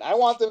 6-1. I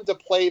want them to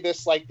play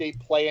this like they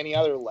play any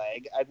other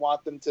leg. I'd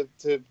want them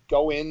to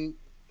go in.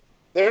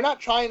 They're not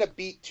trying to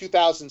beat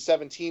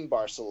 2017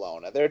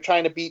 Barcelona. They're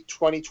trying to beat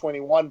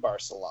 2021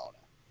 Barcelona.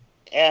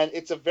 And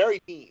it's a very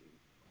team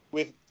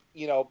with,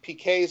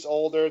 Piqué's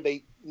older.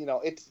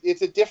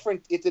 It's a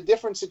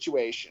different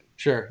situation.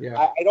 Sure. Yeah.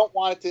 I don't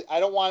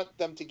want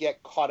them to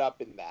get caught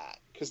up in that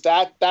because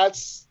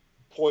that's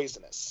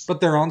poisonous. But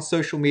they're on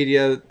social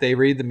media. They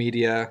read the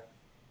media.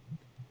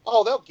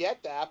 Oh, they'll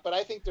get that, but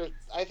I think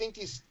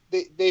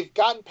they've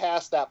gotten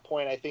past that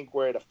point. I think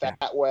where it affects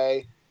that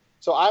way.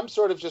 So I'm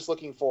sort of just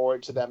looking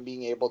forward to them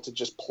being able to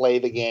just play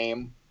the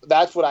game.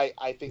 That's what I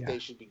think they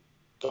should be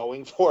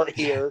going for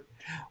here.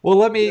 Well,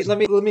 let me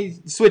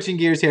switching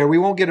gears here. We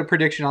won't get a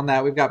prediction on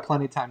that. We've got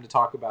plenty of time to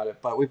talk about it,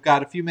 but we've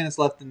got a few minutes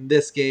left in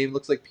this game.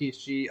 Looks like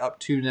PSG up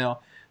 2-0.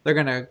 They're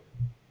gonna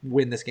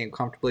win this game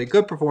comfortably.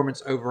 Good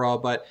performance overall,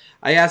 but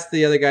I asked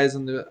the other guys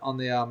on the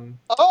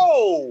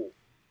Oh.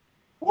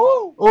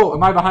 Woo! Oh,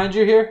 am I behind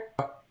you here?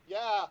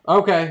 Yeah.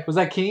 Okay. Was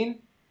that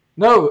Keane?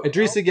 No,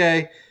 Idrissa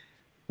Gueye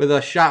with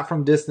a shot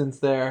from distance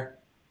there.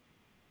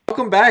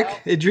 Welcome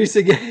back,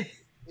 Idrissa Gueye.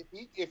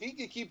 If he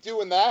could keep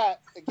doing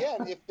that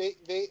again, if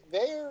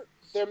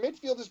their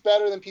midfield is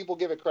better than people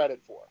give it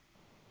credit for,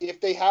 if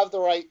they have the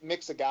right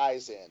mix of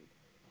guys in,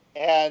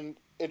 and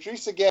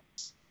Idrissa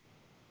Gueye,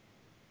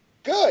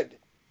 good.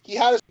 He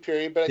had his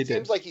period, but it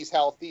seems like he's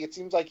healthy. It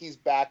seems like he's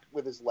back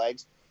with his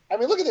legs. I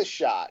mean, look at this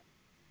shot.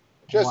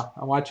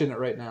 I'm watching it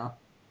right now.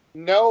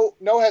 No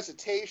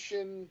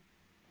hesitation.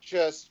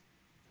 Just.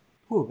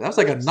 Ooh, that was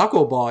like a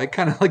knuckleball. It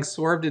kind of like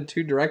swerved in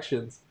 2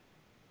 directions.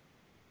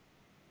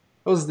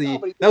 That was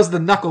the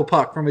knuckle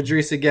puck from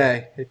Idrissa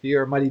Gueye. If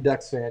you're a Mighty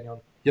Ducks fan,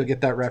 you'll get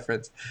that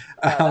reference.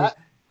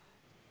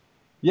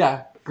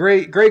 Yeah,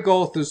 great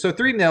goal. So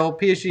 3-0.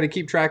 PSG going to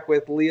keep track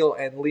with Lille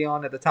and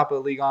Lyon at the top of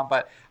the league on.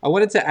 But I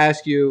wanted to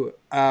ask you,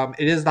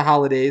 it is the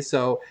holidays,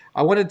 so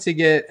I wanted to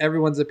get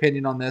everyone's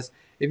opinion on this.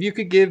 If you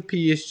could give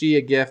PSG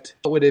a gift,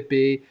 what would it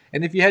be?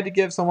 And if you had to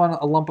give someone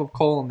a lump of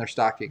coal in their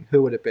stocking,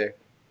 who would it be?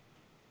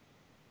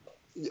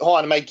 Hold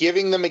on, am I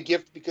giving them a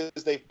gift because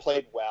they've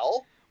played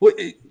well? Well,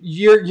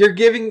 you're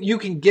giving. You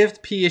can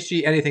gift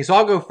PSG anything. So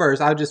I'll go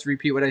first. I'll just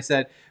repeat what I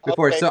said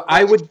before. Okay, So well,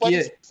 I would explain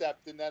give.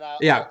 concept, and then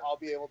Yeah. I'll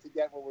be able to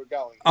get where we're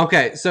going.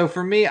 Okay, so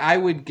for me, I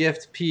would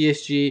gift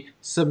PSG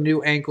some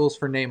new ankles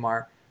for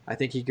Neymar. I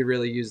think he could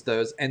really use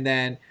those. And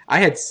then I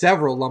had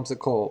several lumps of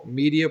coal.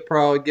 Media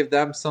Pro, I'd give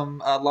them some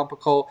lump of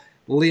coal.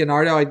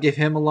 Leonardo, I'd give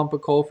him a lump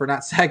of coal for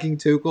not sacking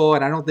Tuchel,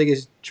 and I don't think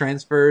his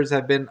transfers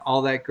have been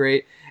all that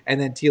great. And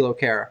then Thilo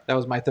Kehrer, that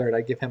was my third.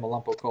 I'd give him a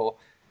lump of coal.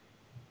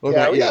 What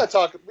Yeah, about we you? gotta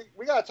talk.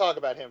 We gotta talk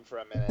about him for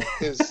a minute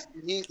because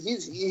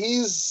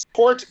he's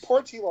poor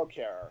Thilo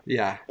Kehrer.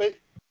 Yeah. But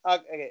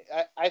okay,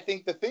 I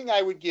think the thing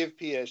I would give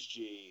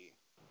PSG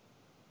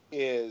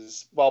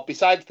is, well,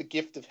 besides the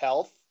gift of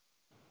health,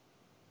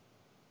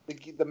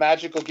 the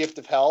magical gift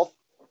of health,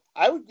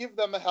 I would give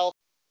them a health.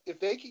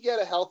 If they could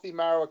get a healthy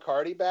Mauro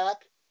Icardi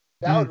back,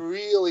 that would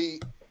really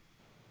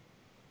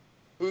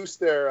boost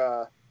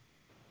their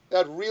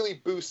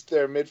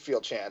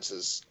midfield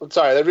chances. I'm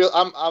sorry,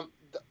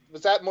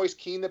 was that Moise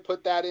Kean that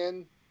put that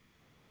in?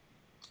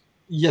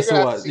 Yes, You're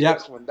it gonna have to was. see Yep.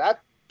 this one.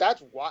 That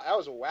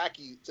was a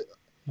wacky.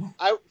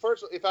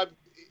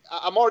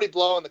 I'm already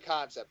blowing the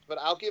concept, but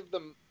I would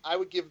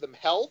give them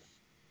health,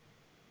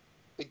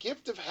 the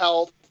gift of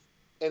health,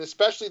 and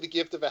especially the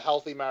gift of a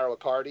healthy Mauro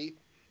Icardi,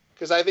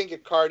 because I think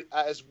Icardi,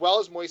 as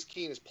well as Moise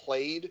Kean has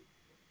played,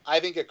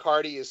 I think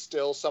Icardi is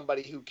still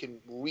somebody who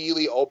can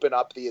really open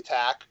up the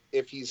attack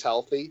if he's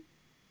healthy.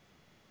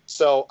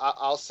 So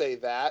I'll say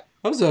that.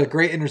 That was a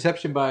great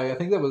interception by I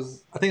think it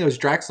was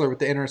Draxler with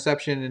the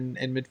interception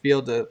in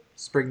midfield to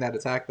spring that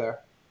attack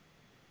there.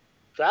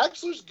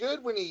 Draxler's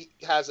good when he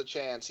has a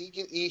chance.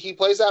 He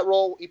plays that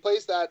role. He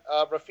plays that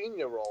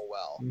Rafinha role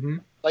well. Mm-hmm.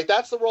 Like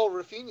that's the role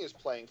Rafinha's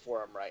playing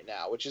for him right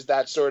now, which is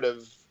that sort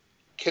of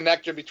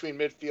connector between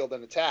midfield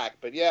and attack.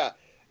 But yeah,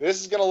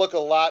 this is going to look a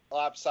lot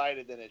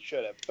lopsided than it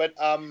should have. But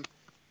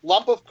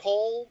lump of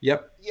coal.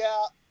 Yep.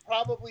 Yeah,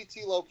 probably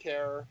Thilo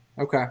Kehrer.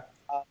 Okay.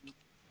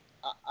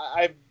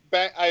 I've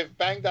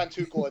banged on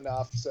Tuchel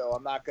enough, so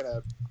I'm not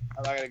gonna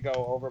go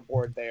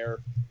overboard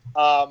there.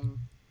 Di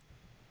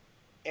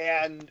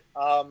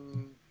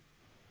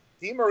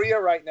Maria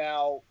right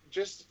now,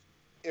 just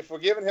if we're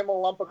giving him a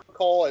lump of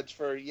coal, it's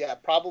for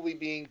probably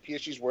being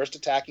PSG's worst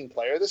attacking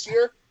player this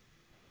year,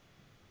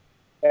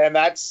 and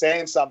that's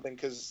saying something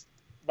because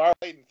Bar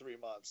played in 3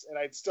 months, and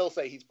I'd still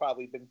say he's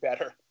probably been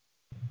better.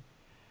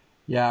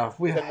 Yeah,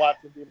 than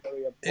watching Di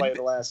Maria play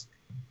the last.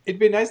 It'd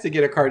be nice to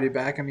get Icardi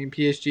back. I mean,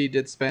 PSG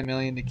did spend $1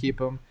 million to keep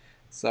him,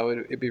 so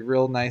it'd be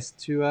real nice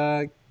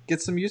to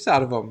get some use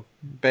out of him,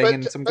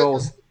 banging some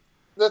goals.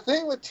 The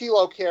thing with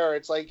Thilo Kehrer,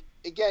 it's like,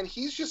 again,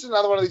 he's just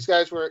another one of these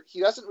guys where he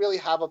doesn't really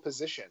have a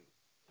position.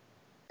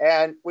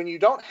 And when you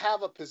don't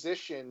have a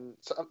position,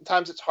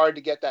 sometimes it's hard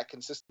to get that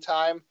consistent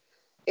time.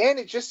 And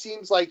it just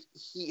seems like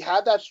he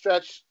had that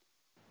stretch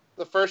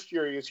the first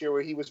year he was here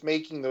where he was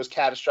making those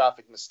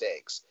catastrophic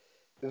mistakes.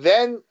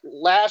 Then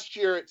last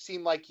year, it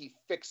seemed like he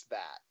fixed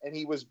that, and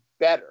he was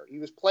better. He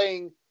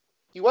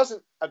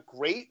wasn't a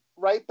great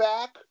right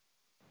back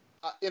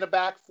in a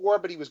back four,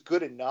 but he was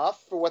good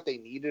enough for what they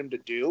needed him to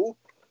do.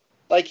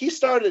 Like, he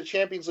started a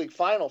Champions League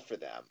final for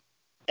them.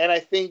 And I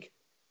think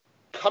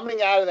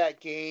coming out of that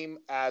game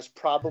as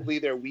probably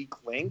their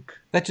weak link.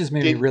 That just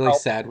made me really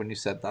sad when you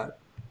said that.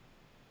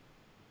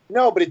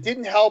 No, but it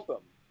didn't help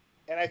him.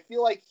 And I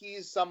feel like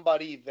he's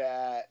somebody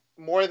that,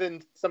 more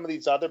than some of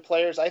these other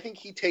players, I think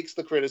he takes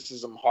the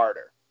criticism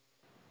harder.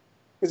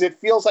 Because it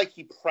feels like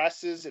he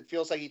presses. It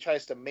feels like he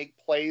tries to make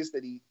plays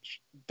that he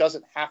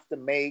doesn't have to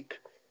make.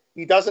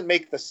 He doesn't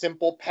make the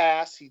simple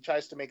pass. He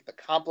tries to make the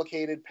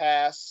complicated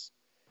pass.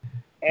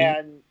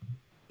 And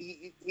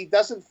he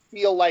doesn't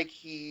feel like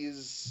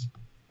he's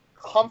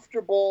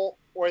comfortable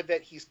or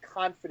that he's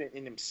confident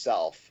in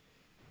himself.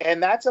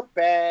 And that's a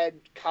bad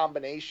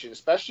combination,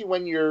 especially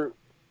when you're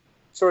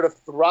sort of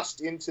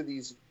thrust into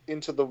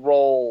the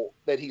role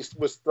that he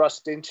was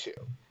thrust into.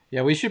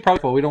 Yeah, we should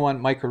probably. We don't want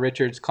Micah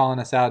Richards calling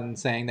us out and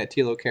saying that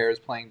Thilo Kehrer is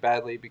playing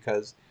badly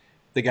because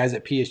the guys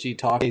at PSG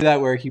talk that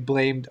where he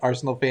blamed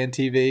Arsenal Fan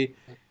TV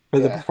for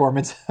the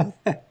performance.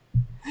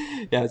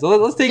 Yeah, so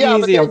let's take it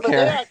easy on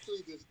Kehrer.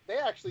 They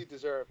actually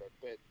deserve it,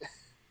 but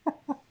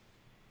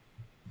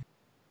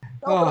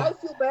but I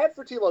feel bad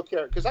for Thilo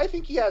Kehrer because I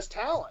think he has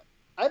talent.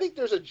 I think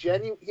he has a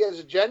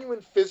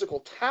genuine physical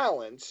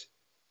talent,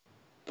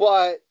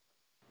 but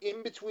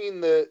in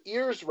between the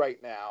ears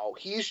right now,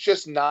 he's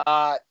just not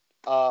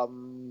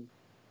that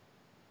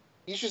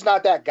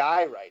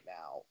guy right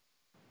now.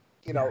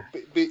 You know,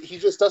 but he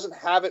just doesn't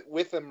have it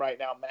with him right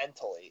now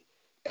mentally,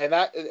 and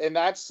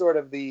that's sort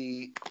of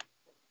the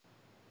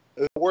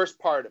worst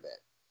part of it.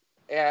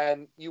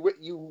 And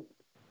you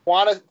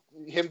want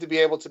him to be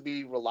able to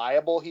be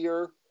reliable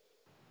here,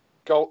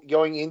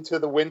 going into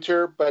the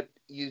winter, but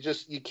you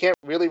can't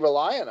really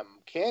rely on him,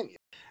 can you?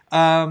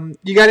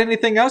 You got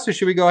anything else, or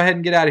should we go ahead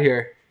and get out of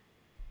here?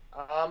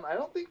 I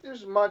don't think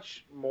there's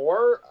much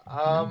more.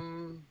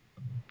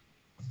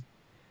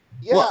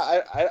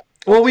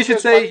 Well, we should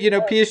say,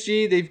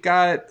 PSG, they've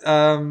got,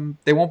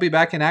 they won't be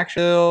back in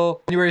action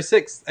until January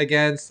 6th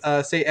against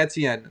Saint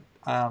Etienne.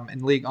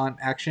 in league on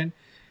action.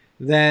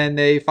 Then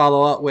they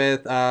follow up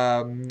with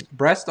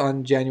Brest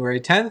on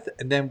January 10th,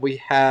 and then we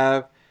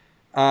have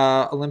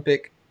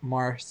Olympique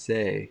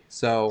Marseille.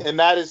 So, and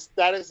that is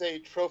a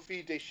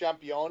Trophy des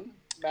Champions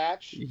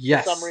match.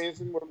 Yes. For some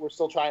reason, we're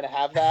still trying to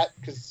have that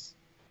because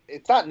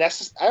it's not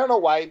necessary. I don't know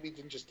why we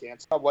didn't just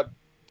cancel what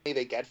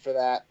they get for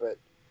that, but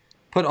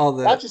put all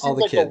the that just all seems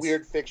the like kids. a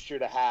weird fixture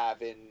to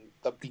have in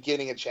the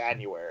beginning of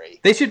January.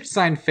 They should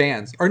sign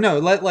fans, or no,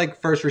 let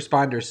like first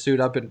responders suit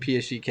up in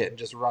PSG kit and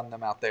just run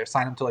them out there.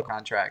 Sign them to a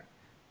contract.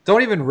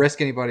 Don't even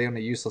risk anybody on a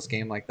useless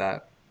game like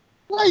that.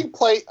 Like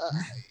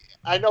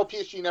I know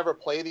PSG never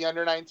play the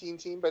under-19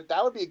 team, but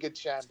that would be a good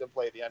chance to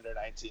play the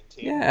under-19 team.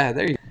 Yeah,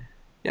 there you go.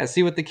 Yeah,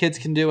 see what the kids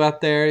can do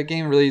out there. The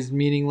game really is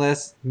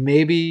meaningless.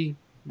 Maybe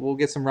we'll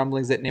get some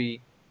rumblings that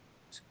maybe,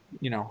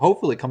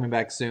 hopefully coming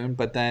back soon.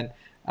 But then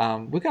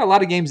we've got a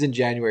lot of games in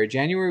January.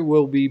 January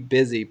will be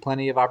busy.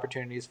 Plenty of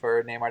opportunities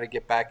for Neymar to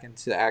get back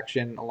into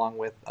action along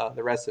with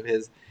the rest of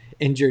his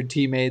injured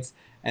teammates.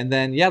 And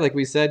then, yeah, like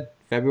we said,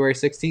 February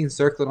 16th,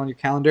 circle it on your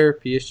calendar.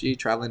 PSG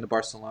traveling to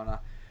Barcelona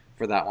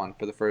for that one,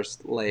 for the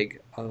first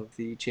leg of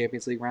the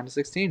Champions League round of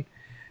 16.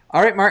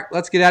 All right, Mark,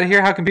 let's get out of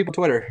here. How can people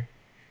Twitter?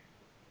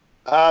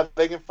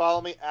 They can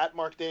follow me at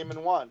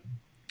MarkDamon1.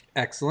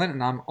 Excellent.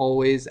 And I'm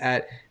always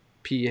at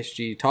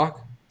PSG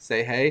Talk.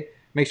 Say hey.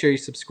 Make sure you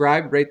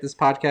subscribe, rate this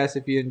podcast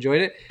if you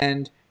enjoyed it.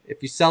 And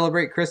if you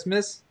celebrate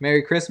Christmas,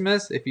 Merry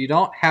Christmas. If you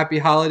don't, Happy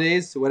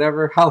Holidays to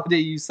whatever holiday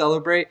you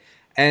celebrate.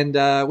 And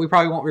we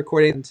probably won't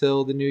record it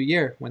until the new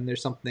year when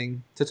there's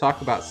something to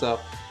talk about. So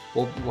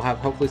we'll have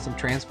hopefully some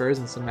transfers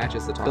and some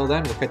matches to talk. Until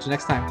then, we'll catch you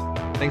next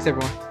time. Thanks,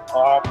 everyone.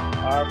 Au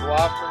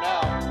revoir for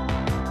now.